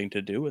want nothing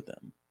to do with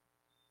them.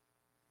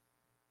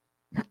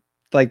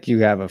 Like you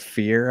have a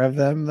fear of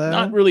them, though?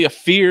 Not really a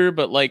fear,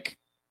 but like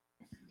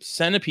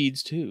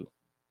centipedes too.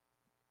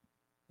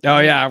 Oh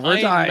yeah,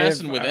 we're talking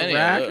messing with any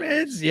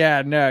arachnids.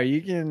 Yeah, no,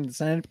 you can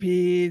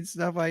centipedes,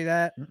 stuff like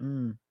that.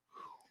 Mm-mm.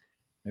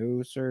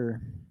 No,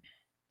 sir.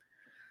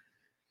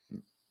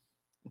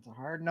 It's a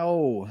hard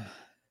no.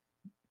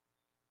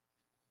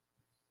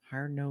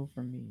 Hard no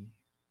for me.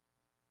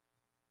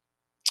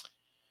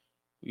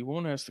 We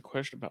won't ask the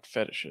question about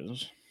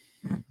fetishes.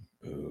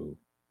 Boo.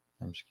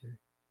 I'm scared.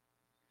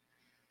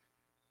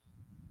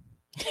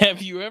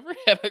 Have you ever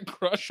had a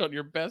crush on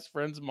your best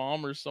friend's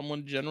mom or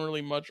someone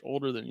generally much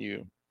older than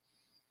you?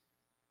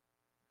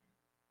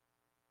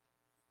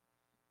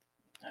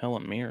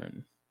 Helen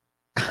Mirren.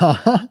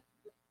 I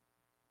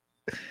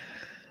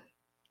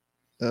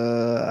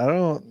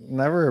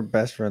never a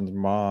best friend's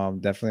mom.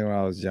 Definitely when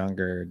I was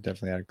younger,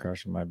 definitely had a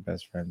crush on my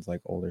best friend's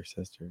like older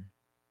sister.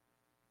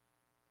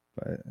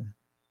 But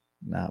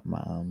not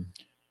mom.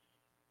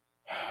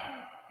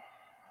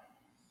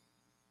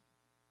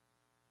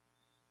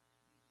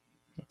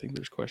 I think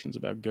there's questions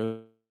about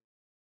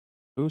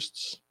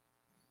ghosts.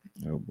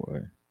 Oh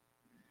boy.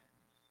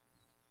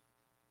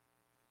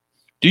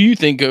 Do you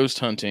think ghost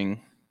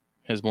hunting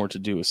has more to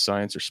do with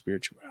science or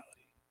spirituality?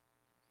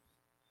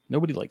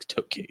 Nobody likes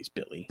Tokays,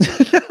 Billy.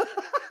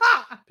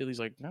 Billy's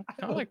like, no, I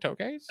don't like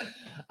Tokays.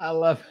 I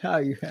love how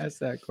you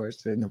asked that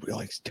question. Nobody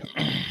likes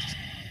Tokays.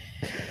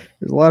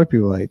 There's a lot of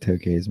people like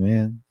Tokays,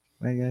 man.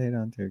 Why you gotta hit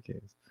on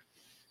Tokays?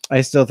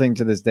 I still think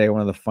to this day,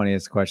 one of the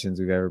funniest questions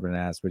we've ever been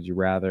asked, would you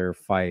rather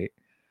fight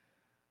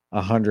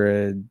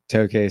 100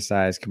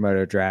 Tokay-sized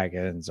Komodo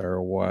dragons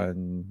or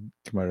one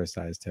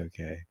Komodo-sized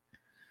Tokay?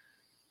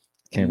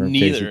 Came from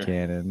Casey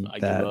Cannon.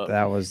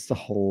 That was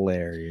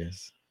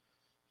hilarious.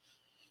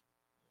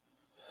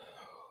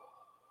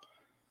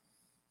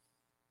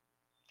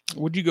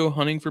 Would you go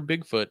hunting for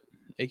Bigfoot,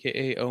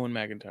 aka Owen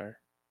McIntyre?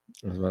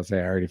 I was about to say,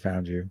 I already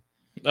found you.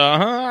 Do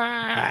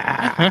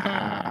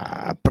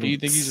you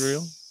think he's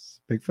real?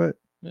 Bigfoot?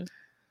 Yeah.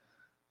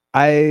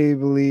 I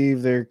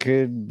believe there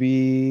could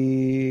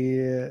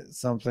be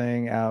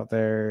something out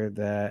there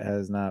that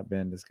has not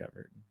been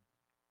discovered.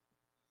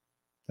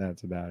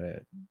 That's about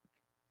it.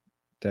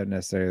 Don't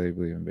necessarily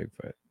believe in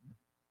Bigfoot.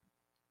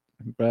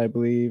 But I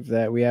believe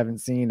that we haven't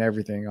seen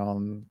everything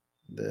on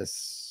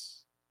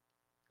this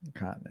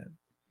continent.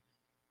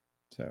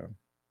 So,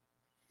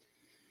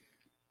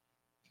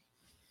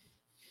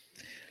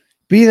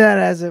 be that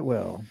as it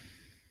will.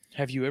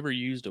 Have you ever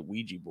used a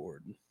Ouija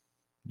board?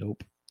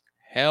 Nope.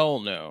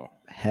 Hell no.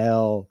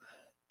 Hell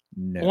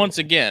no. Once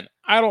again,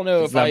 I don't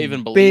know if I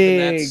even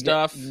believe in that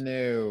stuff.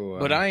 No.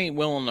 But I ain't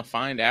willing to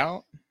find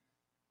out.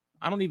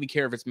 I don't even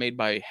care if it's made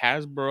by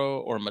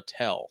Hasbro or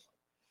Mattel.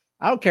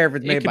 I don't care if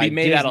it's It made could by be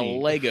made Disney. out of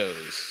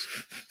Legos.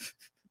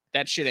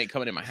 That shit ain't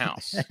coming in my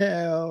house.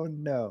 Hell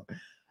no.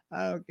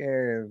 I don't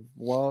care if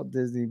Walt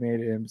Disney made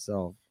it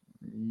himself.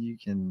 You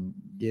can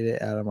get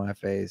it out of my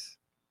face.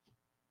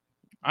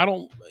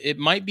 It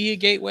might be a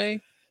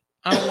gateway.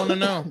 I don't want to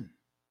know.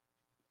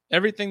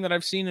 Everything that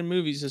I've seen in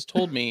movies has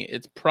told me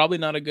it's probably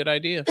not a good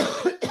idea.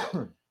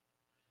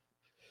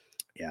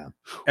 Yeah.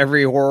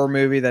 Every horror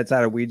movie that's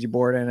had a Ouija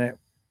board in it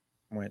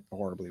went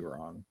horribly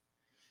wrong.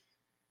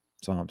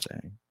 That's all I'm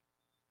saying.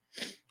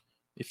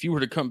 If you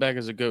were to come back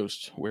as a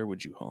ghost, where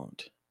would you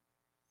haunt?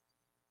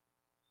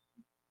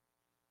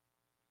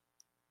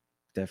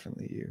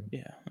 Definitely you.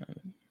 Yeah.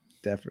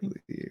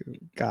 Definitely you.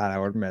 God, I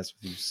would mess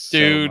with you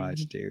so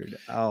much, dude.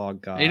 Oh,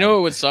 God. You know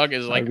what would suck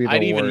is like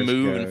I'd even worst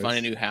move ghost. and find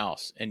a new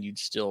house and you'd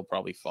still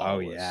probably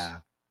follow us. Yeah.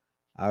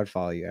 I would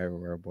follow you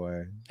everywhere,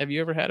 boy. Have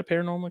you ever had a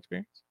paranormal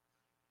experience?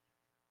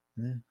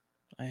 Yeah.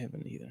 I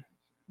haven't either.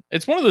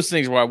 It's one of those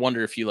things where I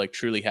wonder if you like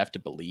truly have to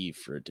believe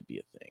for it to be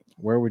a thing.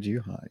 Where would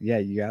you hunt? Yeah,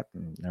 you got.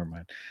 Never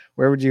mind.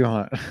 Where would you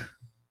hunt?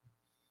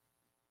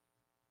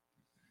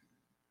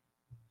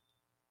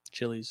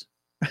 Chili's.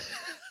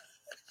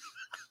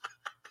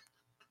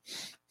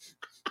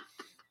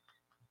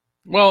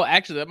 Well,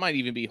 actually, that might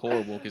even be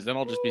horrible because then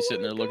I'll just be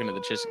sitting there looking at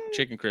the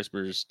chicken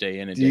crispers day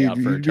in and day out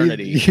for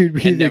eternity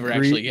and never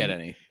actually get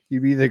any.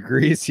 You'd be the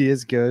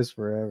greasiest ghost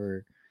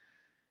forever.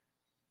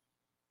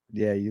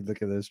 Yeah, you'd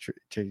look at those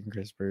chicken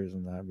crispers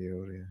and not be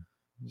able to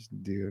just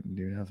do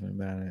nothing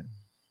about it.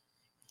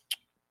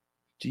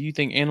 Do you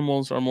think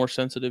animals are more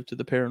sensitive to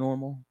the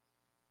paranormal?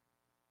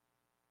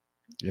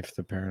 If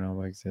the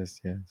paranormal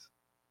exists, yes.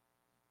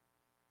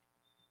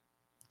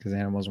 Because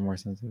animals are more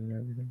sensitive to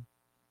everything.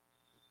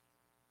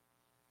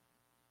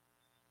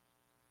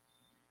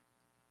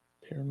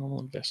 Paranormal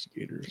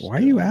investigators. Why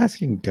are you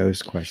asking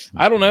ghost questions?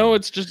 I don't know.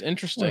 It's just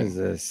interesting. What is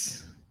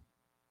this?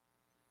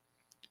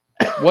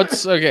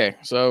 What's okay?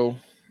 So,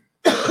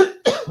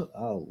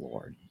 oh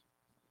Lord.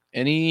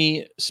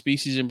 Any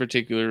species in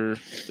particular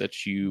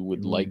that you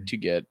would like to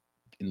get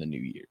in the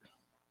new year?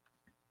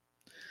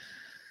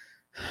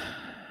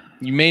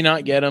 You may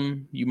not get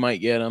them. You might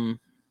get them.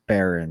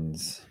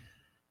 Barons.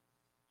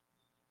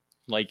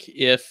 Like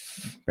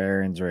if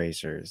Barons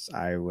racers,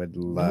 I would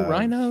love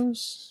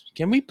rhinos.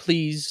 Can we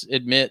please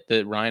admit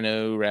that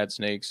rhino rat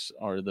snakes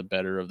are the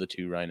better of the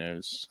two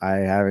rhinos? I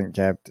haven't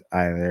kept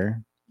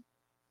either,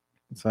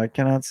 so I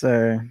cannot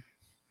say.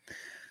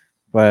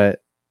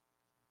 But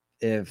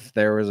if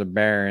there was a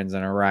Barons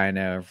and a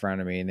rhino in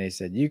front of me and they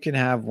said you can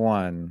have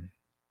one,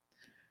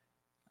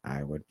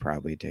 I would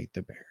probably take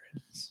the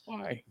Barons.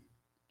 Why?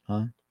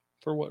 Huh?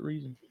 For what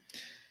reason?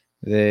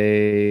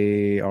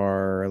 They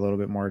are a little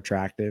bit more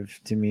attractive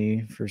to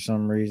me for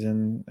some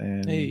reason.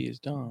 And hey, it's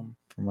Dom.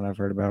 From what I've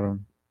heard about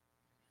them,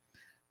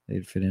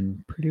 they'd fit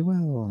in pretty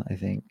well, I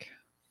think.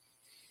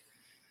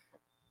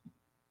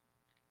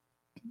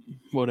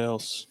 What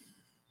else?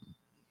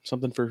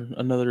 Something for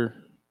another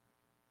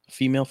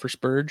female for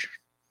Spurge?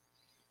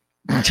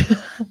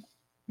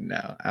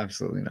 No,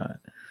 absolutely not.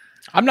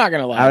 I'm not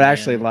going to lie. I would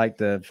actually like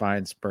to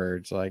find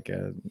Spurge, like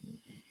a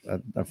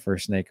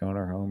first snake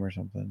owner home or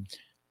something.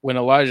 When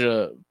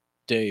Elijah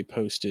Day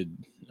posted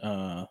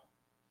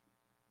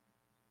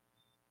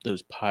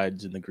those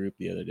pieds in the group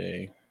the other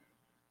day,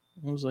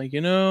 I was like,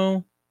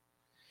 it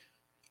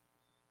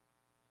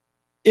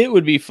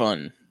would be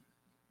fun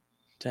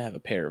to have a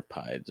pair of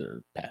pieds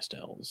or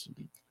pastels.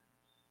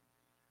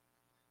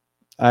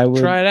 I would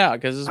try it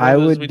out because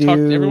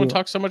everyone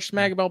talks so much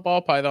smack about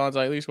ball pythons.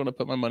 I at least want to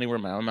put my money where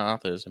my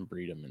mouth is and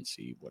breed them and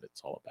see what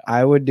it's all about.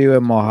 I would do a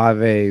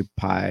Mojave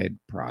pied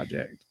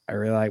project. I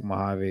really like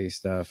Mojave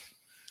stuff.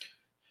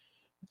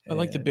 I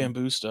like the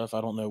bamboo stuff.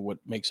 I don't know what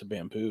makes a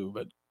bamboo,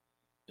 but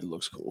it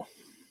looks cool.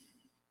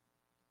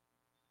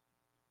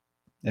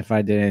 If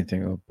I did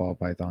anything with ball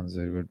pythons,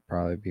 it would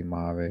probably be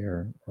Mojave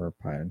or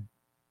pine.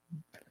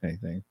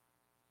 Anything.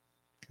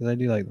 Because I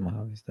do like the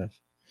Mojave stuff.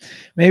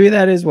 Maybe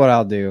that is what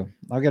I'll do.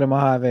 I'll get a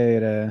Mojave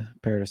and a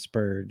pair of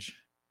Spurge.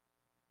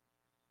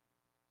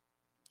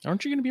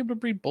 Aren't you going to be able to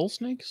breed bull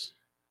snakes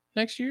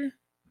next year?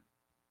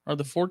 Are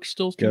the forks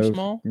still too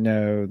small?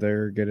 No,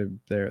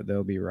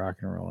 they'll be rock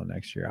and rolling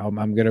next year.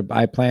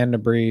 I plan to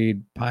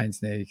breed pine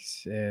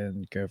snakes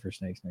and gopher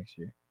snakes next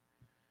year.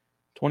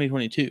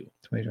 2022.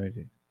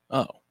 2022.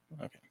 Oh,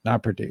 okay.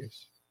 Not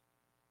produce.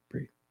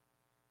 Breed.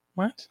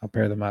 What? I'll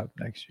pair them up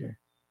next year.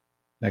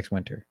 Next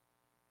winter.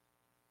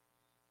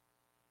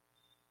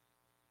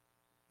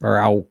 Or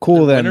I'll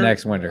cool them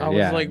next winter.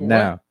 Yeah. Like,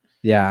 no. What?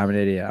 Yeah, I'm an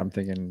idiot. I'm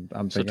thinking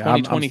I'm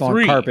on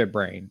carpet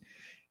brain.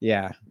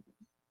 Yeah.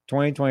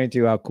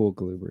 2022, I'll cool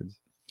colubrids.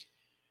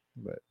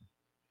 But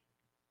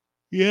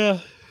yeah,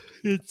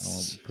 I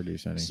won't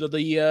produce any. So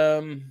the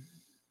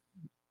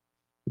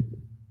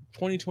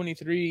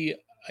 2023,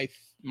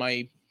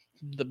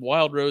 the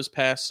Wild Rose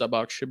Pass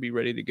sub-box should be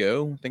ready to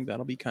go. I think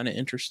that'll be kind of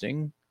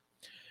interesting.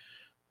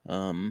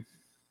 I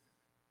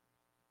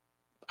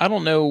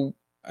don't know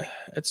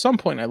at some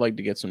point I'd like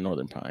to get some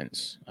Northern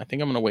Pines. I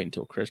think I'm gonna wait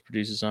until Chris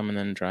produces some and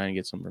then try and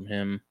get some from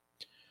him.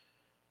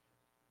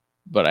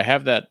 But I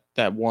have that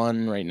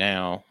one right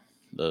now,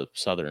 the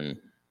Southern,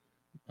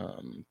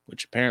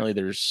 which apparently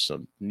there's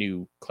some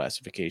new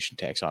classification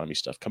taxonomy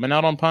stuff coming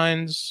out on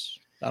pines.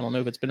 I don't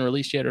know if it's been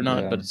released yet or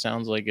not, but it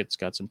sounds like it's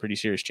got some pretty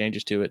serious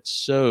changes to it.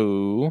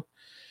 So,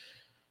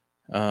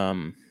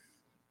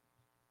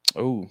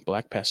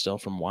 black pastel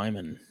from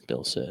Wyman,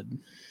 Bill said.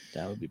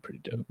 That would be pretty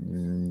dope.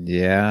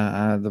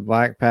 Yeah, the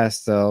black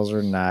pastels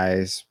are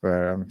nice, but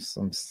I'm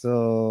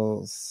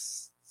still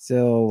a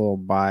little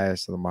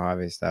biased to the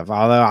Mojave stuff.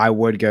 Although I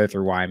would go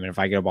through Wyman if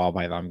I get a ball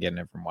python, I'm getting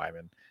it from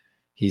Wyman.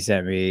 He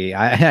sent me.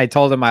 I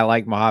told him I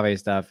like Mojave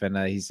stuff, and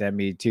he sent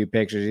me 2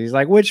 pictures. He's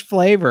like, "Which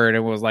flavor?" And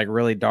it was like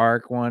really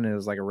dark one. And it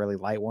was like a really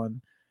light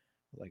one.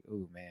 I was like,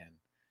 "Ooh, man,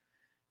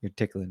 you're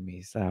tickling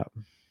me. Stop."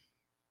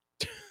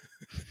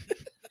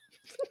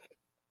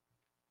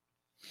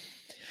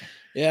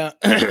 Yeah.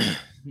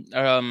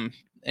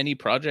 Any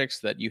projects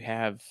that you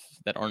have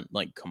that aren't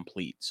like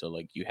complete? So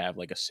like you have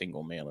like a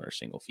single male or a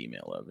single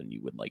female of, and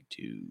you would like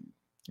to.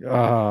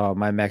 Oh,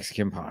 my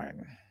Mexican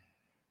pine.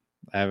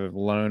 I have a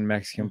lone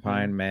Mexican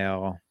pine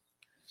male.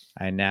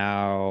 I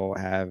now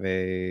have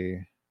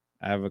I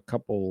have a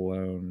couple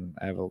lone.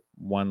 I have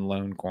one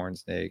lone corn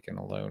snake and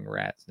a lone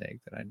rat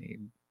snake that I need.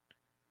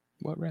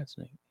 What rat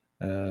snake?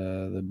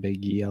 The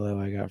big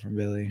yellow I got from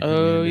Billy.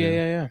 Oh,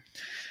 yeah.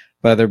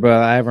 But they're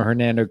both. I have a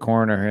Hernando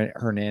corn or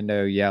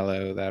Hernando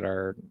yellow that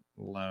are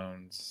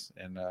loans,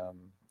 and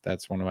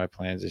that's one of my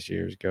plans this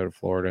year is go to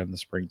Florida in the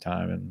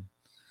springtime and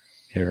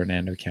hit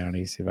Hernando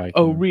County, see if I can.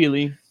 Oh,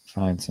 really?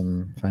 Find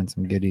some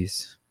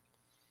goodies.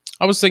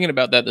 I was thinking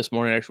about that this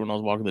morning actually when I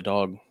was walking the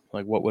dog.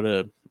 Like, what would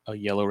a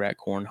yellow rat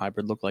corn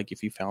hybrid look like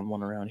if you found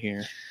one around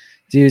here?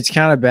 Dude, it's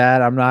kind of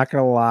bad. I'm not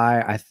gonna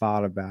lie. I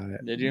thought about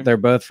it. Did you? They're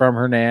both from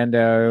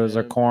Hernando. It was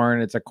a corn.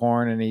 It's a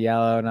corn and a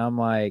yellow, and I'm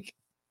like,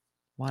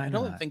 why not? I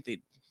don't think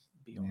they'd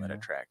be all that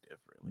attractive.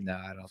 Really. No,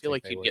 I don't. I feel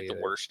like you'd get the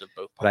worst of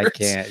both parts. But I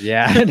can't.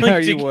 Yeah, like no,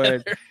 you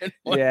would.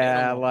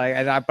 Yeah,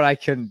 like, but I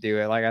couldn't do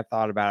it. Like, I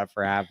thought about it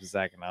for half a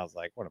second. I was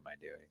like, what am I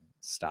doing?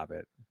 Stop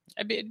it.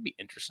 It'd be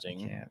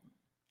interesting. I can't.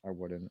 I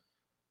wouldn't.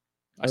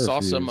 I saw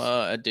some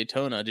at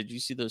Daytona. Did you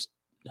see those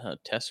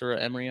Tessera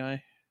Emery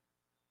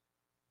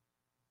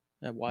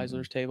at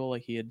Weisler's table?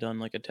 Like he had done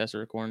like a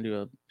Tessera corn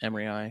to a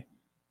Emery. It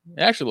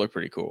actually looked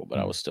pretty cool, but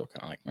I was still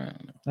kind of like, I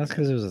don't know. That's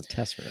because it was a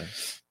Tessera.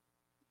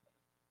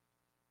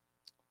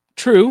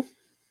 True,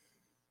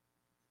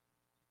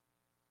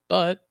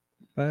 but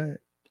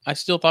I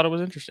still thought it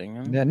was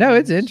interesting. Yeah, no,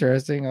 it's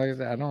interesting. Like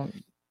I don't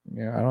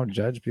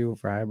judge people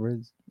for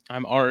hybrids.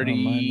 I'm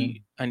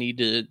already. I need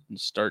to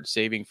start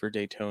saving for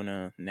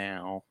Daytona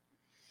now.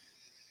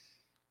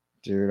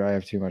 Dude, I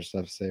have too much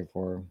stuff to save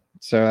for.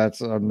 So that's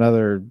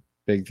another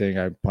big thing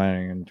I'm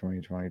planning in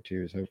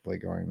 2022 is hopefully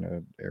going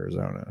to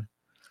Arizona.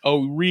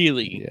 Oh,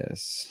 really?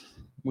 Yes.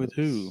 With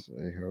who?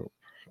 I hope.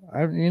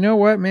 You know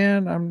what,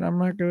 man? I'm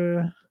not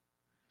gonna.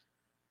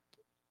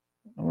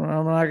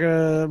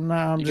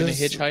 I'm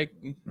just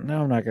hitchhike.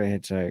 No, I'm not gonna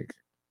hitchhike.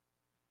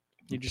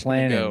 You're just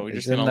planning. Gonna go. You're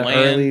just in gonna the land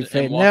early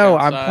phase. No,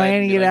 I'm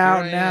planning it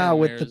out now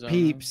with Arizona. the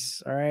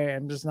peeps. All right,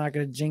 I'm just not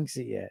gonna jinx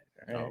it yet.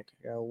 All right,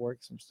 gotta work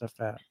some stuff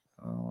out.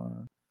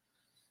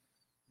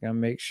 Gotta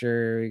make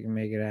sure we can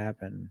make it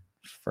happen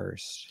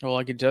first. Well,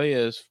 I can tell you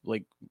is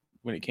like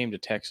when it came to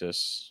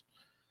Texas,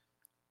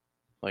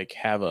 like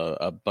have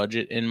a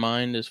budget in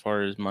mind as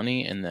far as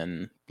money, and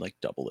then like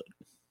double it.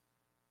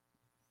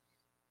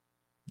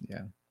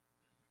 Yeah.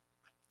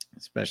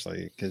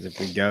 Especially because if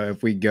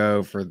we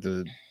go for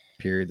the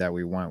period that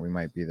we want, we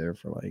might be there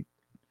for like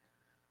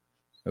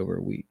over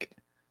a week.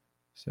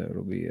 So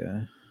it'll be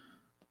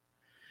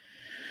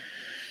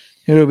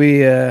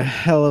a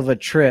hell of a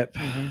trip.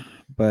 Mm-hmm.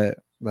 But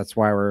that's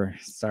why we're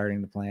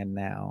starting to plan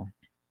now.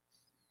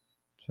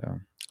 So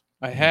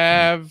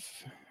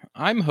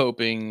I'm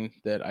hoping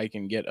that I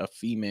can get a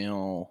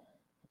female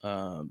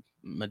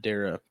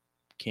Madera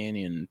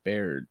Canyon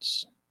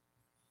Bairds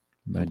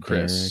from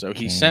Chris. So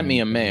he sent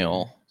me a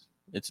male.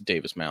 It's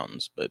Davis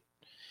Mountains, but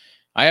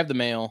I have the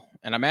male,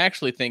 and I'm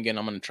actually thinking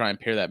I'm going to try and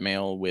pair that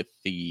male with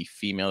the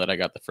female that I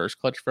got the first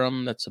clutch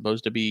from. That's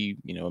supposed to be,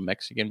 a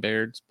Mexican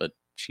Baird's, but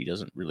she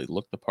doesn't really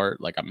look the part.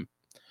 Like I'm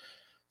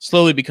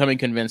slowly becoming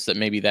convinced that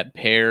maybe that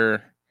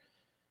pair,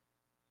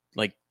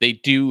 like they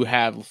do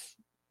have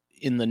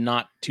in the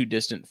not too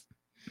distant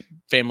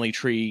family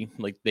tree,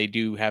 like they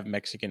do have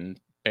Mexican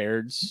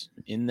Bairds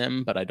in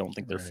them, but I don't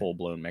think they're full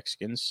blown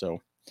Mexicans.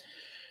 So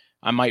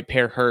I might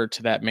pair her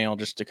to that male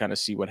just to kind of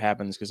see what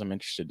happens, because I'm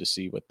interested to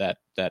see what that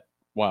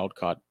wild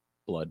caught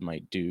blood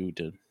might do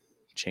to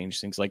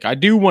change things. Like I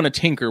do want to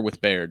tinker with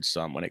Bairds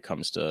some when it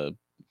comes to,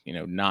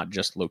 not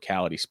just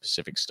locality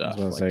specific stuff.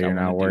 So you're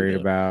not worried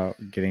about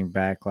getting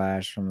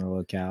backlash from the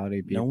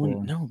locality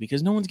people? No,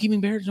 because no one's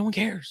keeping Bairds. No one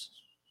cares.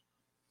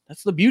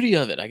 That's the beauty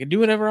of it. I can do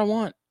whatever I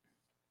want.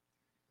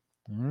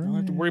 I don't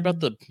have to worry about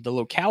the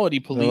locality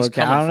The police I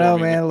coming don't for know,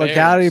 me man. with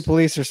Locality bears.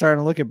 police are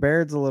starting to look at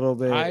bears a little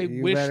bit. I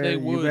You wish better, they You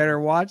would. better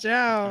watch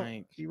out.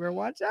 Like, You better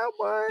watch out,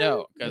 boy. no,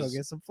 You'll because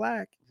get some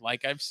flack.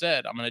 like I've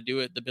said, I'm gonna do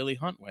it the Billy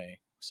Hunt way.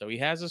 So he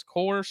has his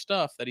core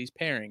stuff that he's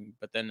pairing,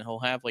 but then he'll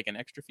have like an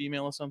extra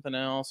female of something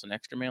else, an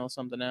extra male of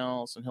something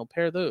else, and he'll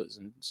pair those.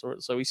 And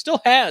so he still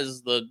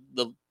has the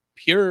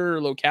pure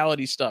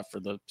locality stuff for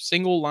the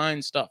single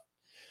line stuff.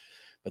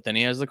 But then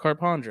he has the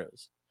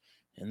Carpondros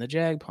and the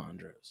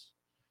Jagpondros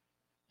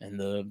and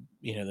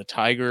the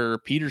Tiger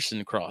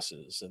Peterson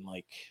crosses and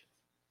like.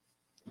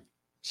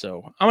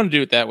 So I'm gonna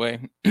do it that way.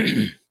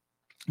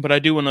 But I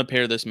do want to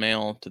pair this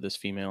male to this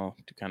female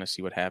to kind of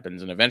see what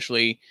happens. And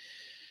eventually,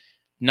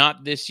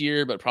 not this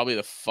year, but probably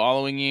the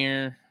following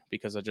year,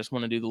 because I just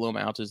want to do the Loma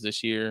Altas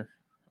this year.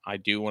 I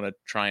do want to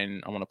I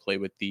want to play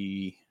with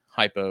the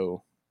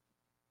hypo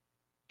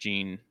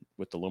gene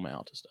with the Loma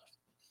Alta stuff.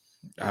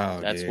 Oh,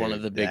 that's dude, one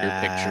of the bigger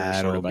picture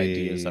sort of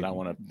ideas that I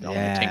want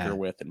to tinker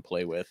with and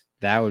play with.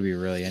 That would be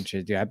really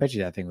interesting. Dude, I bet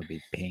you that thing would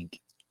be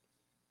pink.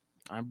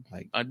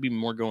 I'd be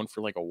more going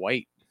for like a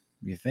white.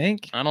 You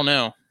think? I don't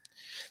know.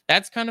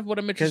 That's kind of what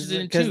I'm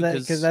interested in too.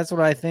 Because that's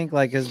what I think.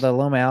 Like, because the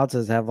Loma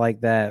Altas have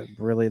like that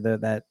really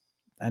that.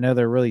 I know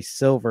they're really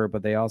silver,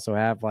 but they also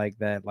have like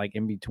that like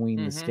in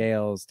between the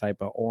scales type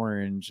of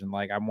orange, and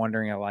like I'm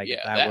wondering if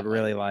that would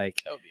really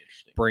like that would be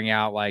interesting. Bring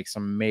out like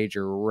some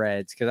major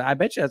reds, because I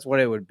bet you that's what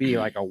it would be,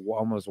 like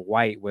almost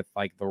white with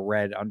like the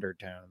red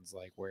undertones,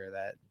 like where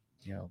that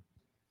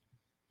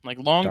like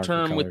long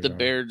term with the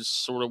bears,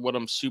 sort of what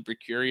I'm super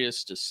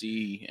curious to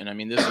see. And I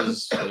mean, this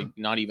is like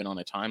not even on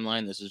a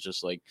timeline. This is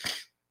just like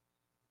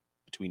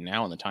between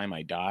now and the time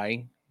I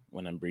die,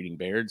 when I'm breeding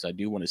bears, I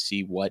do want to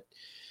see what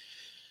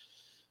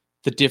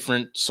the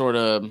different sort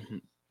of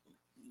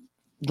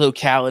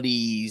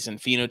localities and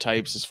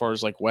phenotypes as far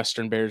as like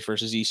Western bears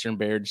versus Eastern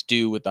bears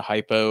do with the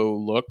hypo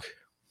look.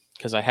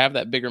 Because I have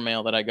that bigger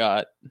male that I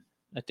got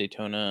at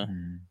Daytona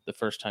the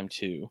first time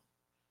too.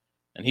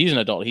 And he's an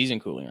adult. He's in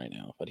cooling right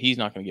now, but he's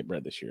not going to get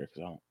bred this year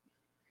because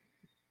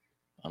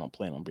I don't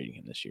plan on breeding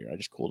him this year. I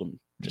just cooled him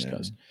just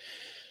because.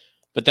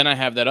 But then I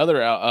have that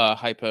other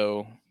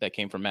hypo that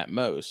came from Matt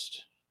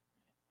Most,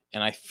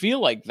 and I feel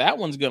like that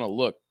one's going to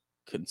look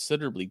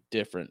considerably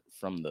different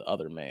from the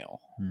other male.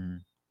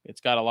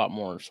 It's got a lot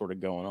more sort of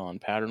going on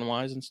pattern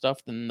wise and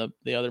stuff than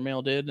the other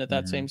male did at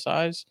that same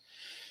size.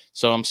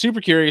 So I'm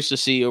super curious to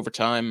see over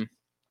time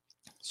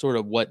sort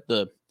of what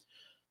the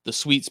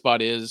sweet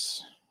spot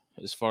is.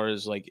 As far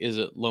as like, is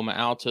it Loma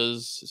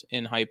Altas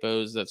in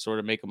hypos that sort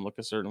of make them look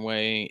a certain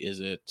way? Is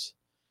it,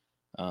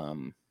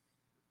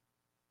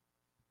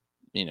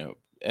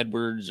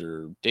 Edwards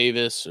or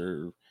Davis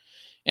or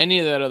any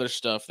of that other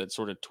stuff that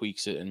sort of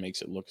tweaks it and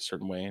makes it look a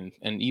certain way?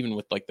 And even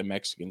with like the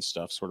Mexican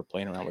stuff, sort of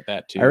playing around with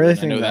that too. I really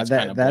think I know that's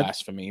kind of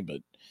blasphemy,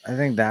 but I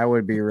think that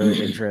would be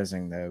really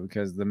interesting though,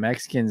 because the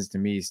Mexicans to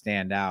me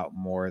stand out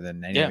more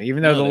than anyone.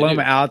 Even though the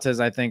Loma Altas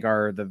I think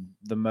are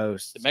the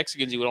most. The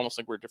Mexicans, you would almost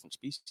think we're a different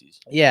species.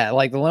 Yeah,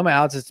 like the Loma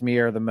Altas to me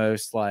are the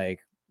most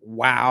like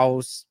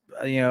wows,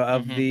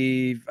 of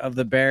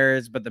the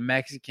bears, but the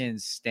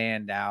Mexicans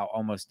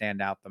almost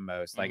stand out the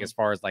most, like as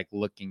far as like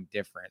looking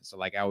different. So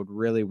like I would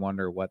really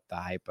wonder what the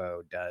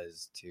hypo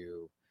does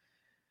to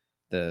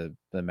the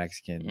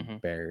Mexican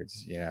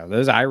bears.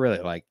 Those, I really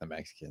like the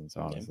Mexicans,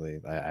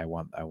 honestly. I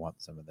want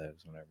some of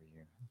those whenever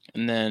you.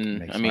 And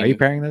then are you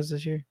pairing those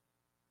this year?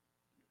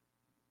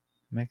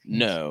 Mexicans?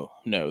 No,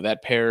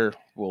 that pair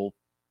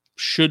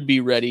should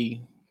be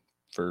ready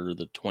for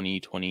the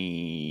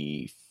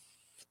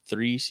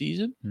 2023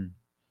 season.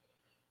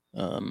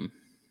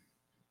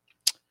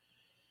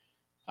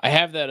 I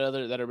have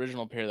that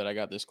original pair that I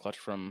got this clutch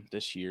from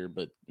this year,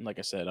 but like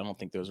I said, I don't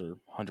think those are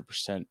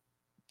 100%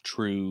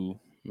 true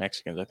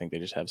Mexicans. I think they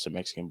just have some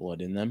Mexican blood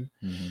in them.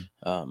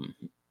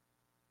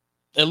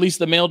 At least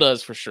the male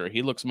does, for sure.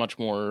 He looks much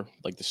more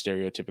like the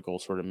stereotypical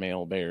sort of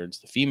male bears.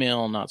 The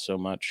female, not so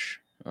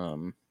much.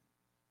 But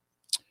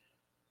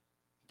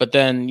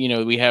then,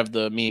 we have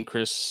me and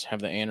Chris have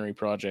the Anery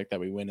project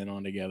that we went in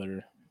on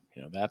together.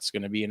 That's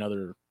going to be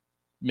another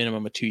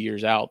minimum of 2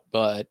 years out,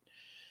 but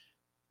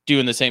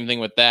doing the same thing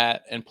with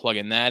that and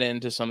plugging that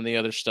into some of the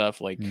other stuff,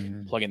 like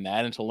plugging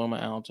that into Loma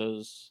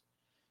Altas,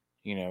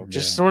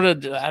 just sort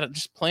of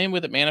just playing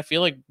with it, man. I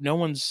feel like no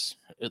one's,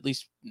 at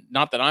least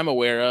not that I'm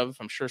aware of,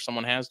 I'm sure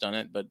someone has done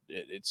it, but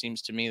it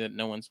seems to me that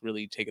no one's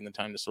really taken the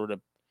time to sort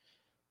of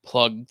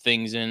plug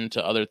things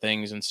into other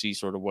things and see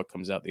sort of what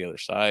comes out the other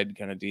side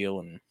kind of deal.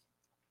 And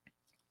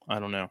I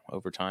don't know,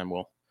 over time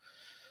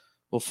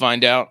we'll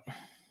find out,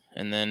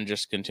 and then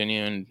just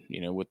continuing,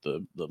 with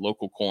the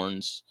local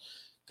corns,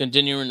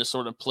 continuing to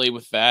sort of play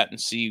with that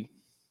and see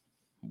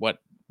what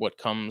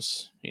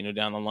comes,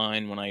 down the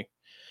line when I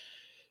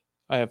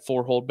have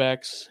 4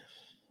 holdbacks,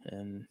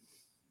 and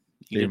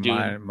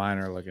mine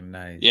are looking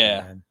nice.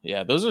 Yeah. Man.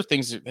 Yeah. Those are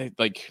things that,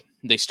 like,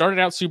 they started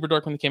out super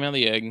dark when they came out of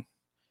the egg,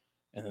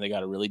 and then they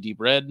got a really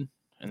deep red,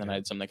 and then I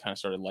had some that kind of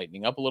started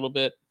lightening up a little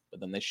bit, but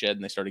then they shed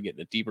and they started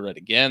getting a deeper red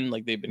again.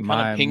 Like they've been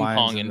kind of ping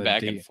ponging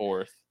back and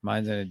forth.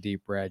 Mine's in a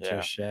deep red,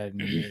 just shed,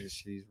 and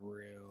she's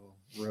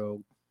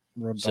real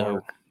dark.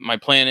 So my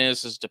plan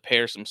is to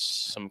pair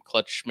some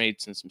clutch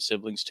mates and some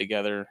siblings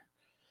together,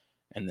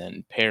 and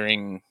then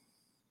pairing,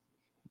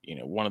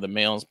 one of the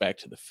males back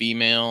to the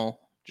female.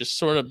 Just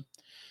sort of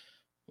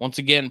once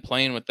again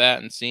playing with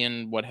that and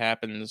seeing what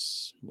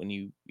happens when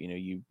you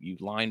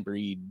line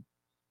breed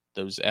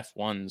those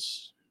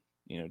F1s,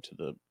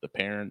 to the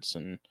parents.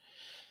 And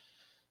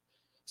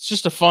it's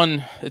just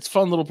fun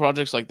little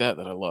projects like that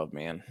I love,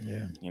 man.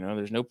 Yeah.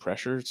 There's no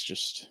pressure. It's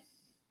just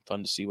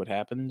fun to see what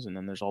happens. And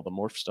then there's all the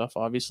morph stuff.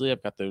 Obviously,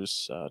 I've got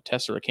those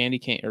Tessera candy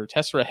cane or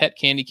Tessera Het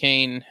candy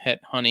cane, Het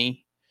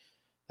honey,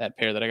 that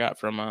pair that I got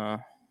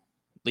from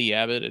Lee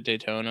Abbott at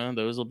Daytona.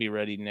 Those will be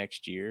ready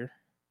next year.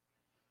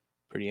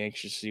 Pretty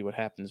anxious to see what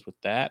happens with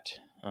that.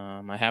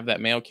 I have that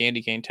male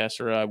candy cane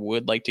Tessera. I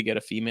would like to get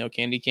a female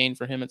candy cane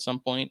for him at some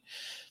point,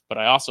 but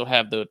I also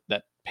have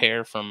that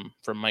pair from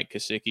Mike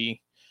Kosicki,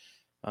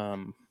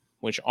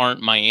 which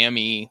aren't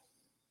Miami,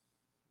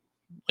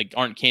 like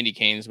aren't candy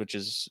canes, which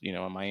is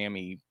a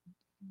Miami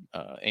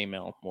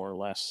A-male more or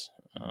less.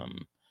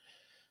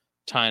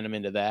 Tying them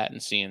into that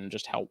and seeing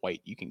just how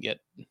white you can get,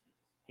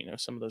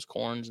 some of those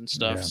corns and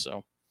stuff. Yeah.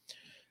 So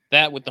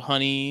that with the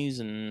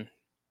honeys, and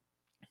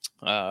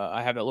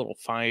I have that little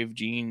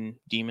 5-gene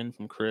demon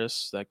from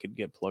Chris that could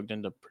get plugged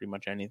into pretty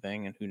much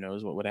anything, and who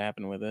knows what would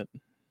happen with it.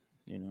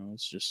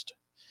 It's just,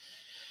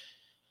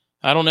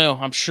 I don't know.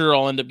 I'm sure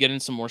I'll end up getting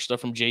some more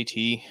stuff from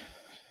JT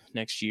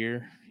next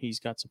year. He's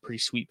got some pretty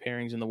sweet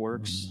pairings in the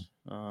works.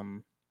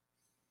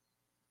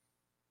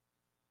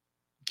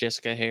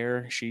 Jessica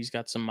Hare, she's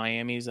got some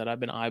Miamis that I've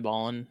been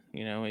eyeballing,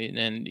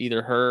 and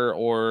either her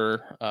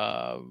or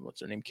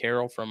what's her name,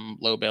 Carol from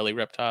Low Belly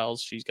Reptiles.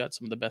 She's got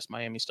some of the best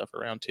Miami stuff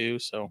around too.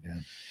 So,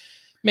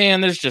 man,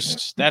 there's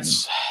just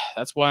that's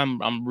why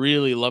I'm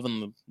really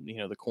loving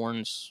the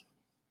corns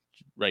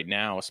right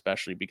now,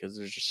 especially because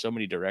there's just so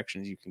many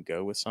directions you can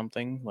go with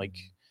something. Like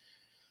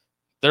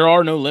there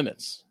are no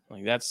limits.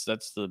 Like that's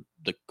the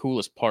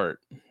coolest part.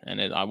 And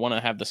I want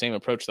to have the same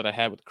approach that I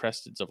had with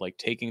Cresteds of like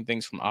taking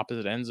things from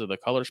opposite ends of the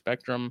color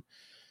spectrum,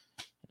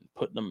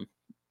 putting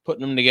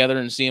them together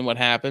and seeing what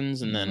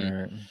happens. And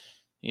then,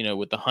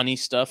 with the honey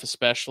stuff,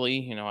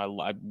 especially,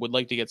 I would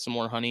like to get some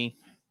more honey,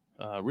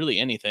 really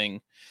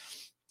anything.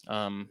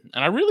 And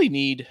I really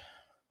need,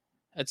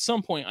 at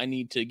some point, I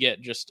need to get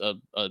just a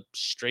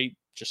straight,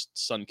 just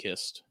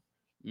sun-kissed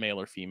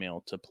male or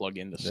female to plug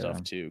into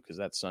stuff too, because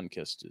that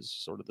sun-kissed is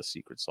sort of the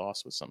secret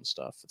sauce with some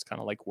stuff. It's kind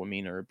of like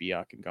Wamina or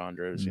Biak and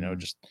Gondros,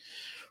 just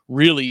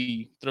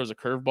really throws a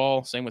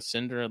curveball. Same with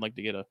Cinder. I'd like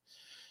to get a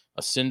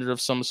Cinder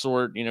of some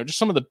sort, just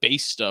some of the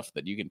base stuff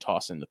that you can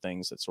toss into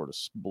things that sort of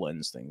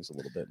blends things a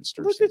little bit and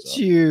stirs Look things at up.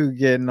 You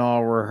getting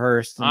all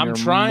rehearsed in your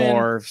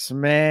morphs,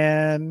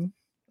 man.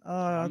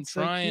 I'm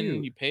trying.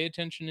 So you pay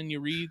attention and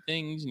you read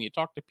things and you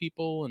talk to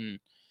people, and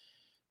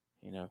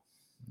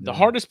the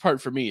hardest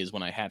part for me is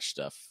when I hatch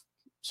stuff,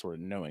 sort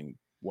of knowing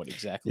what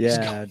exactly.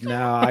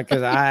 No,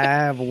 because I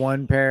have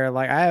one pair.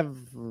 Like I have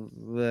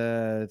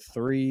the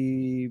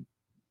 3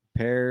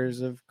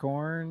 pairs of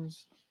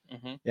corns.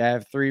 Yeah, I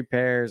have 3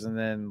 pairs and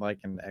then like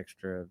an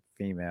extra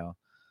female.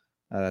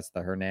 That's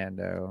the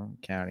Hernando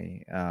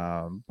County.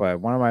 But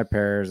one of my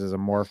pairs is a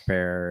morph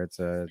pair. It's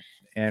a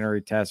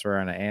Anery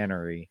Tessera and an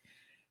Anery,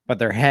 but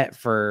they're het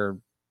for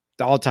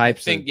all types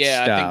of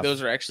stuff. I think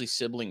those are actually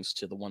siblings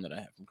to the one that I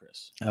have from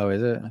Chris. Oh,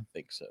 is it? I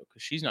think so,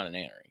 because she's not an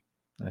Anery.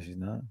 No, she's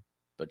not.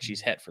 But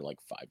she's het for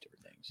like 5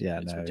 different things. Yeah,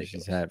 it's ridiculous.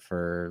 She's het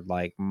for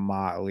like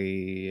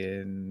Motley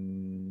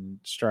and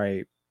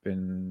Stripe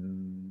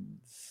and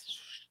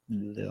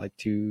like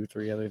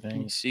 2-3 other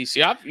things. See, it's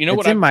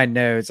what in my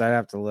notes. I'd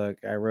have to look.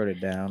 I wrote it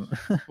down.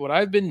 What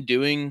I've been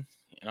doing,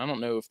 and I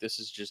don't know if this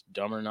is just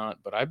dumb or not,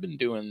 but I've been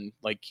doing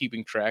like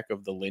keeping track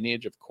of the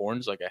lineage of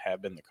corns like I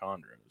have been the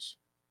chondros.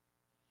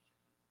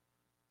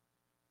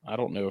 I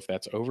don't know if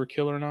that's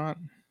overkill or not.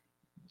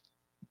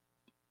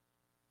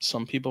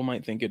 Some people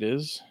might think it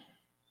is.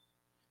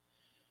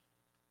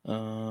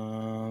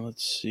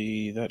 Let's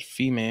see. That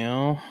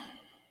female.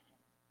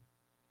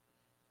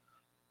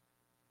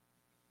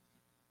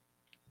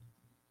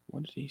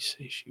 What did he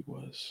say she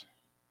was?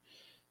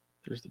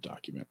 There's the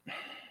document.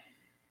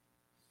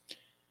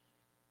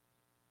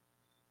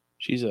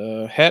 She's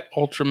a Het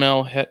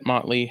Ultramel, Het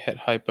Motley, Het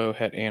Hypo,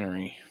 Het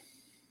Anery.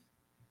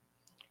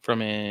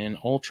 From an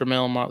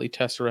Ultramel Motley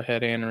Tessera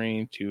Het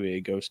Anery to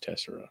a Ghost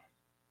Tessera.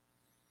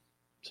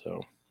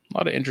 So a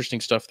lot of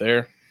interesting stuff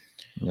there.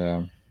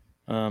 Yeah.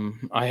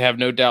 I have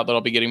no doubt that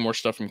I'll be getting more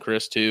stuff from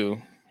Chris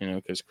too,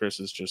 because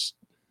Chris is just,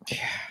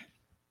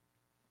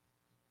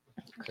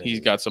 he's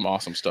got some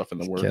awesome stuff in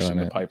the works in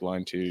the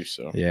pipeline too.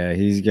 So yeah,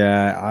 he's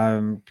got,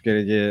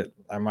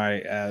 I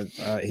might add,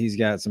 he's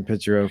got some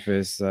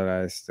Pituophis that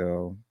I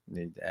still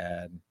need to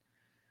add,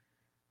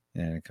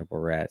 and a couple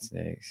rat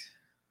snakes.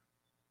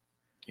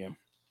 Yeah.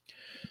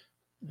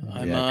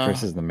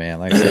 Chris is the man.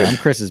 Like I said, I'm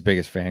Chris's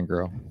biggest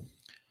fangirl.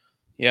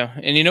 Yeah,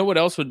 and you know what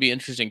else would be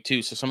interesting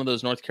too? So some of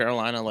those North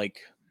Carolina like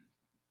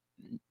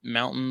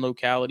mountain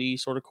locality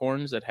sort of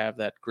corns that have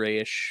that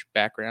grayish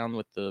background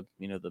with the,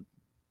 the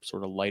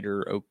sort of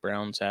lighter oak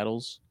brown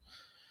saddles.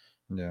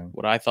 Yeah.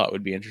 What I thought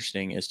would be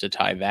interesting is to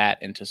tie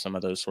that into some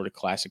of those sort of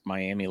classic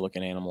Miami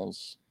looking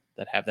animals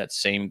that have that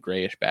same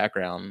grayish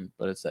background,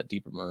 but it's that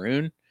deeper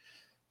maroon.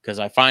 Because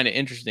I find it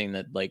interesting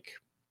that like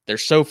they're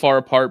so far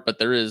apart, but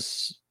there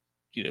is,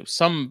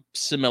 some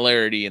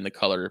similarity in the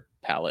color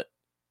palette.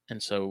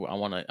 And so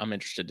I'm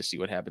interested to see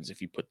what happens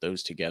if you put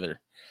those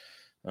together.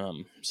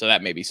 So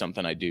that may be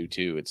something I do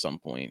too at some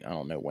point. I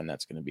don't know when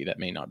that's going to be. That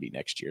may not be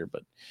next year,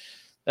 but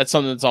that's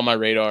something that's on my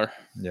radar.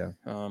 Yeah.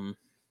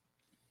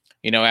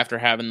 After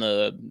having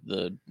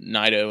the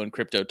Nido and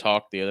crypto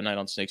talk the other night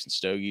on Snakes and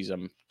Stogies,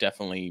 I'm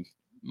definitely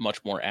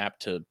much more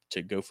apt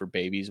to go for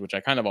babies, which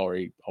I kind of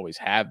always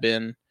have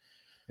been.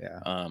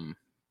 Yeah.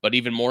 But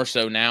even more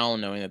so now,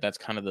 knowing that that's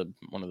kind of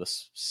one of the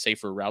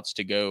safer routes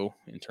to go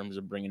in terms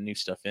of bringing new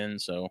stuff in.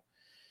 So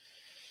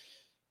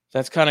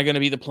that's kind of going to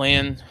be the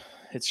plan.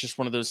 It's just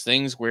one of those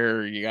things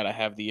where you got to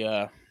have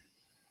the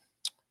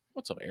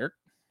what's up, Eric?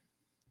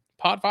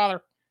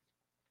 Podfather.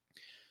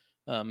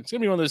 It's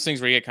gonna be one of those things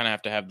where you kind of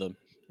have to have the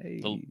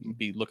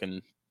be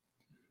looking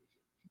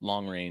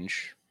long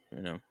range,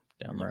 down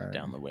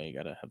the way. You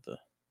gotta have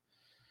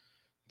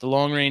the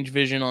long range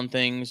vision on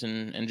things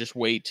and just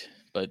wait.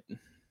 But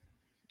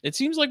it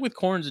seems like with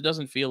corns, it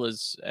doesn't feel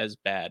as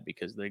bad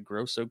because they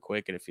grow so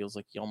quick and it feels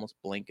like you almost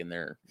blink in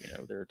their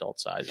adult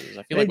sizes.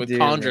 I feel like with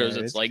chondros,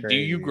 it's like, crazy.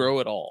 Do you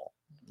grow at all?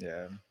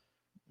 Yeah,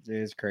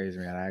 it's crazy,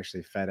 man. I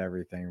actually fed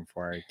everything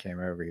before I came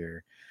over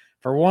here.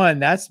 For one,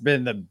 that's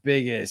been the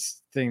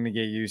biggest thing to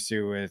get used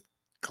to with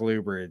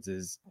colubrids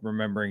is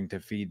remembering to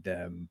feed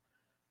them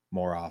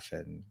more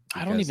often.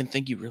 I don't even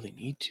think you really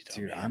need to,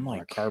 though, dude. man. I'm on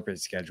a carpet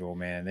schedule,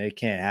 man. They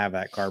can't have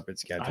that carpet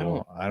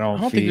schedule. I don't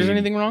think there's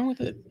anything wrong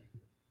with it.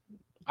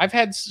 I've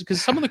had,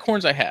 because some of the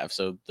corns I have,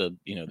 so the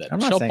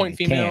that Shell Point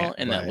female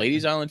and that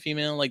Ladies Island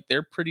female, like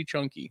they're pretty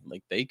chunky.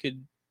 Like they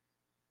could.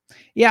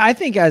 Yeah, I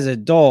think as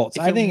adults,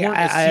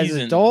 as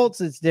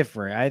adults, it's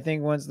different. I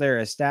think once they're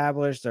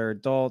established or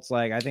adults,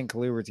 like I think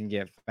colubrids can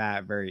get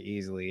fat very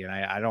easily. And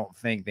I don't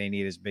think they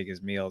need as big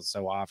as meals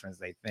so often as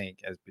they think,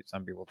 as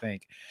some people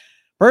think.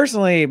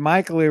 Personally,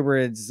 my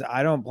colubrids,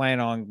 I don't plan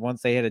on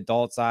once they hit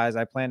adult size,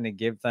 I plan to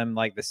give them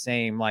like the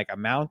same like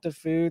amount of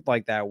food,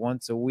 like that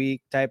once a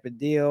week type of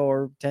deal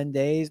or 10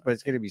 days, but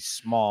it's going to be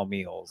small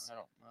meals. I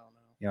don't know.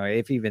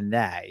 If even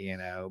that,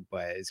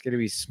 but it's going to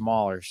be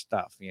smaller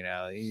stuff.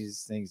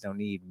 These things don't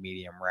need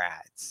medium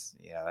rats.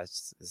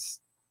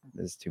 That's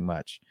too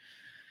much.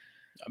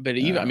 But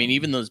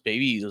even those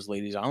babies, those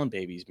Ladies Island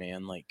babies,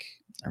 man, like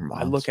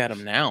I look at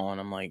them now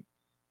and I'm like,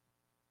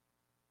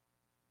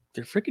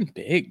 they're freaking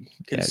big,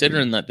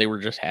 considering that they were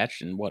just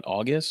hatched in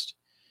August.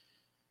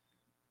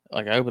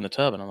 Like I opened the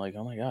tub and I'm like,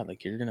 oh my god,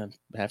 like you're gonna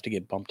have to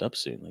get bumped up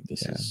soon. Like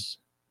this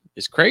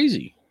is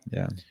crazy.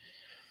 Yeah.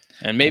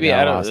 And maybe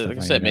I don't. Like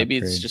I said, maybe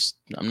it's just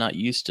I'm not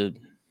used to.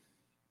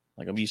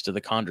 Like I'm used to the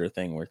chondro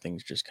thing where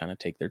things just kind of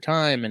take their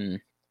time, and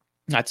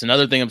that's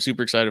another thing I'm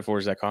super excited for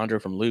is that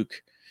chondro from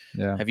Luke.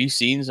 Yeah. Have you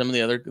seen some of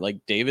the other like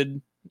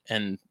David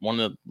and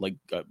one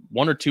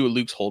or two of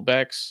Luke's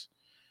holdbacks?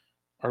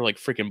 Are like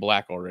freaking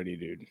black already,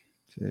 dude.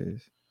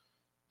 Jeez.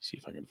 See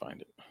if I can find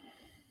it.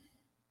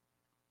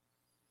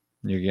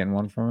 You're getting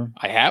one from him?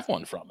 I have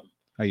one from him.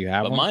 Oh, you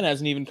have one? But mine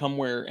hasn't even come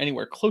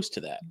anywhere close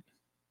to that.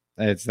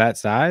 It's that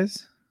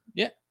size?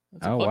 Yeah.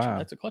 Wow.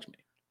 That's a clutch mate.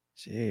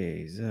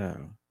 Jeez.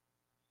 Oh.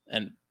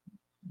 And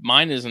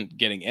mine isn't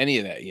getting any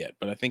of that yet,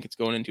 but I think it's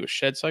going into a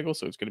shed cycle,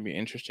 so it's going to be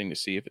interesting to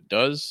see if it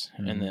does.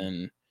 Mm-hmm. And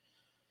then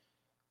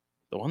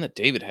the one that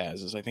David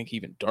has is, I think,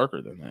 even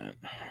darker than that.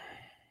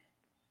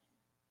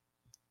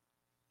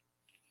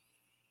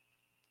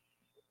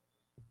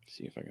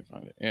 See if I can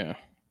find it. Yeah.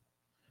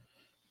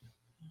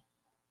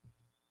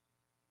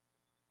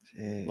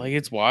 Jeez. Like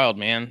it's wild,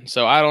 man.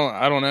 So I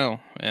don't know.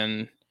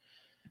 And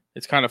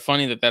it's kind of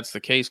funny that that's the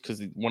case because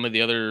one of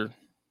the other,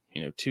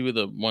 two of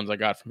the ones I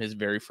got from his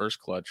very first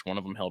clutch, one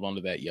of them held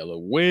onto that yellow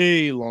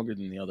way longer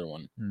than the other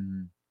one.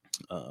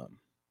 Mm-hmm.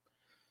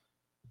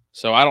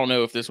 So I don't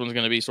know if this one's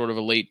going to be sort of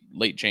a late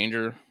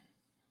changer.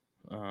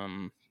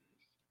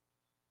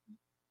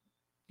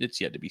 It's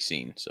yet to be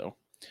seen. So.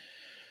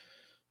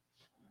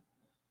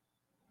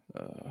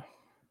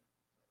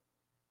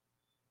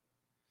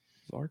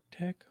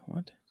 Vartec?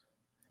 What?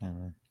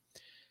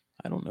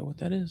 I don't know what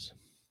that is.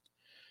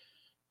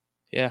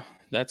 Yeah,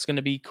 that's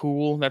gonna be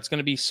cool. That's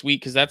gonna be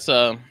sweet because that's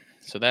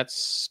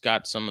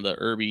got some of the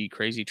herby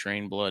crazy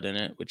train blood in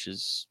it, which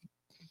is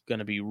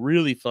gonna be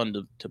really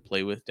fun to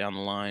play with down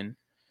the line.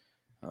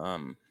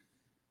 I'm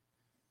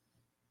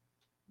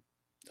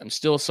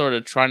still sort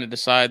of trying to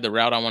decide the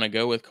route I want to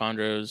go with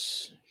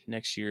chondros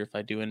next year if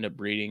I do end up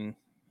breeding.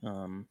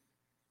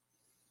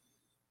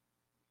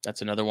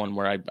 That's another one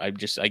where I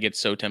get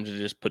so tempted to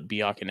just put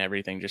Biak in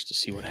everything just to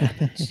see what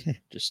happens.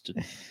 just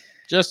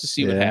to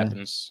see what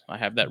happens. I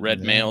have that red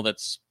male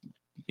that's,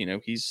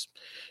 he's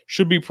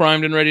should be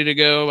primed and ready to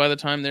go by the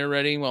time they're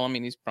ready. Well, I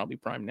mean, he's probably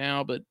primed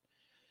now, but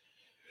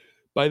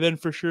by then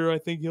for sure, I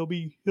think he'll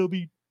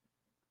be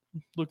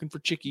looking for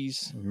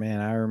chickies. Man,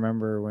 I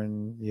remember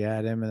when you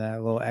had him in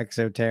that little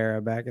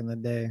Exoterra back in the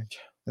day.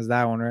 Is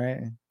that one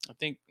right? I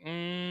think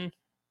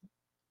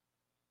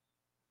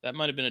that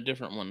might have been a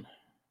different one,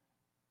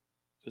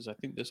 because I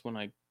think this one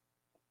I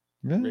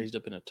raised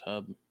up in a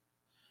tub.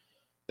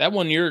 That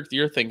one you're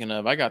thinking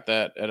of, I got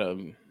that at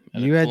a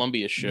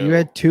Columbia show. You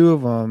had two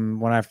of them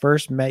when I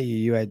first met you.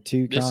 You had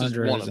two This is one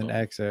chondros of and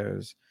them.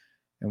 exos,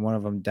 and one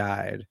of them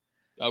died.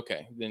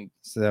 Okay, then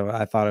So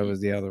I thought it was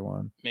the other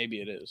one.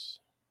 maybe it is.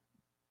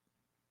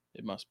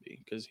 It must be,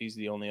 because he's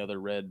the only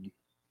other red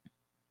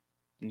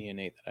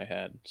neonate that I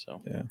had.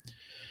 So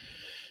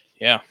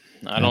yeah,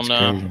 I don't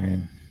know. Crazy,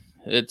 man.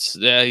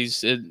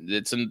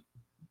 It's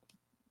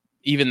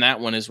even that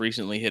one has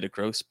recently hit a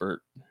growth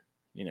spurt.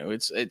 You know,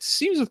 it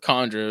seems with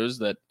chondros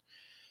that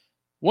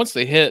once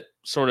they hit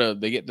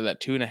they get to that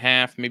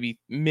 2.5,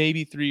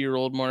 maybe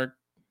 3-year-old mark.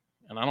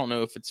 And I don't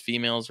know if it's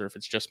females or if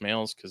it's just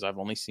males, because I've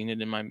only seen it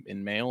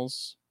in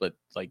males, but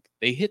like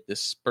they hit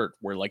this spurt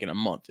where like in a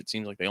month, it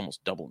seems like they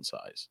almost double in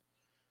size.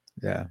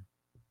 Yeah.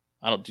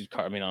 I don't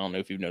know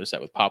if you've noticed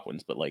that with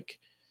Popwins, but like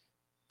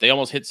they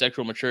almost hit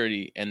sexual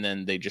maturity and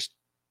then they just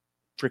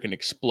freaking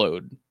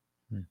explode.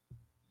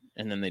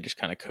 And then they just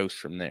kind of coast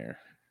from there.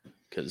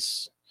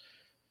 Because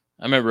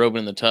I remember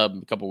opening the tub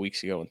a couple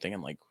weeks ago and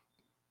thinking, like,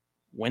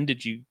 when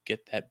did you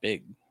get that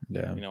big?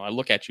 Yeah. You know, I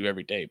look at you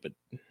every day, but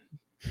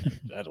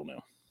I don't know.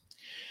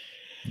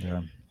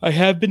 Yeah. I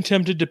have been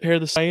tempted to pair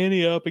the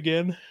Cyanea up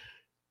again.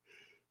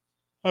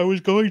 I was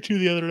going to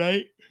the other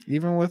night.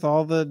 Even with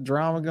all the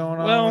drama going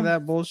on with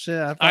that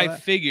bullshit, I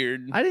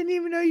figured. I didn't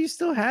even know you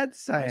still had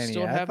Cyanea. I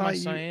still have my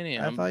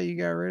Cyanea. I thought you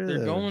got rid of it.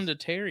 They're going to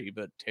Terry,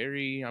 but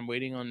Terry, I'm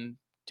waiting on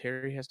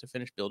Terry has to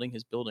finish building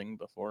his building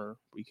before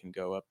we can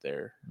go up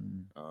there.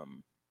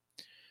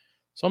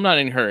 So I'm not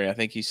in a hurry. I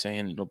think he's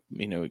saying it'll,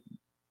 it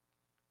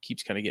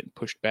keeps kind of getting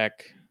pushed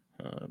back.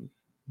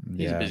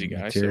 He's a busy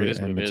guy, so it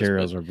is what it is.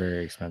 Materials are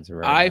very expensive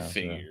right now. I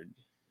figured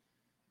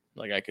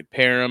like I could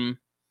pair them,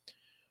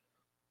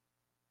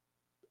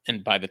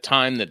 and by the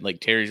time that like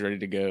Terry's ready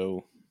to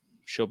go,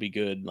 she'll be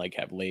good, like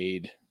have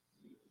laid,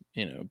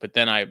 But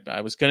then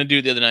I was gonna do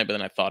it the other night, but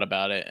then I thought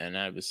about it, and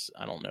I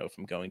don't know if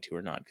I'm going to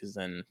or not, because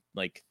then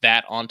like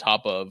that on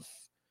top of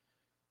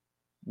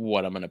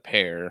what I'm gonna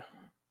pair,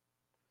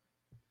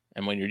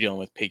 and when you're dealing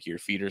with pickier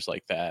feeders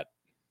like that,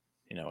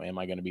 am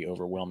I going to be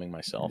overwhelming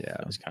myself? Yeah.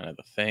 That's kind of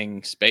the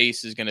thing.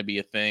 Space is going to be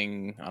a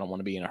thing. I don't want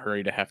to be in a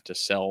hurry to have to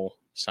sell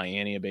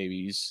Cyanea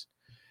babies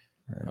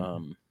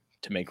to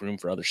make room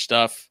for other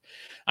stuff.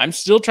 I'm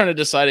still trying to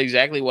decide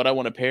exactly what I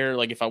want to pair.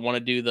 Like if I want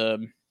to do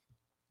the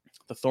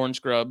thorn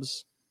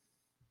scrubs,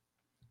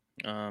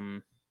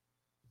 the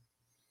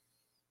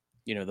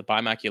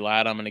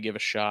bimaculata, I'm going to give a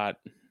shot.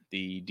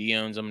 The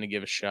Diones, I'm going to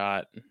give a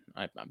shot.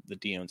 The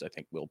Diones, I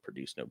think, will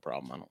produce no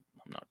problem.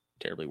 I'm not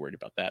terribly worried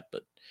about that,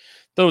 but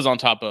those on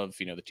top of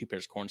the 2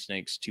 pairs of corn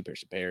snakes, 2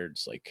 pairs of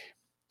Bairds, like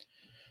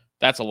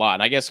that's a lot.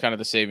 And I guess kind of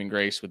the saving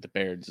grace with the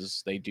Bairds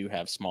is they do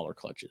have smaller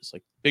clutches,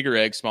 like bigger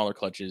eggs, smaller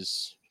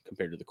clutches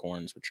compared to the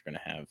corns, which are going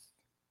to have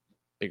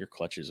bigger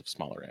clutches of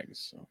smaller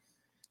eggs. So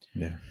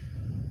yeah,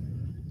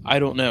 I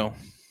don't know.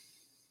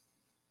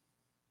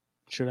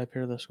 Should I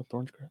pair this with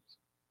thorn scrubs?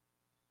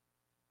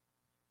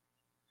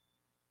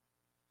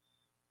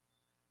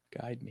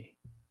 Guide me.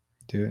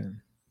 Do it.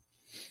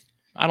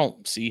 I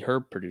don't see her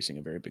producing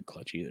a very big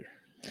clutch either.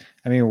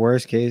 I mean,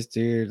 worst case,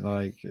 dude,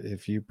 like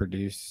if you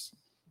produce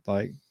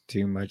like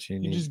too much,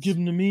 you just give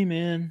them to me,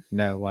 man.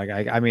 No, like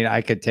I mean,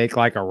 I could take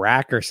like a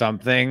rack or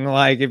something,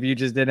 like if you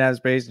just didn't have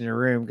space in your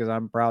room, because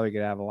I'm probably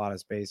gonna have a lot of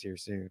space here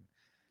soon.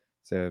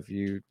 So if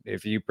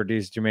you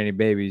produce too many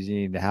babies, you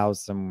need to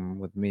house them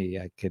with me.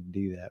 I could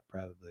do that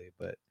probably,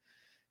 but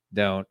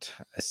don't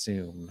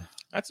assume.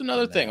 That's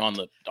another thing on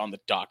the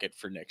docket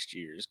for next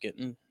year is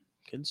getting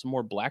some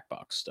more black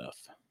box stuff.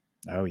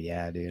 Oh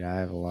yeah, dude, I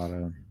have a lot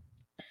of.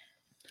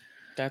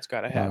 That's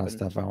got to happen. A lot of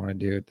stuff I want to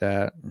do with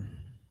that.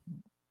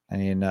 I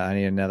need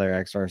another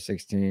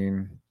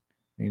XR16.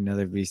 I need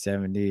another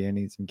V70. I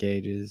need some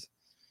cages.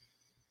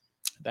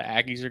 The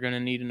Aggies are going to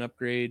need an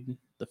upgrade.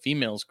 The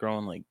female's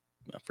growing like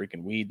a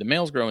freaking weed. The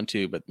male's growing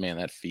too, but man,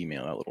 that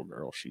little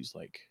girl, she's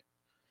like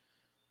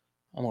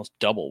almost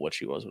double what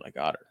she was when I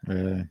got her.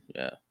 Really?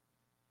 Yeah.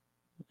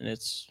 And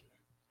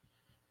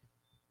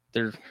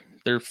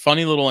they're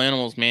funny little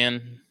animals,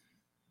 man.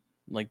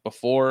 Like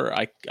before,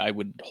 I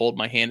would hold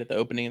my hand at the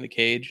opening of the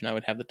cage and I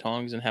would have the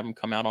tongs and have them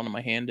come out onto my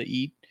hand to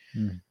eat.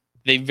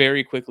 They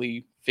very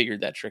quickly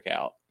figured that trick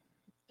out.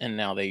 And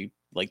now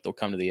they'll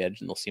come to the edge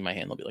and they'll see my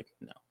hand. They'll be like,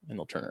 no. And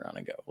they'll turn around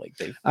and go. Like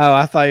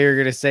I thought you were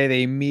going to say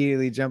they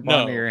immediately jump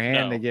onto your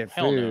hand to get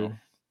food. No.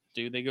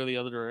 Dude, they go the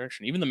other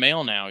direction. Even the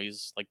male now,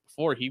 he's like,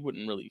 before he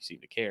wouldn't really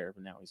seem to care,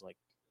 but now he's like,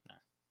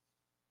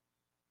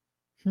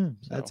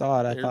 That's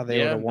odd. I thought they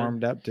would have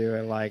warmed up to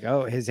it. Like,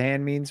 oh, his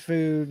hand means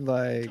food.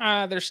 Like,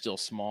 they're still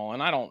small,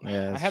 and I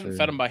haven't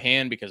fed them by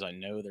hand because I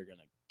know they're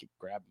gonna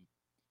grab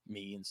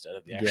me instead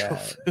of the actual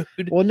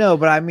food. Well, no,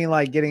 but I mean,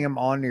 like getting them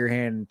onto your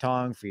hand and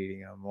tongue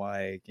feeding them.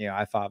 Like,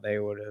 I thought they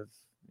would have,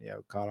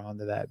 caught on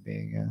to that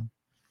being.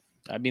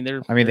 I mean,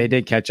 they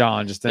did catch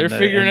on, just they're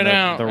figuring it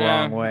out the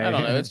wrong way. I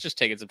don't know. It's just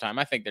taking some time.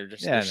 I think they're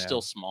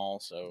still small,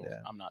 so Yeah.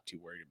 I'm not too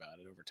worried about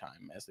it over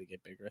time. As they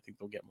get bigger, I think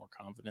they'll get more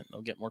confident,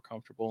 they'll get more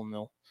comfortable, and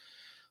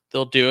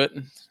they'll do it.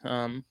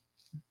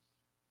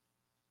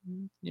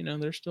 You know,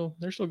 they're still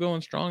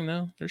going strong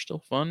now. They're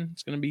still fun.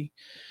 It's gonna be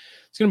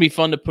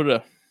fun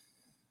to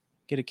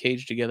get a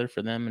cage together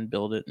for them and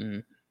build it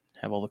and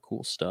have all the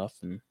cool stuff,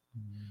 and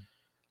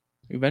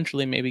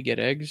eventually maybe get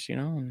eggs, you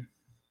know, and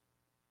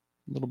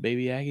little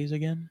baby Aggies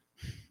again,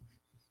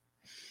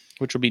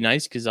 which will be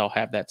nice because I'll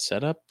have that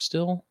set up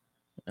still,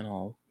 and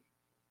I'll,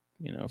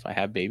 you know, if I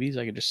have babies,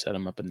 I could just set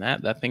them up in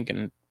that. That thing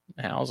can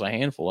house a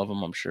handful of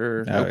them, I'm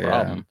sure, no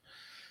problem.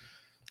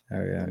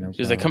 Oh yeah, no.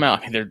 Because they come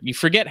out, you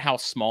forget how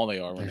small they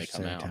are when they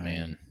come out, tiny.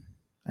 man.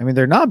 I mean,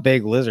 they're not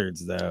big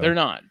lizards though. They're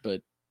not,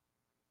 but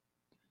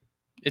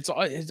it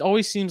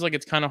always seems like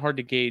it's kind of hard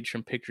to gauge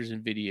from pictures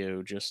and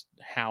video just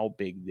how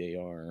big they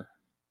are,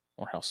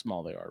 or how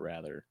small they are,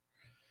 rather.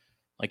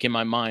 Like in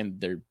my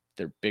mind, they're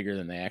bigger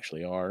than they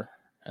actually are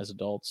as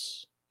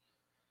adults.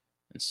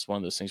 It's one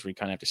of those things where you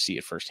kind of have to see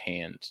it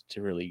firsthand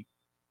to really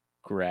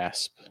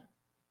grasp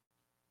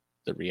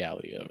the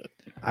reality of it.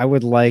 I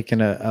would like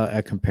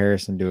a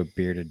comparison to a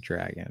bearded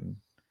dragon.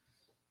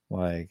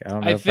 Like, I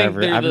don't know I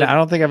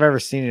don't think I've ever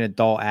seen an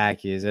adult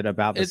Ackie. Is it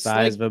about the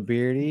size of a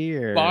beardy,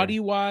 or body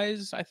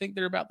wise? I think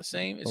they're about the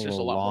same. It's just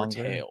a lot longer.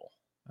 More tail.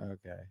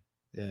 Okay.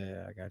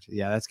 Yeah, I got you.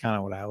 Yeah, that's kind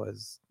of what I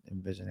was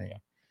envisioning.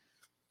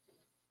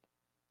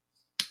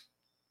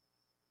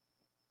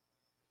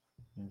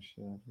 Oh,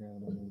 shit, I forgot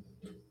about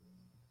this.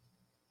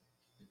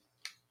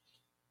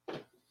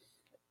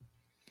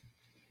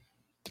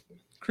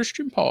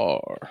 Christian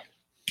Parr.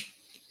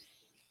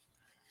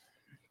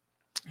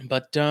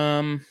 But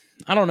I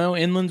don't know.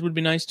 Inlands would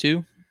be nice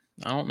too.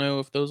 I don't know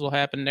if those will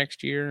happen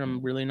next year.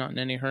 I'm really not in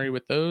any hurry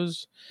with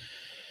those.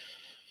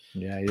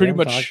 Yeah, you pretty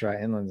much talked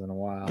about inlands in a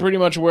while. Pretty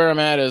much where I'm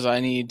at is I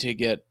need to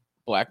get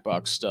black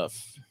box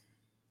stuff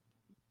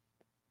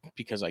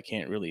because I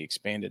can't really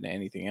expand into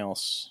anything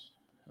else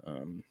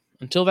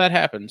until that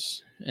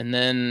happens. And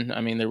then,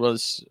 I mean, there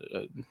was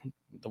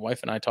the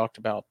wife and I talked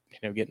about, you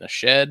know, getting a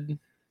shed.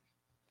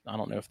 I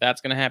don't know if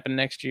that's going to happen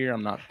next year.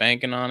 I'm not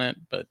banking on it,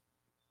 but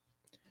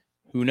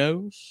who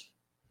knows?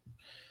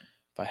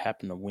 If I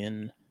happen to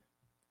win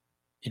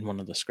in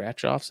one of the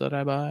scratch offs that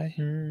I buy,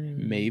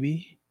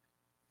 maybe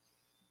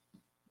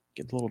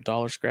get the little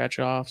dollar scratch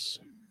offs.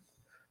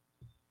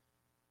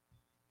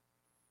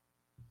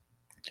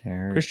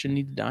 Christian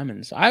needs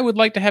diamonds. I would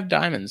like to have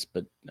diamonds,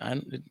 but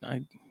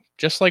I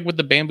just like with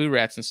the bamboo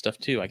rats and stuff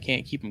too. I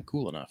can't keep them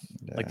cool enough.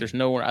 Yeah. Like there's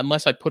nowhere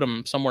unless I put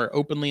them somewhere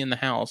openly in the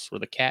house where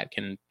the cat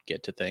can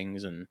get to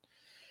things, and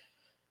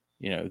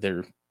you know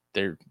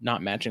they're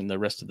not matching the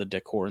rest of the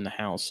decor in the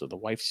house, so the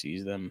wife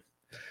sees them.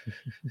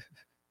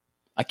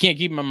 I can't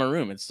keep them in my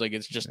room. It's like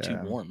it's just too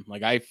warm.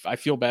 Like I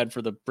feel bad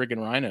for the friggin'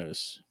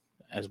 rhinos,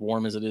 as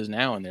warm as it is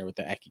now in there with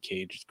the Ackie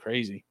cage. It's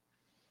crazy.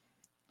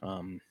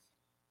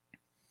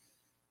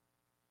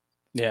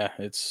 Yeah,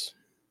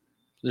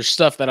 there's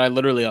stuff that I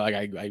literally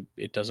like.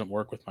 It doesn't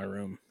work with my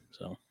room,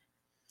 so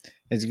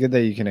it's good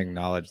that you can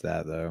acknowledge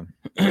that though.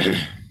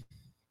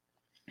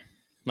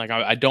 Like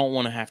I don't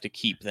want to have to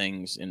keep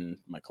things in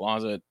my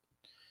closet.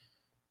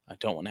 I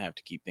don't want to have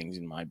to keep things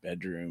in my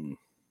bedroom.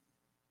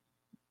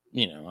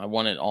 You know, I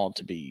want it all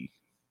to be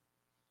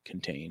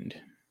contained.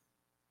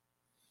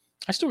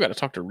 I still got to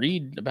talk to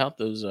Reed about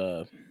those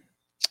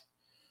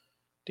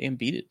damn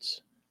beateds.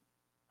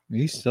 Are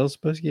you still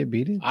supposed to get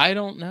beated? I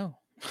don't know.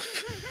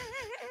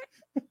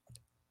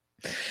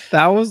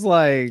 That was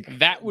like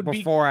that would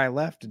before I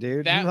left,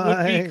 dude. That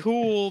would be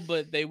cool,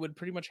 but they would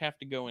pretty much have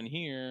to go in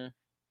here.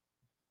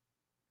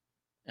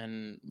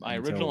 And my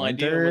original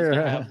idea was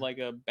to have like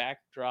a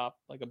backdrop,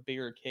 like a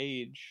bigger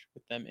cage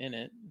with them in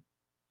it.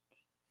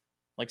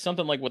 Like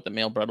something like what the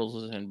male Brettles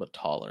was in, but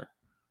taller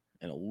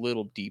and a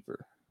little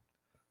deeper.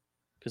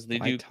 Because they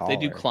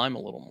do climb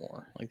a little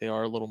more. Like they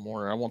are a little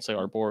more, I won't say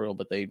arboreal,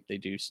 but they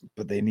do.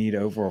 But they need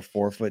over a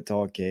 4 foot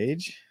tall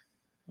cage?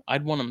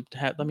 I'd want them to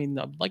have,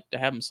 I'd like to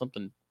have them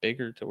something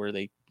bigger to where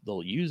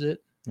they'll use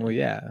it. Well,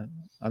 yeah.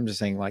 I'm just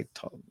saying like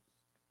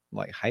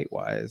height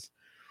wise.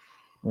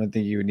 I wouldn't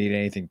think you would need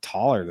anything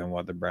taller than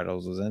what the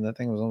Brettles was in. That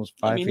thing was almost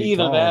 5 feet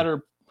either tall. That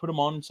or put them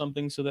on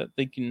something so that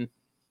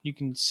you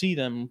can see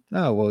them.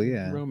 Oh, well,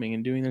 yeah. Roaming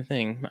and doing their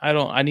thing.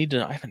 I need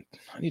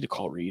to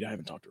call Reed. I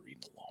haven't talked to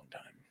Reed in a long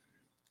time.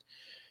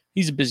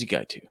 He's a busy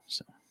guy too,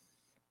 so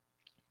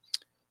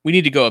we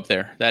need to go up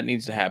there. That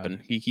needs to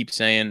happen. He keeps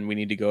saying we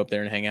need to go up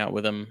there and hang out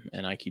with him,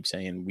 and I keep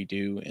saying we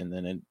do, and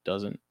then it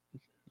doesn't.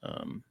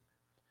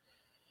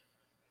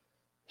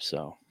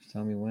 So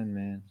tell me when,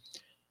 man.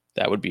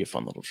 That would be a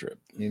fun little trip.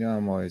 You know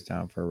I'm always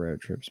down for a road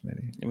trip,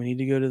 Smitty. And we need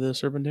to go to the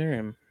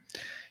Serpentarium.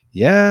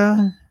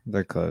 Yeah,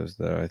 they're closed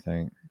though, I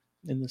think.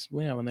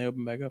 When they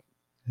open back up.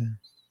 Yeah.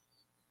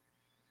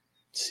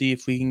 See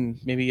if we can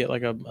maybe get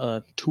like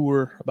a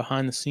tour, a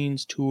behind the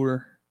scenes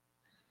tour.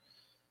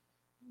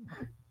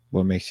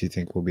 What makes you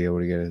think we'll be able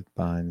to get it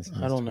behind the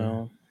scenes? I don't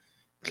know.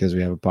 because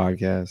we have a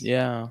podcast.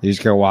 Yeah. You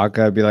just go walk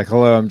up, be like,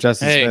 "Hello, I'm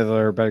Justin Hey, Smith,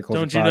 or Better Culture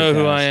Don't you know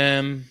who I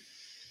am?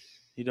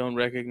 You don't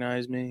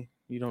recognize me.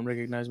 You don't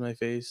recognize my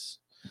face.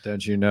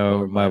 Don't you know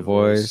Or my my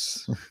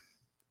voice?"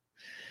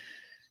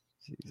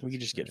 We could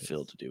just get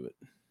Phil to do it.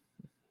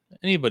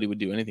 Anybody would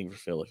do anything for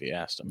Phil if he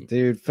asked him.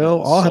 Dude,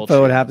 Phil, all Insult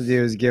Phil would you. have to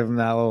do is give him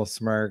that little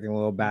smirk and a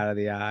little bat of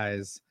the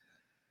eyes.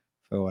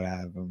 Phil would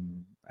have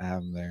him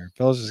there.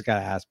 Phil's just got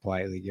to ask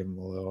politely, give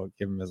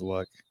him his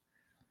look.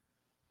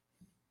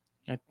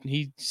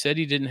 He said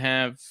he didn't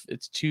have.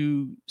 It's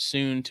too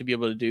soon to be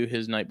able to do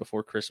his night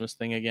before Christmas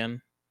thing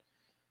again.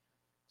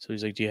 So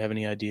he's like, "Do you have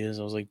any ideas?"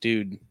 I was like,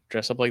 "Dude,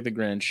 dress up like the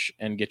Grinch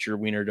and get your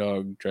wiener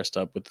dog dressed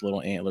up with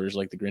little antlers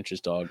like the Grinch's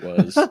dog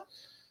was.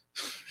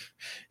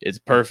 It's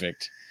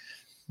perfect."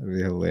 That'd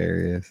be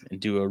hilarious. And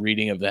do a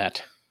reading of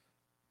that.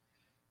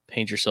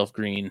 Paint yourself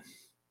green.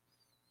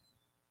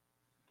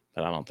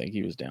 But I don't think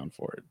he was down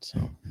for it.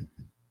 So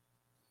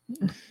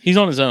he's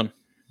on his own.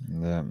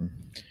 Yeah.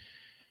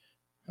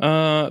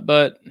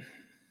 But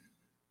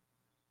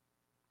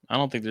I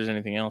don't think there's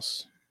anything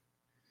else.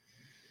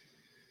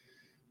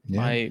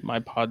 Yeah. My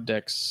pod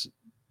decks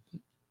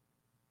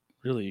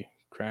really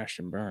crashed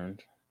and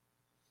burned.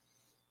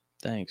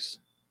 Thanks.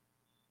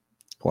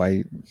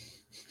 Quite.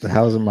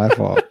 How was it my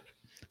fault?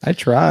 I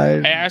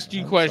tried. I asked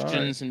you I'm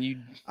questions sorry. and you.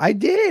 I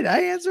did.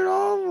 I answered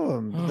all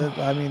of them.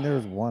 I mean, there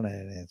was one I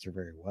didn't answer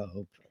very well.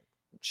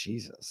 But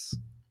Jesus.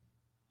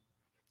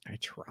 I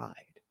tried.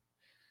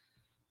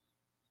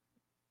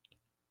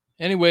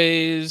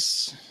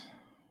 Anyways,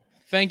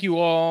 thank you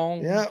all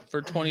Yep.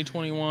 for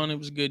 2021. It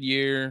was a good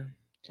year.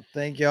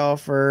 Thank y'all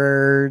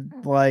for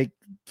like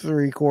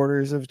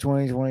 3/4 of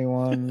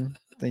 2021.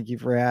 Thank you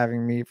for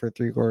having me for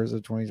 3/4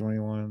 of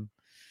 2021.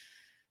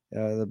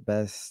 The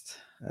best.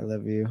 I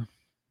love you.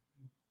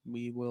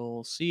 We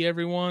will see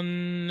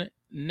everyone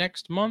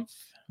next month.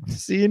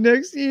 See you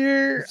next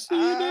year. See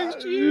you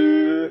next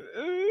year.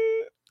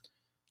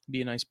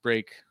 Be a nice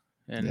break.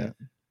 And Yeah.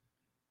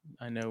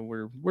 I know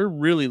we're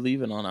really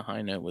leaving on a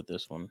high note with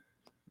this one.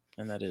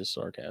 And that is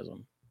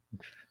sarcasm.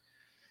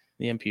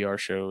 The NPR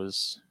show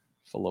is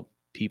full of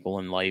people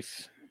and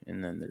life.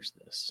 And then there's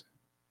this.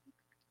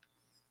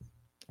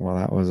 Well,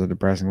 that was a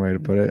depressing way to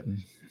put it.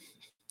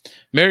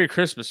 Merry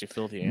Christmas, you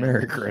filthy animal.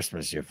 Merry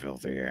Christmas, you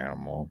filthy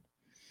animal.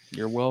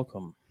 You're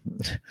welcome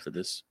for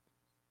this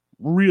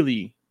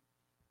really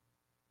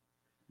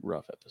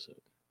rough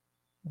episode.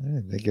 I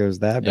didn't think it was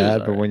that It was bad,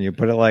 but alright. when you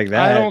put it like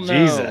that, I don't know.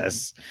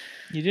 Jesus.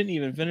 You didn't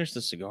even finish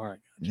the cigar.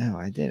 No,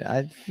 I did.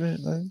 I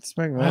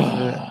smoked most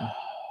of it.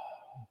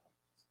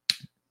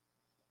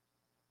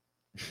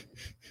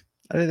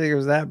 I didn't think it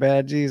was that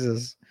bad.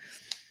 Jesus.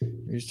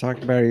 You just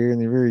talked about it here in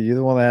the rear. You're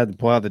the one that had to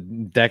pull out the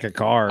deck of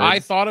cards. I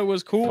thought it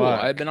was cool.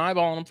 Fuck. I'd been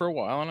eyeballing them for a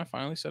while, and I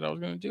finally said I was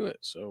going to do it.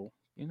 So,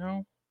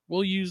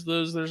 we'll use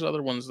those. There's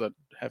other ones that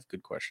have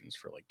good questions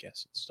for like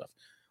guests and stuff.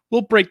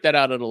 We'll break that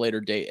out at a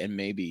later date, and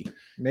maybe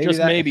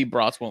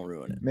Brats won't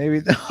ruin it.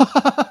 Maybe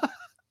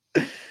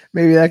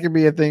maybe that could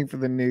be a thing for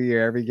the new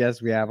year. Every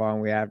guest we have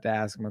on, we have to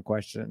ask them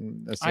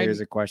a series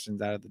of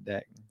questions out of the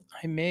deck.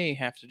 I may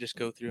have to just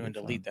go through and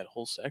delete that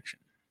whole section.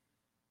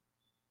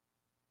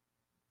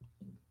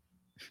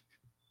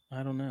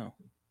 I don't know.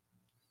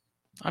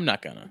 I'm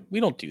not gonna. We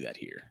don't do that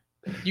here.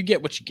 You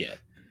get what you get.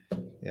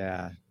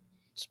 Yeah.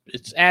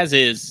 It's as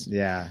is.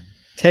 Yeah.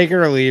 Take it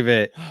or leave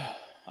it.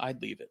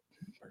 I'd leave it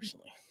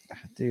personally.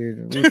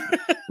 Dude,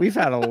 we've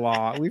had a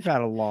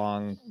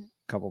long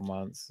couple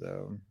months,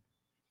 so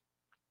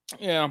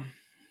yeah.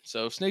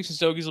 So Snakes and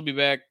Stogies will be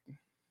back.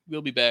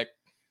 We'll be back.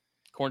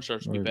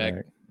 Cornstarch will be back.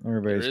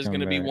 There is going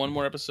to be one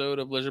more episode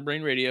of Lizard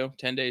Brain Radio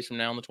 10 days from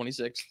now on the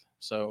 26th.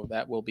 So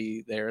that will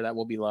be there. That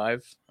will be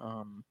live.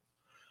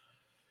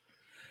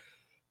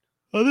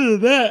 Other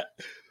than that,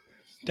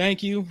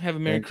 thank you. Have a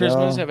Merry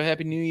Christmas. Have a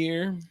Happy New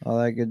Year. All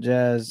that good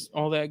jazz.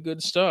 All that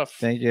good stuff.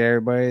 Thank you to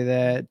everybody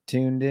that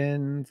tuned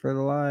in for the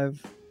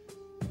live.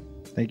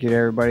 Thank you to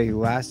everybody who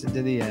lasted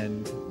to the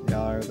end.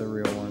 Y'all are the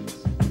real ones.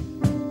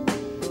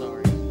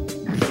 Sorry.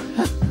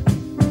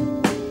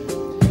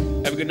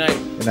 Have a good night.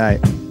 Good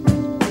night.